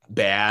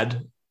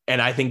bad,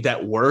 And I think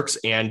that works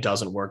and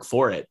doesn't work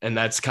for it. And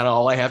that's kind of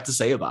all I have to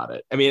say about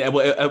it. I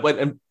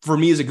mean, for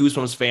me as a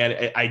Goosebumps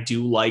fan, I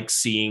do like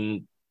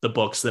seeing the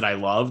books that I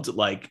loved,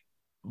 like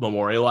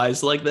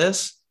memorialized like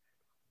this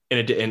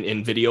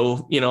in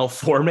video,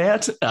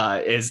 format,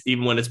 is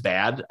even when it's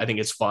bad, I think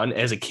it's fun.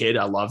 As a kid,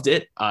 I loved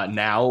it.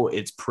 Now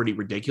it's pretty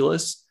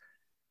ridiculous.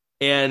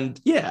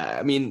 And yeah,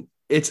 I mean,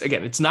 it's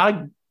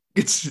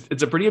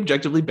a pretty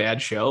objectively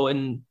bad show,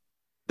 and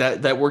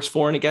that works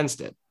for and against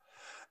it.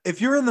 If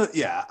you're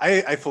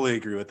I fully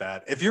agree with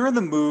that. If you're in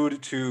the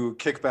mood to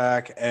kick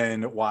back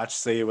and watch,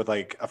 say, with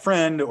like a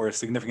friend or a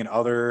significant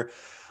other,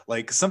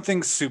 like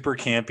something super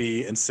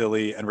campy and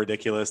silly and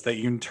ridiculous that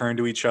you can turn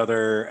to each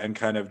other and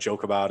kind of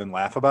joke about and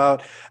laugh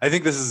about, I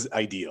think this is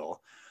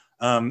ideal.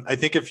 I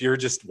think if you're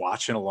just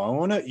watching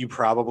alone, you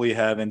probably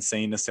have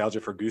insane nostalgia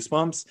for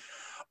Goosebumps.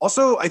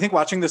 Also, I think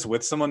watching this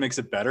with someone makes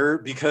it better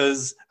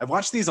because I've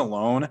watched these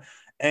alone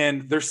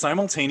and they're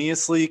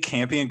simultaneously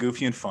campy and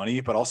goofy and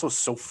funny, but also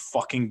so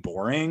fucking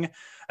boring.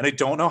 And I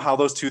don't know how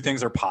those two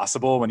things are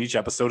possible when each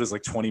episode is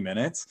like 20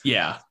 minutes.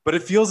 Yeah. But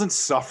it feels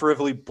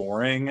insufferably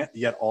boring,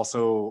 yet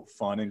also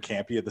fun and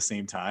campy at the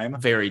same time.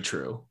 Very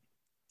true.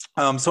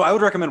 So I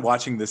would recommend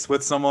watching this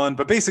with someone,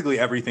 but basically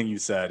everything you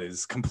said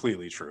is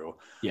completely true.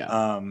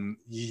 Yeah.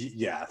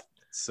 Yeah.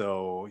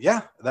 So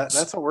yeah,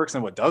 that's what works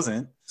and what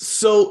doesn't.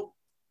 So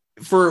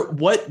for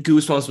what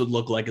Goosebumps would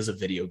look like as a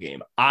video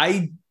game,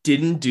 I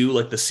didn't do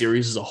like the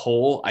series as a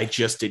whole. I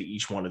just did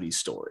each one of these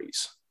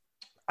stories.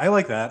 I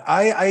like that.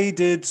 I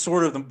did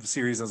sort of the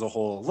series as a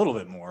whole a little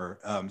bit more.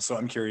 So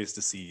I'm curious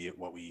to see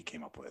what we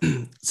came up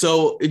with.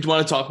 So do you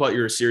want to talk about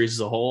your series as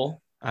a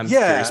whole? I'm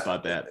curious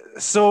about that.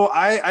 So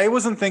I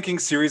wasn't thinking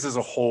series as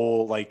a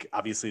whole, like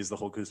obviously is the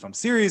whole Goosebumps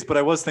series, but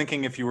I was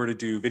thinking if you were to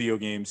do video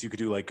games, you could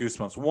do like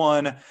Goosebumps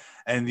 1,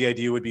 and the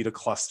idea would be to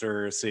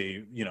cluster,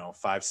 say,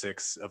 5,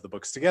 6 of the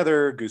books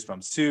together,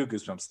 Goosebumps 2,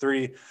 Goosebumps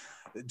 3,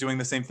 doing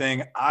the same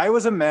thing. I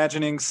was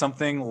imagining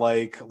something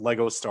like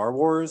Lego Star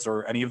Wars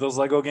or any of those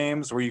Lego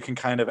games where you can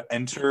kind of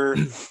enter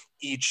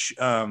each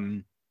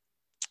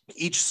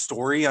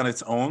story on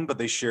its own, but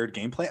they shared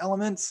gameplay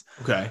elements.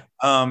 Okay.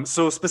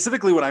 So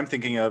specifically what I'm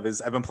thinking of is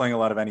I've been playing a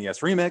lot of NES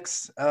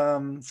Remix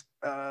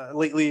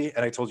lately,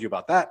 and I told you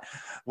about that,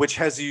 which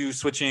has you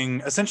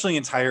switching essentially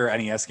entire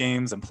NES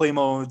games and play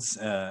modes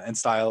and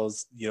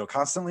styles,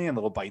 constantly in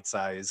little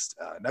bite-sized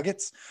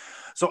nuggets.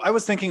 So I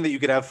was thinking that you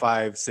could have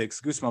 5,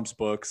 6 Goosebumps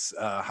books,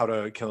 How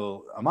to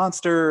Kill a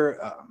Monster,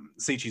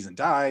 Say Cheese and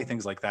Die,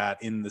 things like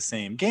that in the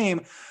same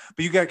game.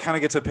 But you kind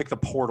of get to pick the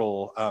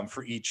portal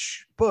for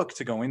each book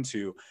to go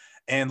into.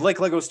 And like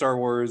Lego Star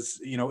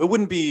Wars, it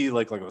wouldn't be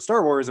like Lego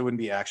Star Wars. It wouldn't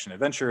be action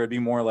adventure. It'd be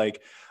more like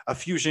a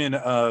fusion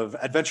of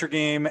adventure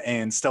game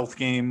and stealth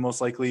game, most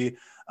likely.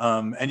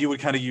 And you would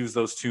kind of use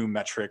those two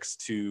metrics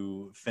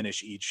to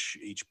finish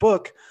each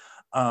book.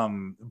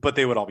 But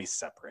they would all be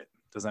separate.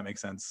 Does that make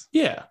sense?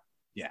 Yeah.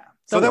 Yeah.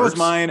 So that was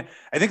mine.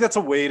 I think that's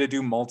a way to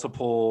do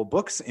multiple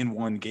books in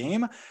one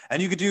game.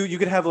 And you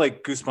could have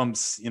like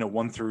Goosebumps,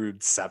 1 through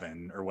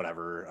 7 or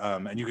whatever.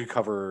 And you could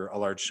cover a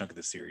large chunk of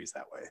the series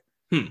that way.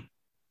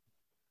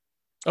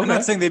 Okay. I'm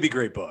not saying they'd be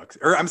great books,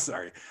 or I'm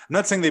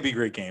not saying they'd be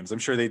great games. I'm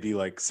sure they'd be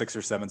like 6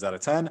 or 7s out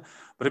of 10,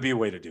 but it'd be a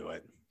way to do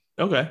it.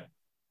 Okay.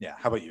 Yeah.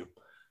 How about you?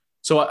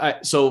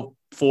 So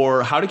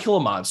for How to Kill a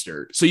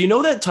Monster, so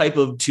that type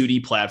of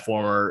 2D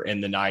platformer in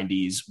the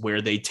 90s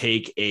where they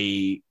take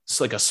a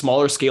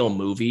smaller scale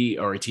movie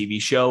or a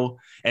TV show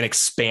and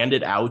expand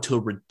it out to a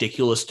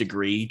ridiculous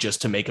degree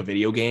just to make a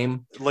video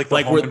game, like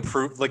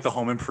the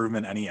Home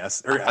Improvement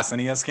NES or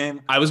SNES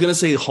game. I was gonna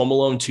say Home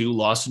Alone 2: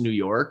 Lost in New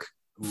York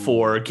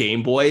for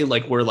Game Boy,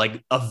 where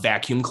a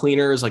vacuum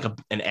cleaner is like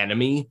an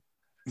enemy.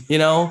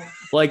 Yes.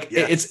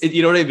 It's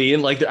you know what I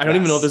mean? I don't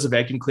even know if there's a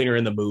vacuum cleaner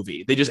in the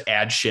movie. They just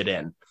add shit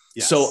in.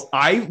 Yes. So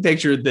I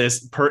pictured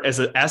this as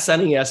a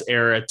SNES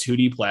era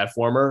 2D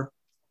platformer.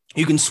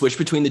 You can switch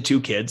between the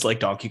two kids like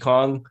Donkey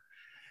Kong,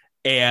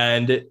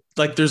 and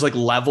there's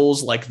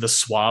levels like the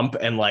swamp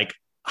and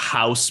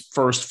house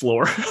first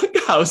floor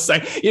house,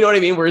 you know what I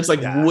mean, where it's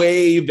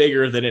way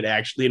bigger than it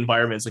actually, the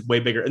environment's way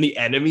bigger, and the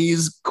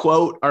enemies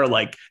quote are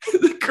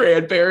the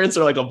grandparents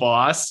are a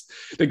boss,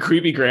 the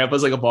creepy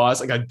grandpa's a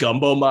boss, a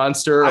gumbo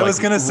monster. I was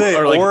gonna say,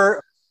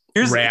 or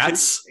here's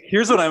rats.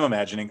 Here's what I'm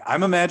imagining.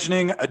 I'm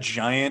imagining a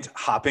giant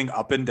hopping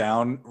up and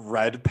down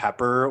red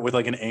pepper with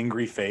an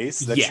angry face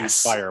that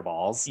shoots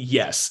fireballs.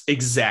 Yes,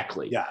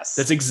 exactly. Yes,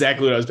 that's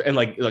exactly what I was. And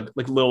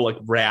little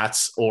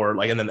rats,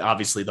 or and then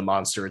obviously the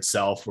monster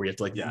itself, where you have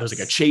to there's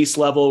a chase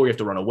level where you have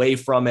to run away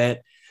from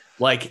it.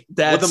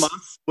 That's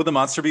would the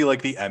monster be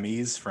like the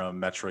Emmys from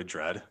Metroid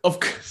Dread? Of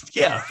course,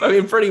 yeah. I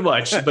mean, pretty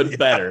much, but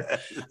better.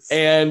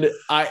 And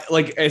I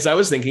as I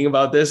was thinking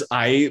about this,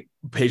 I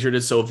pictured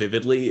it so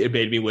vividly. It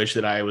made me wish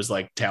that I was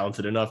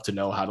talented enough to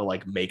know how to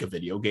make a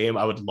video game.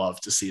 I would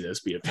love to see this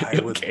be a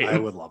video game. I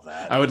would love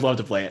that. I would love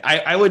to play it.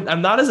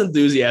 I'm not as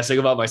enthusiastic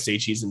about my Say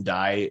Cheese and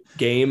Die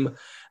game.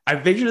 I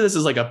picture this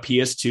as a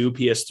PS2,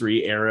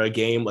 PS3 era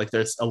game.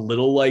 That's a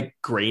little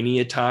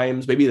grainy at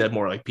times. Maybe that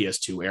more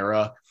PS2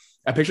 era.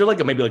 I picture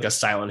maybe a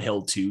Silent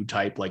Hill 2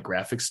 type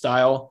graphic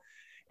style.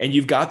 and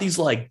you've got these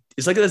like,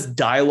 it's like this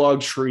dialogue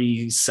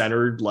tree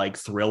centered like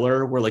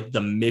thriller where like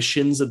the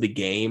missions of the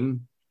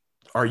game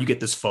are you get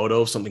this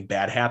photo of something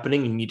bad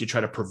happening and you need to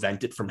try to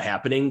prevent it from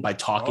happening by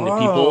talking to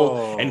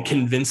people and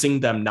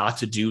convincing them not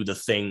to do the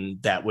thing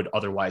that would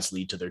otherwise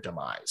lead to their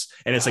demise.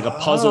 And it's like a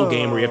puzzle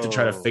game where you have to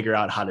try to figure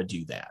out how to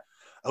do that.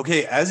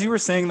 Okay, as you were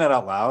saying that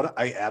out loud,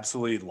 I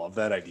absolutely love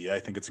that idea. I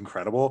think it's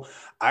incredible.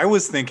 I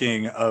was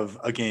thinking of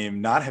a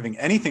game not having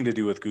anything to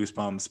do with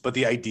Goosebumps, but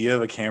the idea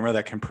of a camera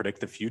that can predict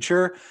the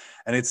future.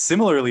 And it's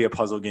similarly a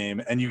puzzle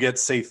game. And you get,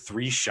 say,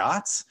 3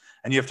 shots,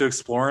 and you have to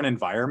explore an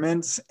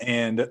environment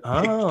and pick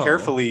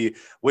carefully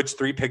which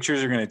 3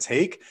 pictures you're going to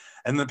take.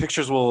 And the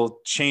pictures will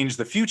change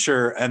the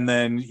future. And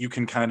then you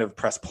can kind of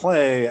press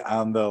play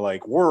on the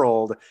like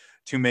world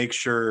to make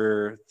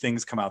sure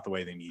things come out the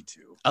way they need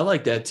to. I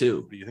like that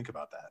too. What do you think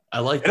about that? I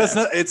like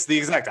that. It's the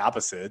exact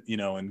opposite, you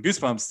know, in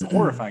Goosebumps,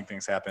 horrifying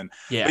things happen.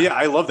 Yeah. But yeah,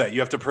 I love that. You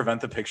have to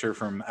prevent the picture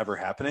from ever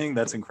happening.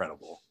 That's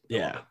incredible.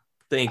 Yeah.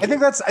 I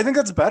think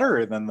that's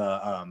better than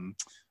the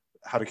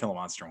How to Kill a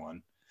Monster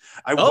one.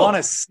 I want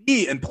to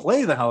see and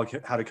play the How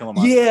to Kill a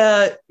Monster.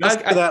 Yeah.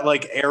 For that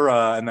like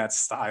era and that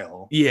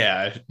style.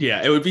 Yeah.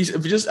 Yeah. It would be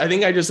just, I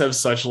think I just have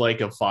such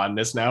like a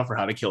fondness now for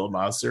How to Kill a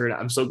Monster. And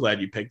I'm so glad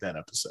you picked that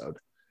episode.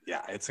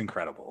 Yeah, it's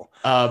incredible.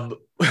 What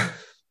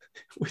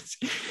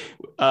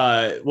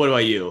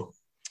about you?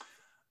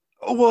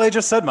 Oh, well, I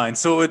just said mine.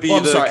 So it would be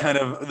the kind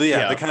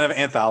of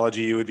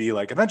anthology. It would be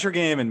like adventure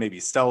game and maybe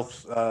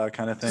stealth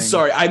kind of thing.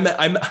 Sorry,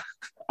 I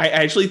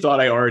actually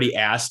thought I already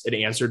asked and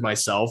answered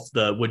myself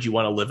the would you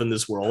want to live in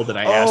this world? And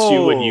I asked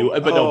you would you,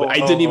 but no, I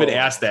didn't even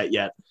ask that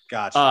yet.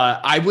 Gotcha.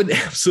 I would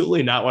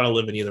absolutely not want to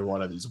live in either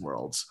one of these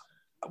worlds.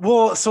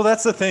 Well, so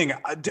that's the thing.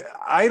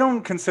 I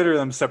don't consider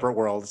them separate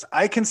worlds.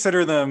 I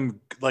consider them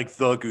like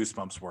the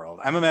Goosebumps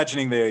world. I'm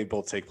imagining they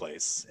both take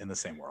place in the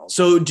same world.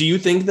 So do you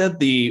think that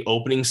the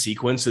opening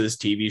sequence of this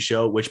TV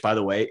show, which by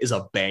the way is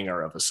a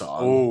banger of a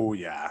song,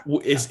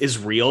 is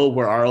real,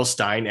 where R.L.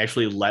 Stine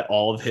actually let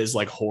all of his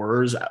like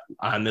horrors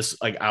on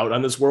this like out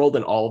on this world,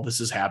 and all of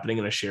this is happening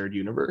in a shared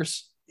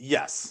universe?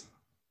 Yes.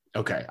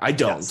 Okay, I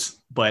don't,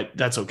 but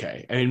that's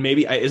okay. I mean,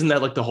 maybe isn't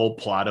that like the whole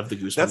plot of the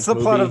Goosebumps? That's the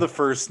plot of the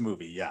first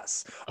movie.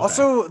 Yes. Okay.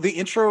 Also, the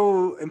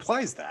intro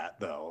implies that,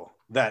 though,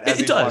 that as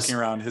he's walking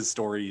around, his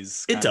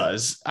stories. It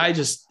does. I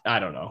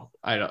don't know.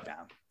 I don't.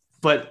 Yeah.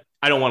 But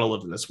I don't want to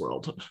live in this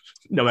world,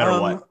 no matter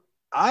what.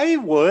 I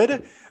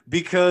would,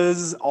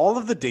 because all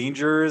of the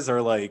dangers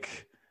are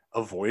like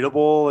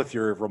avoidable if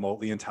you're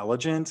remotely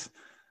intelligent,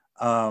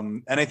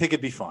 and I think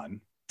it'd be fun.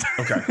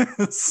 Okay.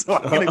 So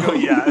I'm gonna go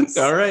yes.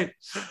 All right.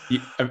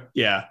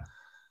 Yeah.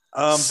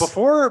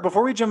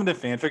 Before we jump into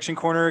fan fiction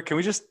corner, can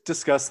we just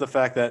discuss the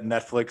fact that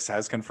Netflix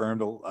has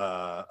confirmed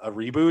a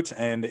reboot,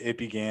 and it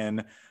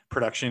began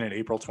production in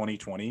April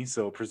 2020,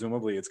 so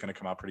presumably it's going to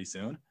come out pretty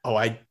soon. Oh,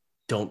 I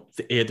don't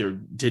either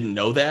didn't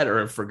know that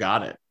or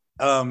forgot it.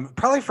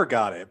 Probably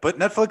forgot it, but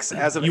Netflix,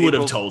 as of you would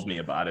have told me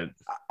about it.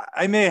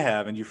 I may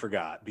have, and you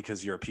forgot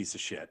because you're a piece of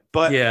shit.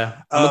 But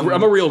yeah,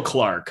 I'm a real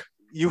Clark.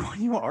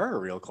 You are a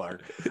real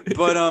Clark.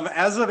 But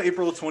as of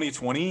April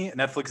 2020,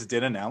 Netflix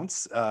did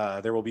announce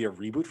there will be a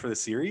reboot for the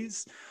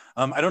series.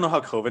 I don't know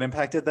how COVID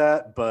impacted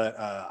that, but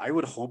I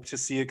would hope to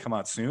see it come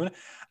out soon.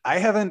 I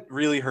haven't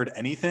really heard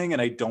anything,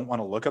 and I don't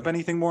want to look up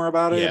anything more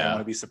about it. I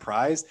want to be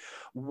surprised.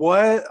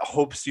 What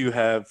hopes do you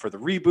have for the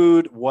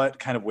reboot? What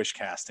kind of wish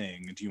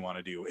casting do you want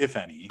to do, if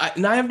any?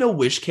 I have no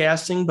wish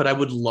casting, but I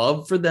would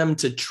love for them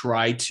to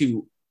try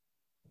to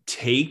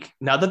take,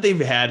 now that they've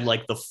had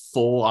like the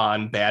full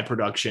on bad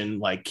production,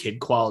 like kid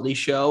quality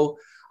show,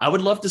 I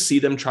would love to see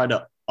them try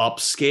to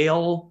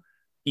upscale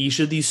each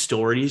of these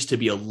stories to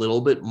be a little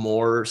bit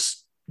more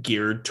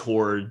geared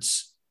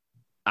towards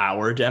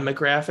our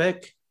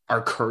demographic,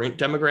 our current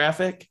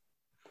demographic.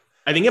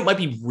 I think it might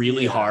be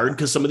really hard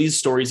because some of these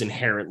stories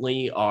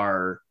inherently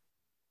are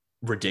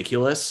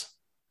ridiculous.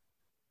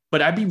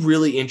 But I'd be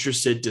really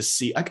interested to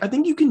see. I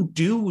think you can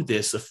do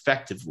this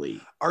effectively.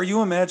 Are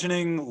you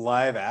imagining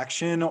live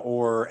action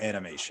or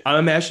animation? I'm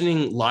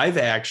imagining live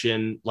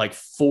action, like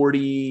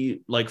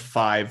 50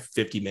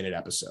 minute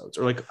episodes,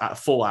 or like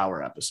full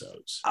hour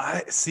episodes.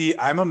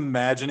 I'm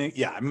imagining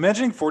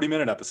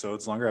 40-minute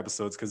episodes, longer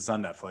episodes, because it's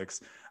on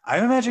Netflix.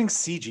 I'm imagining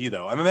CG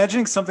though. I'm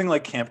imagining something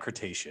like Camp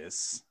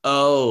Cretaceous.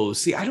 Oh,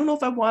 see, I don't know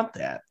if I want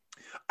that.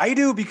 I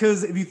do,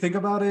 because if you think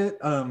about it,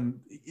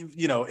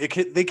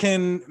 they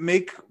can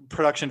make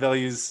production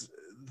values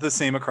the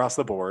same across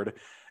the board.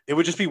 It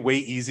would just be way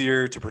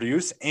easier to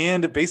produce.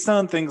 And based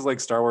on things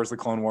like Star Wars, the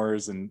Clone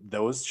Wars, and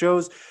those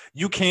shows,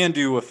 you can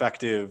do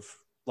effective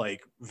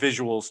like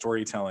visual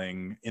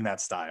storytelling in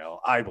that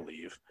style, I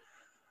believe.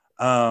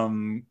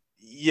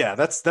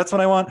 That's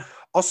what I want.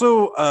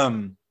 Also,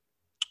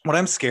 what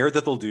I'm scared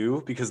that they'll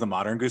do, because the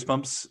modern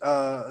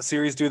Goosebumps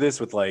series do this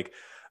with like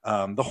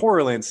the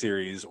Horrorland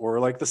series, or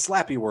like the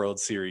Slappy World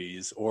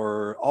series,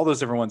 or all those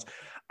different ones.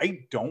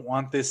 I don't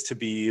want this to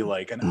be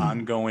like an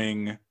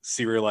ongoing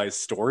serialized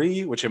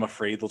story, which I'm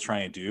afraid they'll try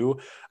and do.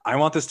 I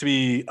want this to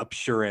be a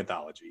pure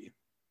anthology.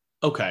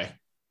 Okay.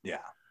 Yeah.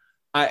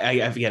 I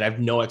have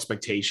no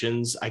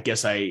expectations. I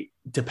guess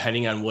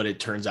depending on what it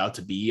turns out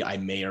to be, I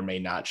may or may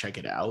not check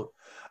it out.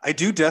 I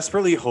do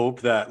desperately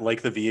hope that,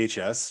 like the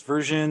VHS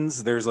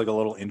versions, there's like a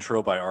little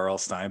intro by R.L.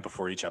 Stine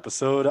before each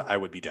episode. I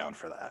would be down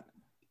for that.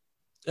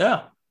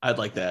 Yeah, I'd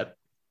like that.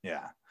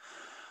 Yeah.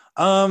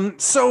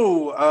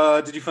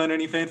 So did you find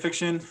any fan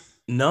fiction?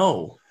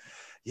 No.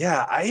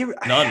 Yeah,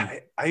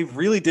 I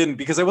really didn't,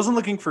 because I wasn't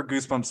looking for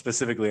Goosebumps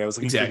specifically. I was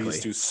looking for these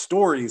two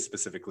stories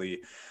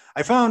specifically.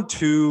 I found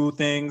two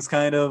things,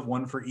 kind of,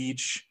 one for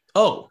each.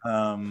 Oh,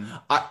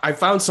 I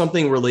found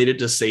something related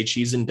to Say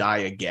Cheese and Die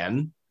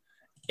Again,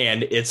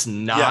 and it's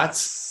not.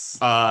 Yes.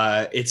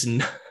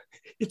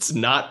 It's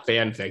not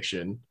fan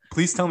fiction.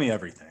 Please tell me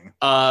everything.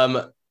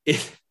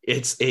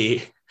 It's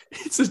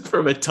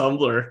from a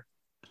Tumblr.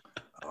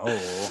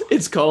 Oh,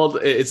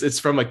 it's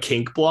from a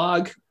kink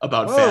blog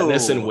about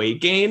fatness and weight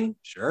gain.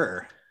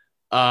 Sure.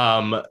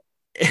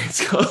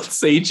 It's called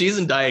Say Cheese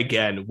and Die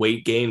Again,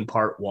 Weight Gain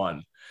Part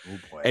 1. Oh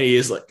boy. And he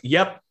is like,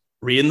 yep,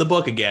 reading the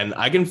book again.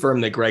 I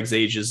confirm that Greg's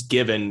age is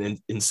given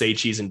in Say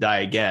Cheese and Die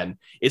Again.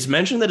 It's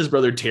mentioned that his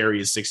brother Terry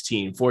is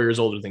 16, 4 years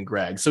older than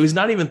Greg. So he's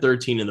not even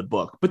 13 in the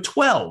book, but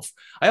 12.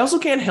 I also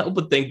can't help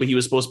but think, but he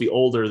was supposed to be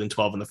older than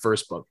 12 in the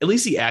first book. At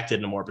least he acted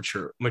in a more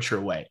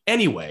mature way.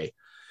 Anyway,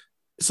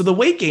 so the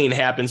weight gain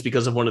happens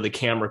because of one of the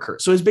camera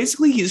curves. So it's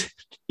basically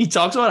he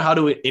talks about how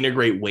to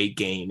integrate weight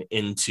gain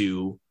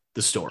into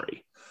the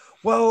story.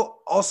 Well,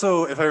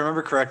 also, if I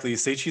remember correctly,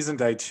 Say Cheese and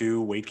Die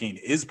 2, weight gain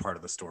is part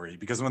of the story,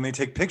 because when they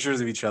take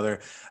pictures of each other,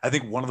 I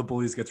think one of the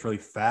bullies gets really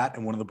fat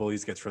and one of the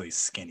bullies gets really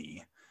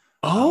skinny.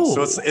 Oh,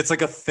 so it's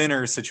like a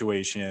thinner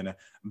situation,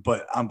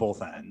 but on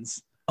both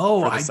ends.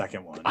 Oh, for the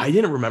second one. I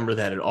didn't remember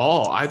that at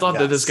all. I thought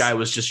that this guy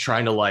was just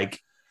trying to like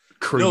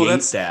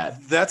create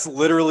that. That's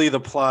literally the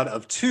plot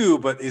of 2,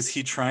 but is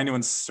he trying to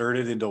insert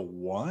it into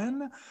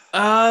 1?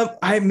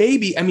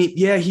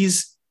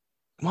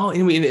 Well, I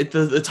mean,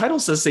 the title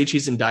says Say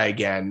Cheese and Die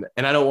Again,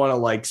 and I don't want to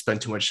like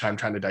spend too much time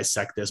trying to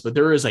dissect this, but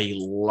there is a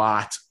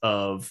lot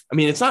of, I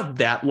mean, it's not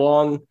that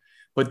long,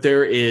 but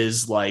there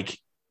is like,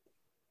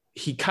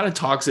 he kind of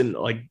talks in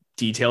like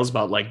details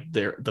about like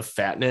the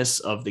fatness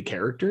of the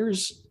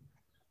characters.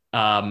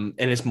 And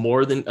it's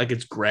more than like,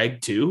 it's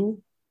Greg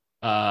too.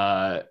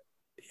 I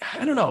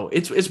don't know.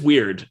 It's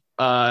weird.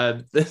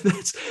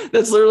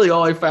 That's literally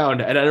all I found.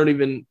 And I don't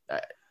even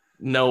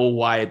know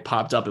why it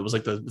popped up. It was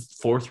like the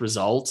 4th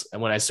result, and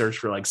when I searched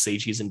for like Say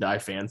Cheese and Die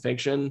fan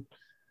fiction,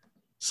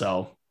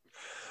 I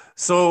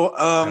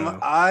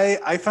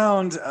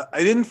found I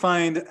didn't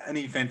find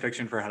any fan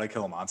fiction for How to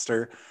Kill a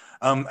Monster.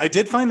 I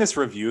did find this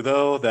review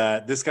though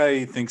that this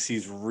guy thinks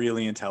he's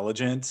really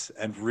intelligent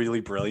and really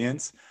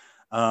brilliant,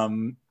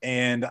 and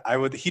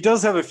he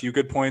does have a few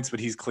good points, but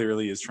he's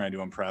clearly is trying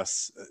to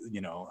impress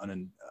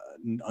an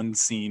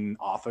unseen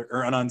author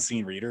or an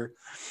unseen reader.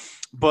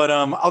 But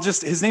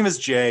his name is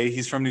Jay.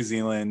 He's from New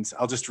Zealand.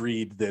 I'll just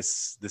read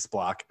this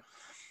block.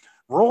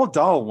 Roald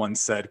Dahl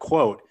once said,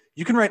 quote,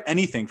 "You can write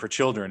anything for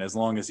children as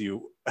long as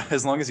you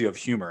have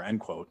humor," end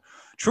quote.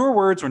 Truer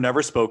words were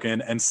never spoken,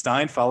 and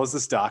Stein follows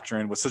this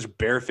doctrine with such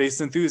barefaced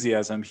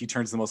enthusiasm, he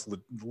turns the most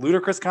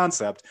ludicrous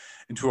concept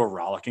into a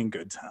rollicking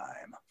good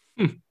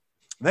time.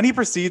 Then he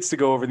proceeds to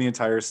go over the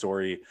entire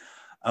story.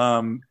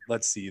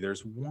 Let's see.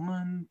 There's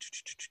one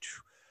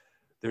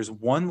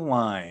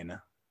line.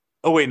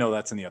 Oh, wait, no,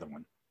 that's in the other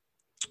one.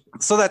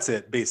 So that's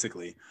it,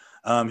 basically.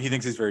 He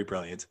thinks he's very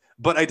brilliant.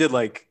 But I did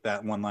like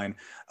that one line.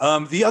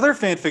 The other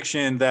fan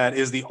fiction that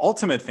is the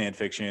ultimate fan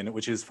fiction,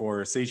 which is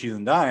for Say Cheese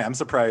and Die, I'm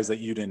surprised that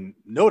you didn't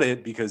note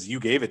it because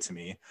you gave it to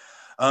me.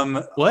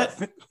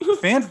 What?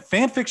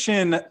 Fan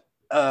fiction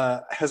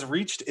has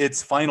reached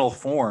its final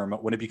form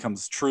when it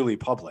becomes truly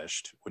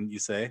published, wouldn't you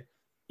say?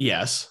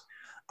 Yes.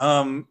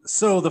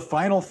 So the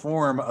final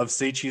form of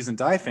Say Cheese and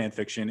Die fan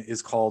fiction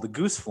is called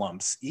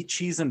Gooseflumps, Eat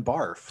Cheese and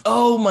Barf.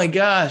 Oh my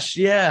gosh.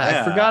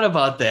 Yeah. I forgot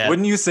about that.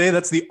 Wouldn't you say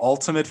that's the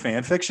ultimate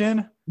fan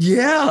fiction?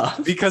 Yeah.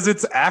 Because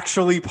it's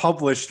actually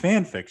published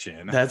fan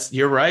fiction.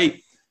 You're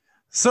right.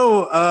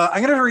 So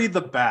I'm going to read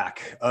the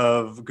back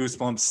of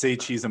Goosebumps, Say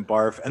Cheese and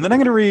Barf, and then I'm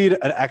going to read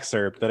an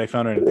excerpt that I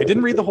found. I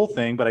didn't read the whole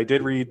thing, but I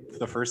did read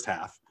the first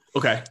half.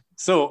 Okay.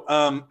 So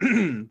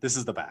this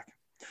is the back.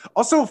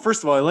 Also,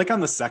 first of all, I like on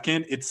the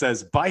second, it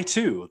says buy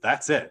 2.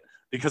 That's it.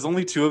 Because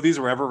only 2 of these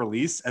were ever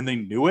released, and they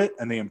knew it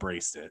and they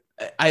embraced it.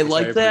 I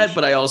like that,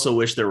 but I also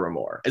wish there were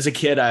more. As a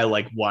kid, I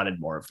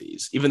wanted more of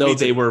these, even though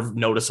they were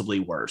noticeably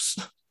worse.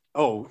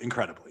 Oh,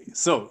 incredibly.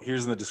 So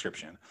here's the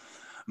description.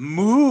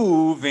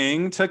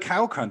 Moving to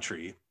cow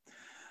country.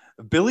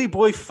 Billy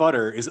Boy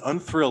Futter is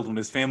unthrilled when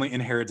his family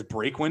inherits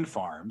Breakwind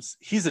Farms.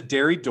 He's a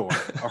dairy dork,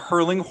 a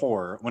hurling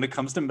whore when it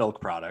comes to milk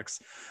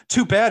products.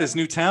 Too bad his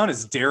new town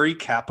is dairy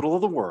capital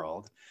of the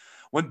world.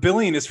 When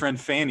Billy and his friend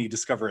Fanny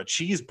discover a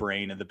cheese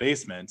brain in the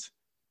basement,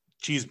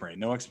 cheese brain,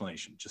 no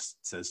explanation, just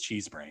says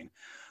cheese brain.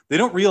 They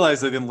don't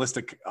realize they've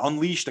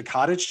unleashed a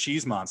cottage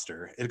cheese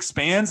monster. It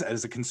expands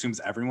as it consumes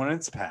everyone in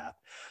its path.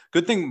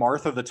 Good thing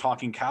Martha the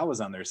talking cow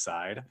is on their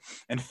side,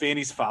 and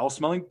Fanny's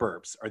foul-smelling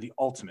burps are the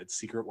ultimate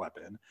secret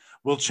weapon.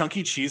 Will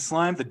Chunky Cheese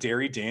Slime the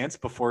dairy dance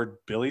before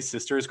Billy's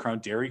sister is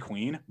crowned Dairy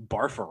Queen?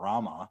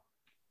 Barfarama.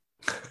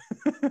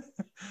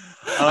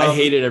 I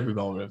hated every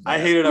moment of that. I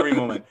hated every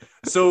moment.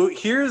 So I'm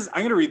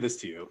going to read this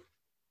to you.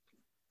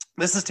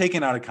 This is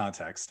taken out of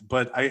context,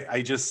 but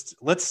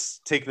let's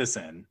take this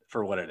in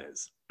for what it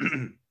is.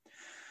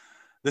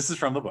 This is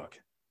from the book.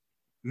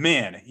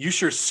 Man, you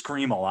sure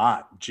scream a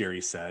lot,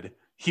 Jerry said.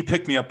 He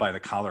picked me up by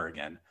the collar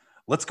again.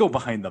 Let's go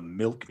behind the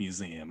Milk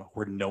Museum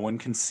where no one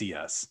can see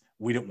us.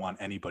 We don't want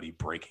anybody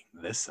breaking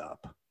this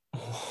up.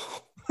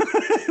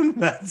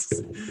 That's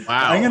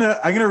wow. I'm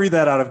gonna read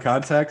that out of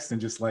context and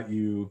just let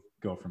you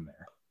go from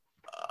there.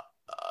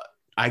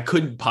 I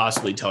couldn't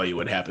possibly tell you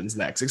what happens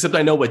next, except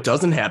I know what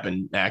doesn't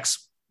happen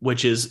next,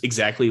 which is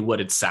exactly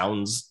what it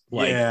sounds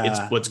like. It's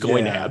what's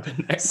going to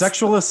happen next.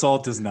 Sexual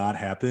assault does not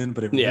happen,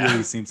 but it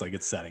really seems like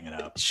it's setting it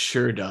up. It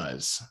sure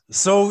does.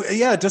 So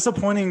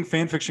disappointing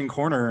fan fiction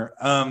corner.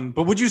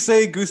 But would you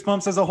say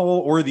Goosebumps as a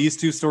whole, or these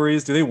two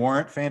stories, do they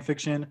warrant fan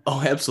fiction?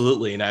 Oh,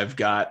 absolutely. And I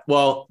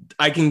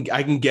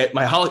can get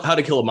my How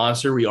to Kill a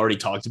Monster. We already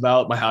talked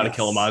about my How to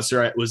Kill a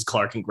Monster. It was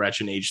Clark and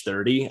Gretchen, age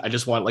 30. I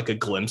just want like a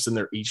glimpse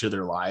in each of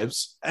their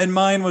lives. And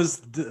mine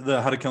was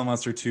the How to Kill a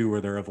Monster 2, where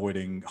they're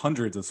avoiding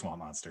hundreds of swamp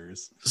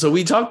monsters. So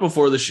we talked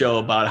before the show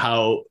about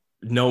how,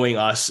 knowing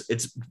us,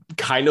 it's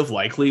kind of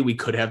likely we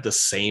could have the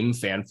same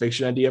fan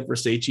fiction idea for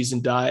Say Cheese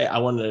and Die. I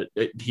want to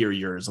hear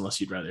yours, unless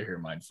you'd rather hear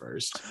mine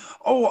first.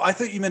 Oh, I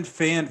thought you meant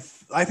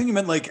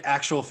like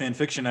actual fan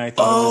fiction. And I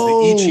thought it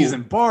was the Eat Cheese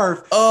and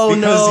Barf. Oh,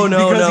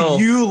 because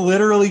you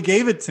literally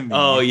gave it to me.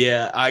 Oh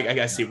yeah,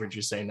 I see what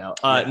you're saying now.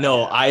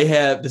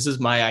 This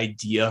is my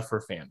idea for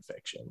fan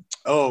fiction.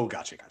 Oh,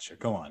 gotcha.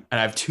 Go on. And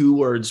I have 2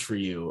 words for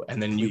you,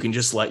 and then you can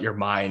just let your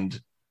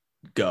mind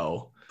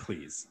go.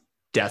 Please.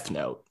 Death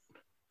Note.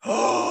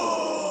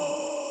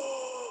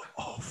 Oh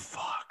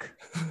fuck.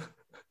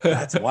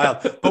 That's wild.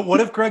 But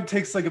what if Greg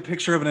takes like a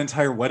picture of an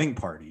entire wedding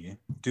party?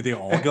 Do they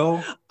all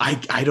go?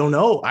 I don't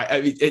know.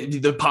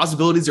 The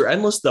possibilities are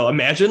endless though.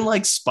 Imagine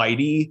like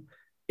Spidey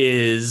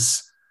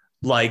is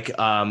like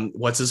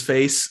what's his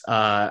face?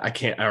 I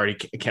can't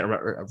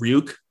remember.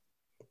 Ryuk.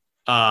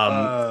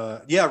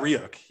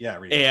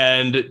 Ryuk.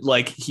 And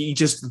like he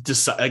just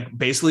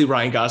basically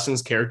Ryan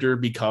Gosling's character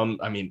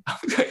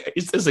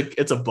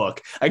it's a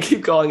book. I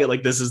keep calling it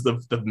like this is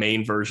the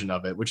main version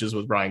of it, which is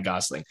with Ryan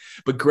Gosling.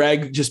 But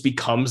Greg just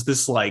becomes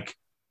this like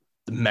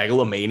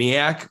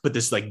megalomaniac, but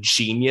this like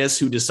genius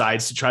who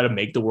decides to try to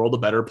make the world a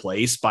better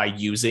place by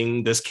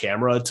using this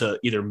camera to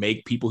either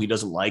make people he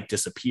doesn't like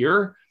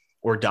disappear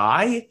or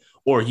die,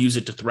 or use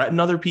it to threaten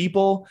other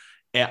people.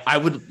 And I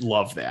would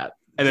love that.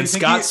 And then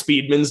Scott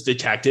Speedman's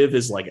detective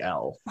is like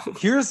L.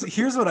 Here's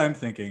what I'm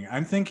thinking.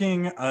 I'm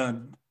thinking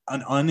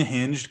an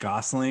unhinged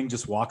Gosling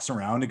just walks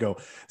around and go,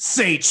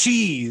 say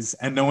cheese,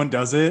 and no one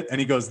does it.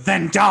 And he goes,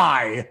 then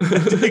die.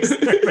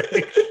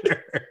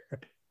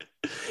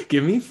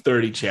 Give me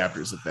 30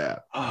 chapters of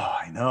that. Oh,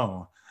 I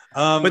know.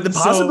 But the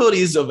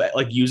possibilities of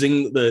like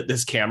using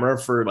this camera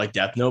for like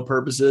Death Note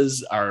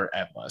purposes are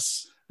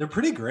endless. They're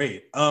pretty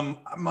great.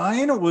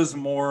 Mine was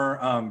more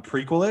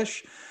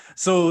prequel-ish.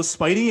 So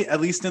Spidey,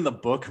 at least in the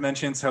book,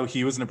 mentions how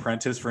he was an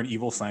apprentice for an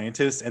evil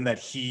scientist and that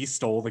he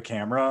stole the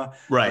camera.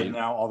 Right. And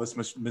now all this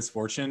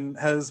misfortune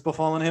has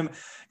befallen him.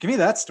 Give me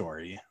that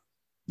story.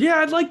 Yeah,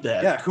 I'd like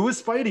that. Yeah. Who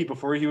was Spidey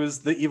before he was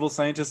the evil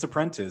scientist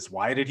apprentice?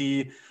 Why did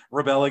he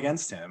rebel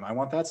against him? I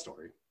want that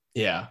story.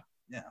 Yeah.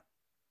 Yeah.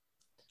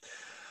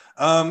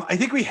 I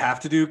think we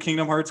have to do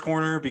Kingdom Hearts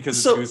Corner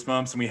because it's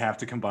Goosebumps and we have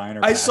to combine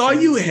our passions. Saw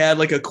you had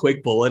like a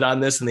quick bullet on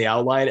this in the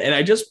outline,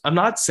 and I'm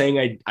not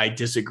saying I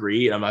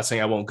disagree, and I'm not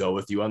saying I won't go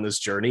with you on this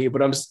journey,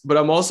 but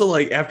I'm also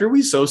like, after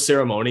we so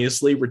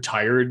ceremoniously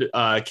retired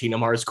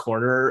Kingdom Hearts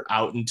Corner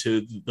out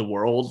into the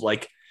world,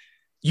 like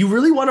you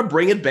really want to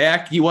bring it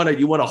back. You want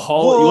to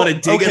haul, you want to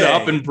dig it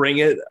up and bring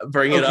it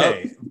up.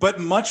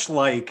 But much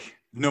like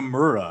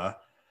Nomura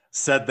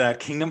said that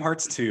Kingdom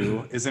Hearts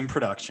 2 is in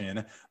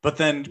production, but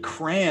then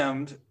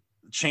crammed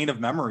Chain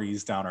of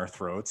Memories down our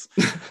throats.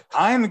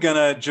 I'm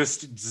gonna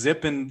just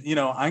zip and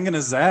I'm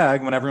gonna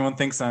zag when everyone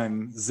thinks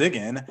I'm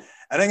zigging,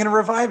 and I'm gonna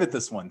revive it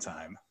this one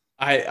time.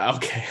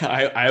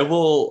 I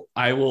will.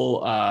 I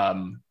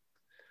don't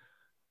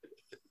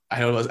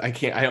know. I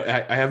can't.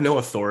 I have no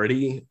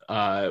authority.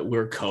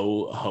 We're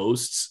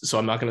co-hosts, so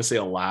I'm not gonna say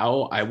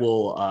allow. I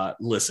will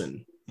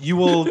listen. You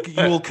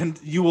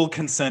will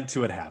consent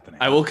to it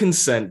happening. I will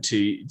consent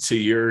to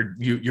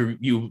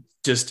you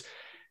just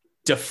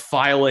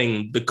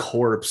defiling the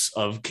corpse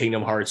of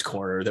Kingdom Hearts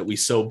Corner that we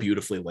so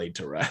beautifully laid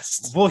to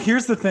rest. Well,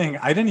 here's the thing.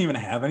 I didn't even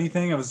have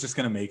anything. I was just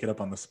going to make it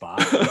up on the spot.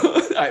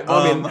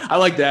 I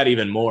like that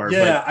even more.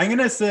 Yeah, but I'm going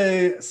to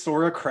say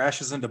Sora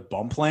crashes into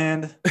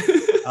Bumpland.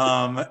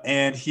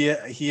 And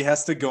he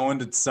has to go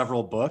into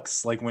several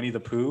books like Winnie the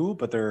Pooh,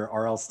 but they're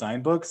R.L.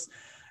 Stein books,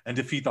 and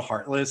defeat the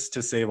Heartless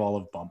to save all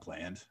of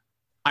Bumpland.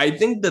 I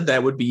think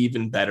that would be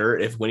even better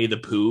if Winnie the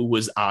Pooh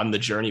was on the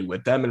journey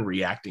with them and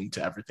reacting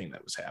to everything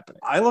that was happening.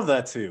 I love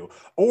that too.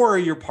 Or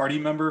your party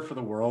member for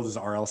the world is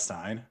R.L.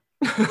 Stine.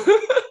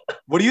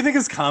 What do you think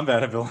his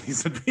combat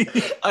abilities would be?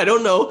 I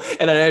don't know,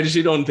 and I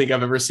actually don't think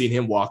I've ever seen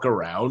him walk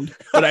around.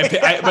 But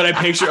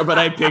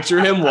I picture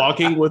him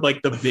walking with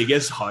like the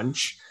biggest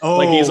hunch,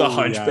 like he's a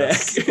hunchback.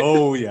 Yes.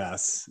 Oh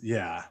yes,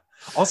 yeah.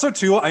 Also,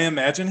 too, I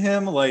imagine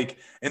him like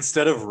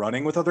instead of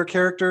running with other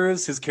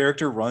characters, his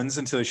character runs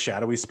into the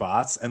shadowy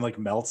spots and like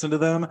melts into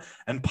them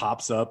and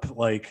pops up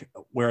like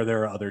where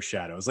there are other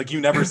shadows. Like you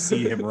never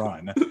see him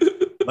run.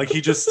 Like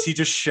he just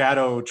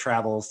shadow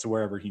travels to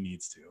wherever he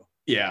needs to.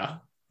 Yeah.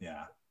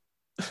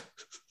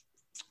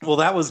 Well,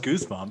 that was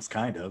Goosebumps,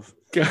 kind of.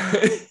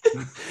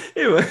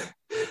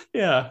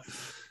 Yeah.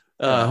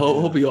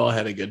 Hope you all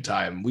had a good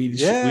time. We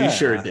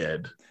sure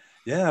did.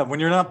 Yeah. When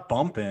you're not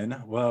bumping,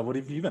 well, what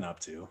have you been up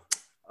to?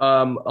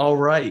 All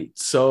right.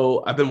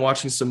 So I've been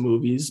watching some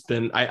movies.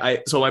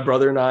 So my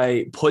brother and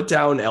I put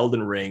down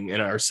Elden Ring in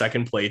our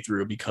second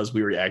playthrough because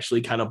we were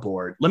actually kind of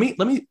bored.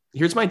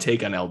 Here's my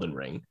take on Elden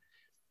Ring,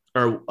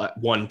 or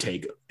one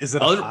take. Is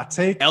it a hot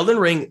take? Elden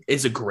Ring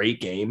is a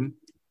great game.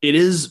 It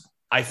is,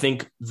 I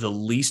think, the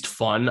least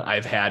fun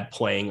I've had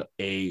playing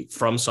a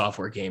From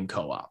Software game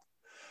co-op.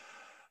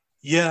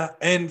 Yeah,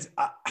 and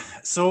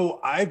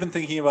so I've been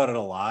thinking about it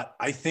a lot.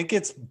 I think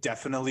it's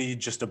definitely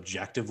just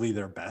objectively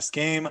their best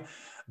game,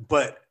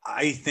 but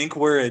I think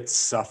where it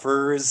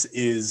suffers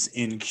is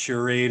in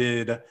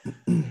curation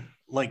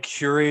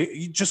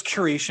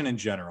in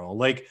general.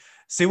 Like,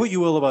 say what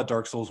you will about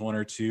Dark Souls 1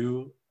 or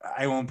 2,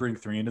 I won't bring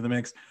 3 into the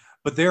mix,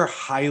 but they're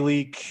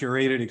highly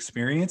curated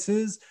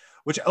experiences,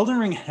 which Elden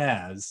Ring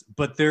has,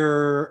 but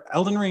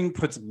Elden Ring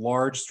puts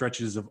large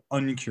stretches of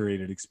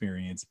uncurated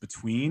experience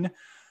between.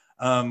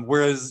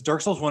 Whereas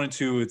Dark Souls 1 and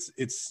 2,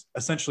 it's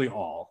essentially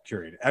all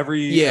curated.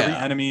 Every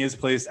enemy is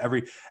placed,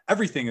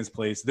 everything is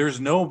placed. There's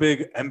no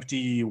big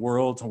empty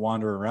world to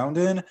wander around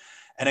in.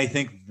 And I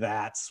think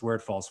that's where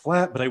it falls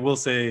flat. But I will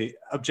say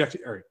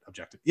objectively,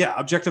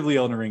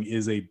 Elden Ring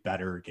is a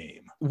better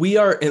game.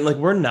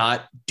 We're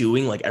not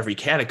doing like every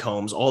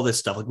catacombs, all this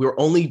stuff. Like we're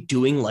only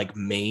doing like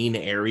main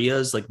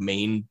areas, like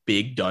main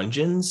big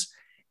dungeons.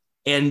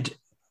 And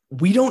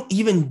we don't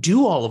even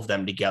do all of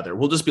them together.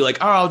 We'll just be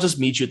like, I'll just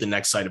meet you at the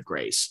next site of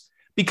grace.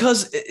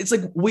 Because it's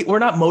like we're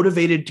not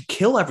motivated to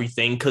kill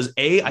everything. Because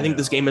I think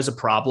this game has a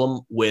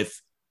problem with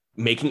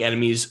making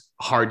enemies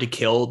hard to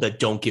kill that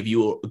don't give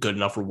you a good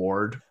enough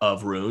reward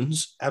of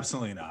runes.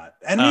 Absolutely not.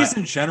 Enemies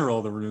in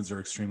general, the runes are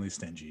extremely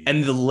stingy.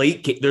 And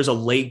there's a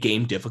late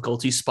game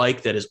difficulty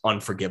spike that is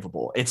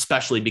unforgivable,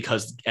 especially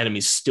because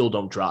enemies still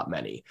don't drop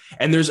many.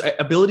 And there's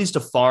abilities to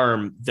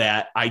farm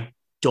that I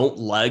don't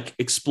like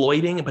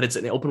exploiting, but it's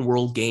an open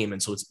world game,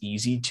 and so it's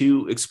easy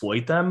to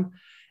exploit them.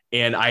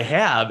 And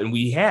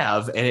we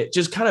have, and it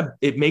just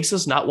it makes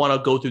us not want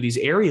to go through these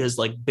areas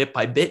like bit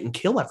by bit and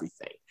kill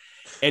everything.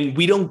 And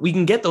we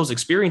can get those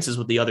experiences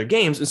with the other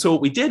games. And so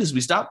what we did is we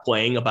stopped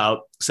playing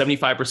about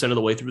 75% of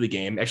the way through the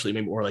game, actually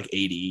maybe more like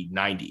 80,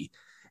 90.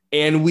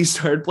 And we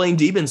started playing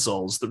Demon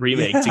Souls, the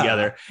remake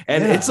together.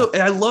 And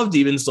I love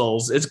Demon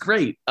Souls. It's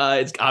great.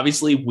 It's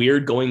obviously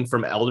weird going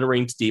from Elden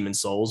Ring to Demon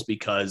Souls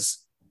because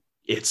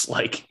it's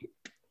like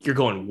you're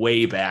going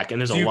way back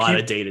and there's a lot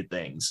of dated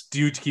things. Do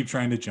you keep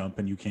trying to jump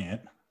and you can't?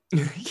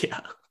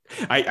 Yeah.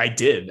 I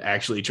did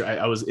actually try.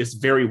 It's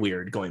very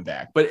weird going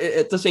back, but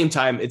at the same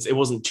time, it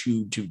wasn't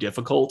too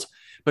difficult.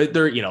 But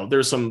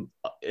there's some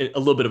a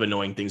little bit of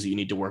annoying things that you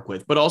need to work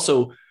with. But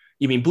also,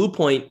 Blue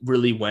Point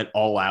really went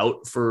all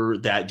out for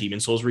that Demon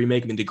Souls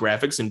remake. I mean, the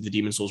graphics in the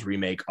Demon Souls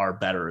remake are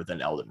better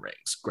than Elden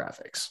Ring's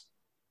graphics.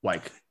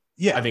 Like,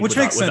 yeah, I think which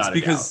makes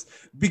sense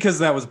because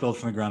that was built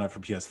from the ground up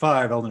for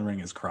PS5. Elden Ring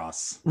is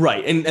cross,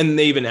 right? And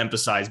they even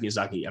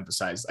Miyazaki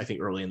emphasized, I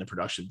think, early in the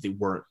production, they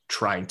weren't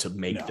trying to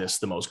make this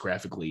the most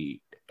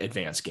graphically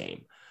advanced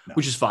game,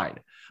 which is fine.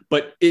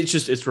 But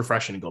it's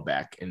refreshing to go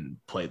back and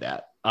play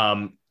that.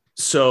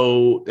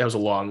 So that was a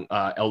long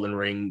Elden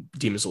Ring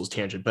Demon Souls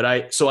tangent. But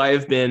I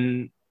have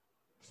been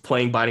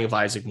playing Binding of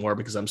Isaac more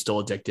because I'm still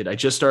addicted. I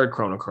just started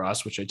Chrono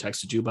Cross, which I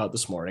texted you about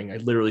this morning. I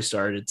literally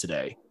started it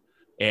today.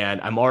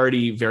 And I'm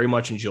already very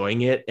much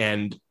enjoying it.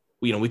 And,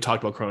 we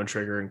talked about Chrono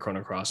Trigger and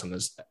Chrono Cross on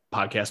this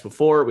podcast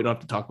before. We don't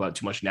have to talk about it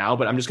too much now,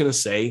 but I'm just going to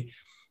say,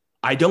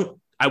 I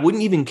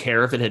wouldn't even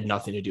care if it had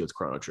nothing to do with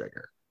Chrono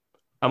Trigger.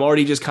 I'm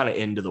already just kind of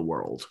into the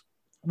world.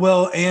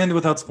 Well, and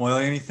without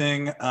spoiling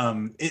anything,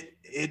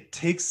 it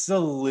takes a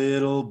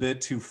little bit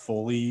to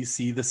fully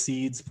see the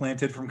seeds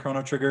planted from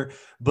Chrono Trigger,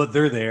 but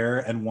they're there.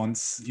 And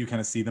once you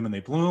kind of see them and they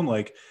bloom,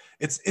 like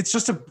it's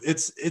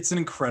an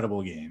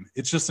incredible game.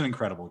 It's just an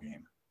incredible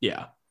game.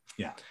 Yeah.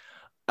 Yeah.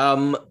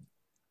 2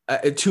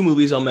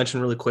 movies I'll mention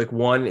really quick.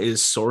 One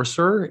is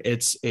Sorcerer.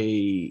 It's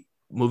a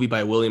movie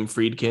by William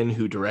Friedkin,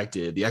 who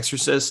directed The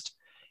Exorcist.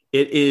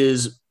 It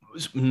is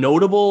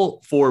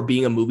notable for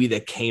being a movie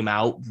that came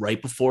out right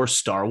before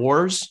Star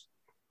Wars.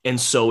 And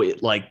so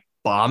it like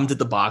bombed at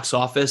the box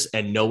office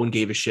and no one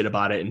gave a shit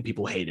about it and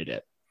people hated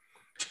it.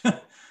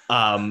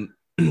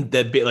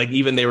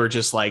 Even they were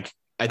just like,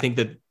 I think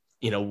that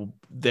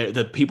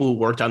the people who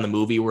worked on the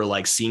movie were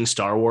like seeing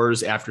Star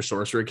Wars after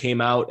Sorcerer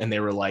came out, and they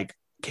were like,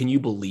 can you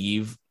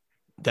believe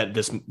that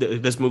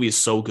this movie is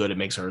so good it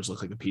makes ours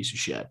look like a piece of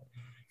shit?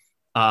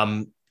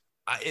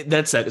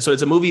 That's it. So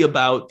it's a movie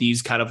about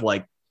these kind of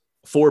like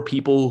 4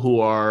 people who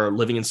are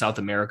living in South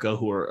America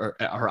who are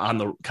on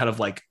the kind of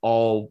like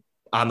all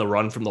on the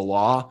run from the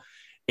law,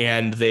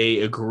 and they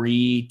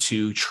agree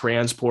to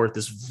transport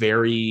this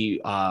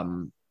very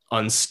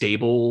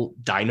unstable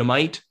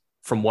dynamite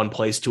from one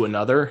place to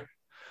another.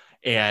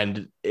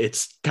 And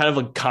it's kind of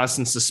a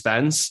constant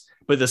suspense,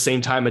 but at the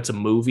same time, it's a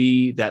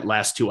movie that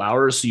lasts 2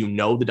 hours. So,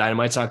 the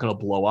dynamite's not going to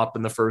blow up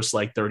in the first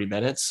like 30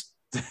 minutes.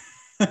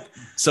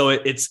 So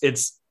it's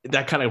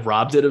that kind of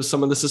robbed it of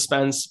some of the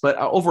suspense, but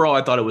overall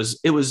I thought it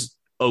was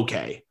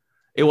okay.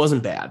 It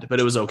wasn't bad, but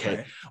it was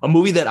okay. A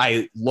movie that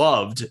I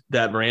loved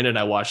that Miranda and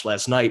I watched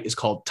last night is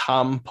called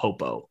Tom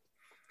Popo.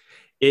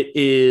 It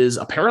is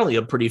apparently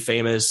a pretty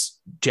famous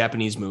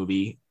Japanese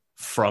movie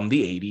from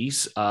the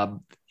 80s.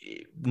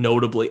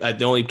 Notably,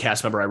 the only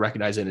cast member I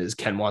recognize in it is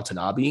Ken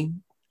Watanabe,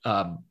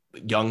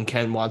 young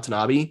Ken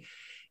Watanabe.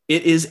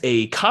 It is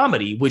a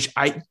comedy, which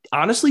I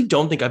honestly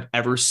don't think I've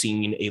ever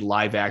seen a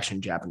live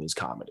action Japanese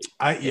comedy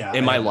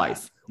in my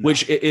life,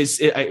 which it's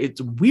a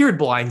weird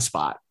blind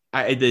spot.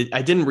 I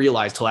didn't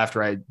realize till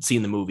after I'd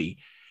seen the movie.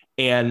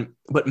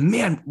 But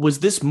man, was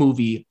this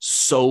movie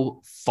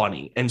so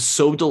funny and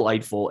so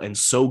delightful and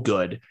so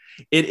good.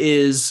 It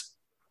is.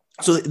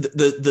 So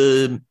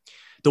the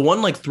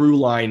one like through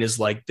line is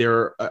like,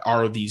 there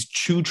are these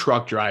 2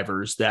 truck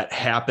drivers that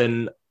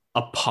happen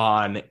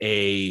upon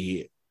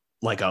a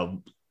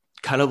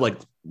kind of like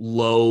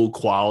low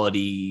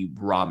quality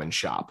ramen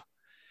shop.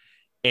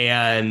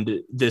 And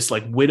this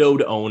like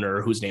widowed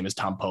owner whose name is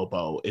Tom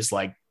Popo is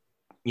like,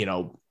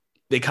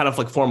 they kind of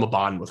like form a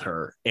bond with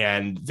her,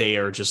 and they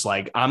are just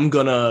like,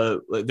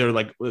 they're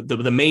like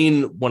the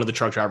main one of the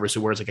truck drivers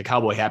who wears like a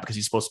cowboy hat because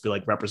he's supposed to be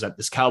like represent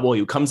this cowboy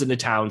who comes into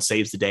town,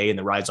 saves the day, and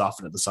then rides off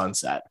into the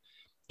sunset.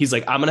 He's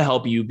like, I'm going to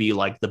help you be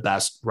like the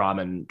best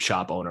ramen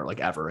shop owner like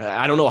ever.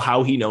 I don't know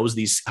how he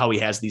knows how he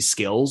has these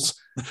skills,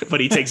 but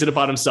he takes it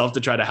upon himself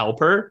to try to help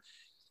her.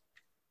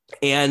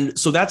 And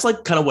so that's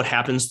like kind of what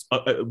happens.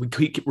 We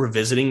keep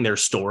revisiting their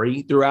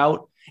story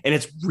throughout. And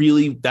it's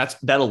really, that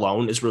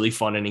alone is really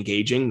fun and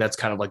engaging. That's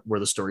kind of like where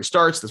the story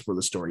starts. That's where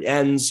the story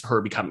ends. Her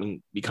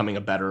becoming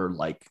a better,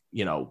 like,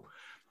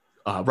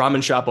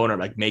 ramen shop owner,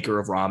 like maker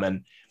of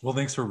ramen. Well,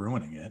 thanks for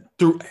ruining it.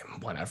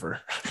 Whatever.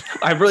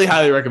 I really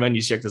highly recommend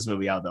you check this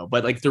movie out though.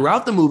 But like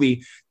throughout the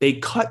movie, they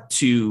cut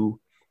to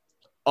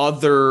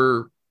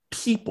other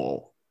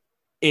people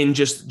in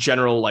just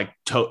general, like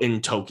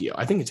in Tokyo.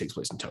 I think it takes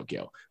place in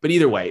Tokyo, but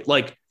either way,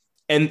 like,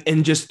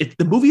 and just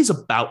the movie is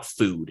about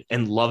food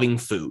and loving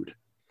food.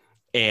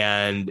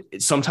 And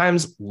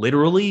sometimes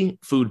literally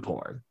food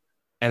porn.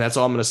 And that's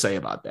all I'm going to say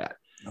about that.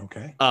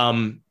 Okay.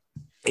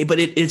 But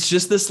it's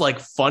just this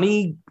like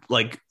funny,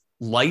 like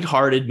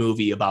lighthearted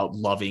movie about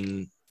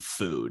loving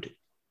food.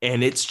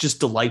 And it's just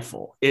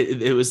delightful.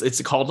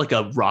 It's called like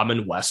a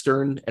ramen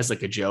Western as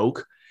like a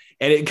joke.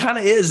 And it kind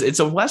of is. It's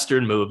a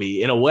Western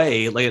movie in a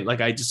way, like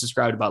I just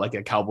described about like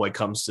a cowboy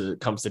comes to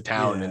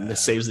town and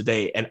saves the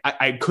day. And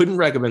I couldn't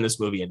recommend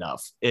this movie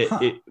enough.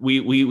 We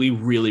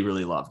really,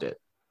 really loved it.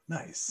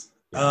 Nice.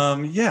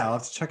 I'll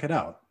have to check it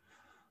out.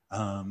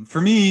 For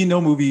me, no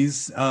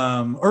movies,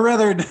 or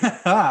rather,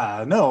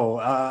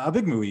 a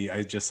big movie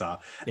I just saw,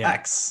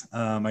 X.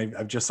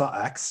 I just saw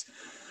X,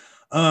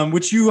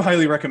 which you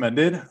highly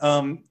recommended.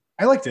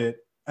 I liked it.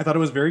 I thought it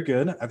was very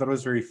good. I thought it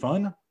was very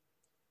fun.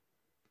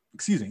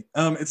 Excuse me.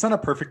 It's not a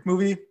perfect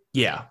movie.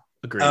 Yeah,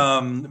 agreed.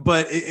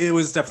 But it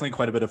was definitely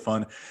quite a bit of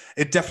fun.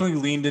 It definitely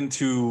leaned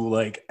into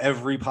like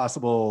every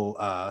possible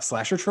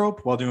slasher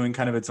trope while doing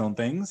kind of its own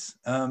things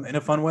in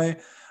a fun way.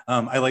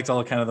 I liked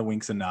all kind of the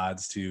winks and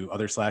nods to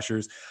other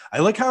slashers. I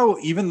like how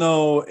even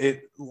though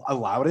it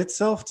allowed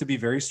itself to be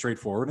very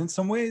straightforward in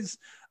some ways,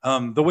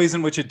 the ways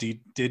in which it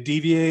did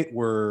deviate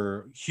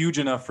were huge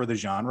enough for the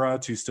genre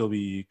to still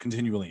be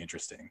continually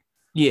interesting.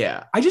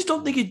 Yeah, I just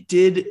don't think it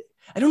did.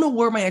 I don't know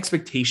where my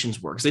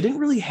expectations were because I didn't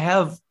really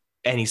have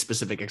any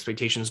specific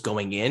expectations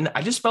going in.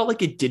 I just felt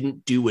like it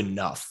didn't do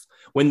enough.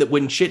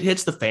 When shit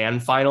hits the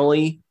fan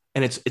finally,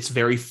 and it's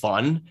very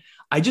fun,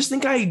 I just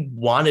think I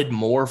wanted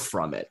more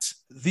from it.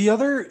 The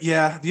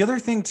other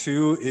thing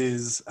too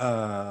is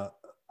I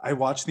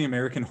watched the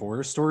American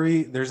Horror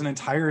Story. There's an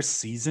entire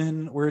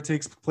season where it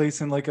takes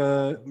place in like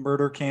a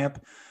murder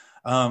camp.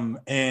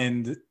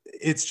 And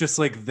it's just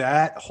like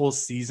that whole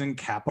season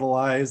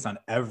capitalized on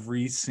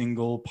every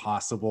single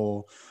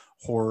possible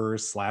horror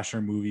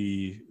slasher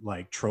movie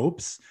like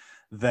tropes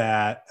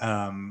that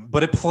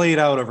but it played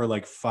out over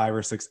like 5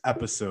 or 6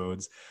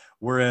 episodes.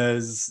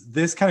 Whereas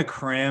this kind of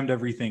crammed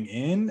everything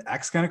in,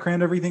 X kind of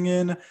crammed everything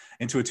in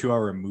into a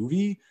 2-hour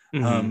movie.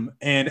 Mm-hmm.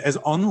 And as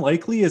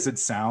unlikely as it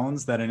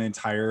sounds that an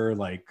entire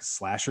like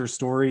slasher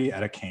story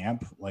at a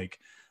camp, like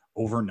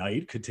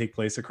overnight could take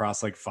place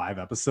across like 5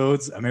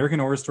 episodes,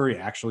 American Horror Story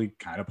actually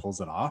kind of pulls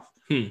it off.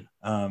 And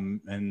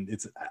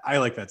I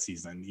like that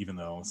season, even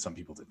though some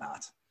people did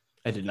not.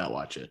 I did not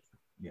watch it.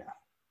 Yeah.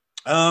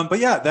 But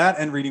yeah, that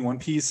and reading One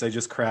Piece. I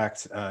just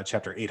cracked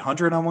chapter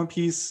 800 on One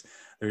Piece.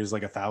 There's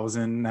like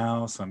 1,000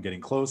 now, so I'm getting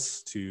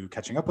close to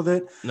catching up with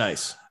it.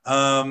 Nice.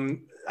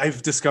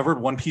 I've discovered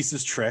One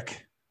Piece's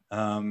trick.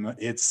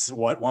 It's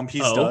what One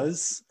Piece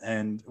does.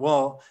 And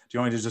well, do you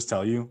want me to just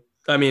tell you?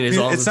 I mean, as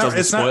long as it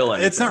doesn't spoil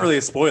anything. It's not really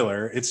a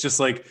spoiler. It's just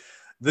like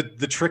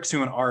the trick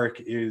to an arc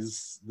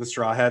is the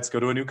Straw Hats go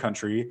to a new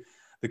country.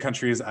 The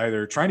country is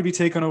either trying to be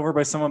taken over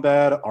by someone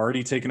bad,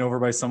 already taken over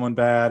by someone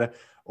bad,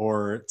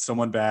 or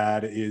someone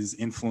bad is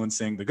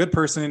influencing the good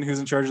person who's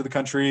in charge of the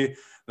country.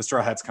 The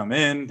Straw Hats come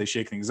in, they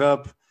shake things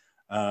up,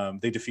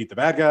 they defeat the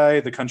bad guy,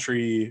 the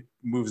country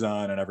moves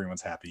on, and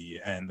everyone's happy,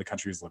 and the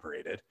country is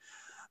liberated.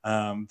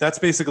 That's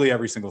basically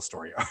every single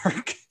story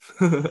arc,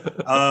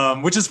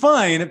 which is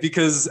fine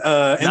because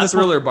in this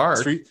Thriller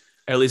Bark,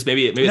 at least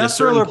maybe at a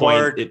certain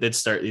point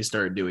they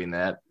started doing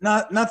that.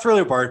 Not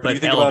Thriller Bark, but you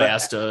think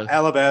Alabasta,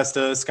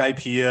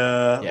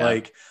 Skypiea,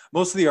 like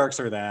most of the arcs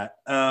are that.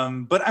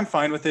 But I'm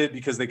fine with it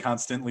because they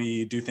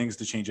constantly do things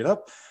to change it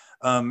up.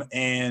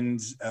 And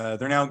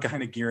they're now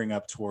kind of gearing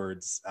up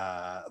towards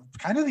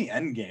kind of the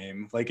end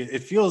game. Like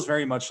it feels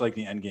very much like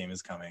the end game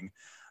is coming.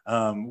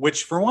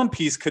 Which for One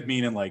Piece could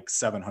mean in like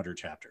 700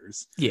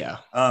 chapters. Yeah.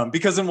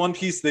 Because in One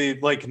Piece, they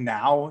like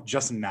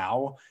just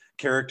now,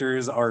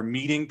 characters are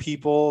meeting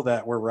people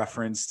that were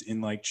referenced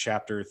in like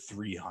chapter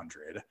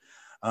 300.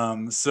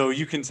 So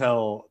you can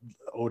tell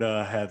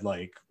Oda had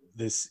like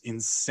this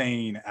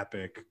insane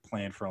epic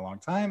plan for a long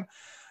time.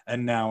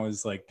 And now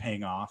is like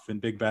paying off in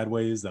big bad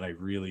ways that I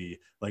really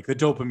like. The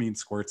dopamine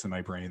squirts in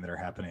my brain that are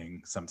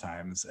happening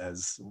sometimes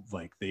as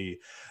like they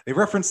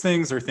reference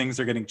things or things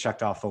are getting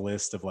checked off the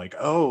list of like,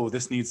 oh,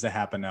 this needs to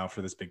happen now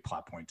for this big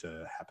plot point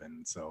to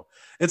happen. So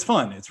it's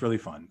fun. It's really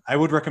fun. I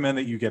would recommend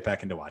that you get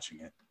back into watching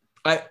it.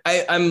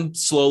 I'm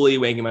slowly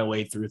making my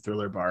way through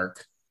Thriller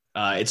Bark.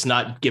 It's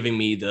not giving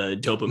me the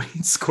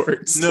dopamine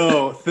squirts.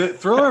 No,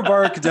 Thriller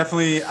Bark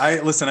definitely. I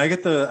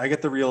get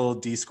the real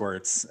D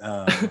squirts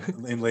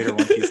in later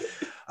One Piece.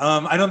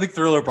 I don't think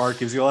Thriller Bark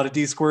gives you a lot of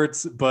D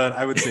squirts, but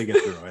I would say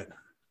get through it.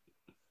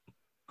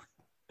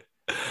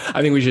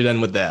 I think we should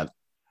end with that.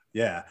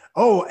 Yeah.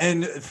 Oh,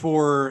 and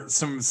for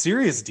some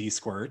serious D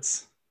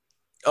squirts.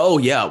 Oh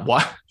yeah.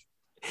 Why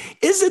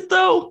is it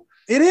though?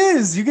 It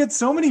is. You get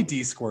so many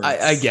D squirts.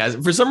 I guess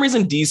for some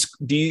reason D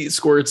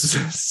squirts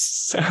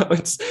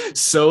sounds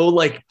so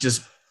like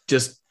just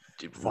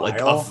vile.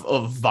 Like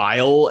of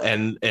vile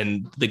and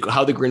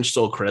how the Grinch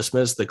Stole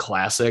Christmas, the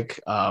classic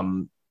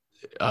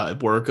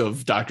work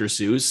of Dr.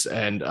 Seuss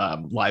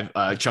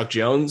and Chuck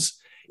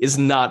Jones is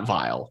not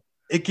vile.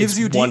 It gives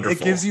you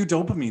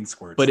dopamine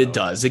squirts, but it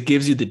does. It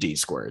gives you the D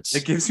squirts.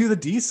 It gives you the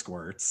D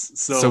squirts.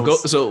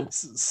 So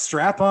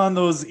strap on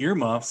those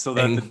earmuffs so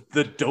that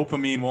the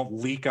dopamine won't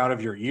leak out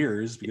of your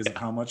ears because of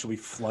how much will be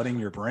flooding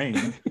your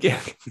brain. Yeah,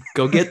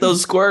 go get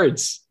those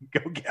squirts.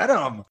 Go get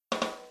them.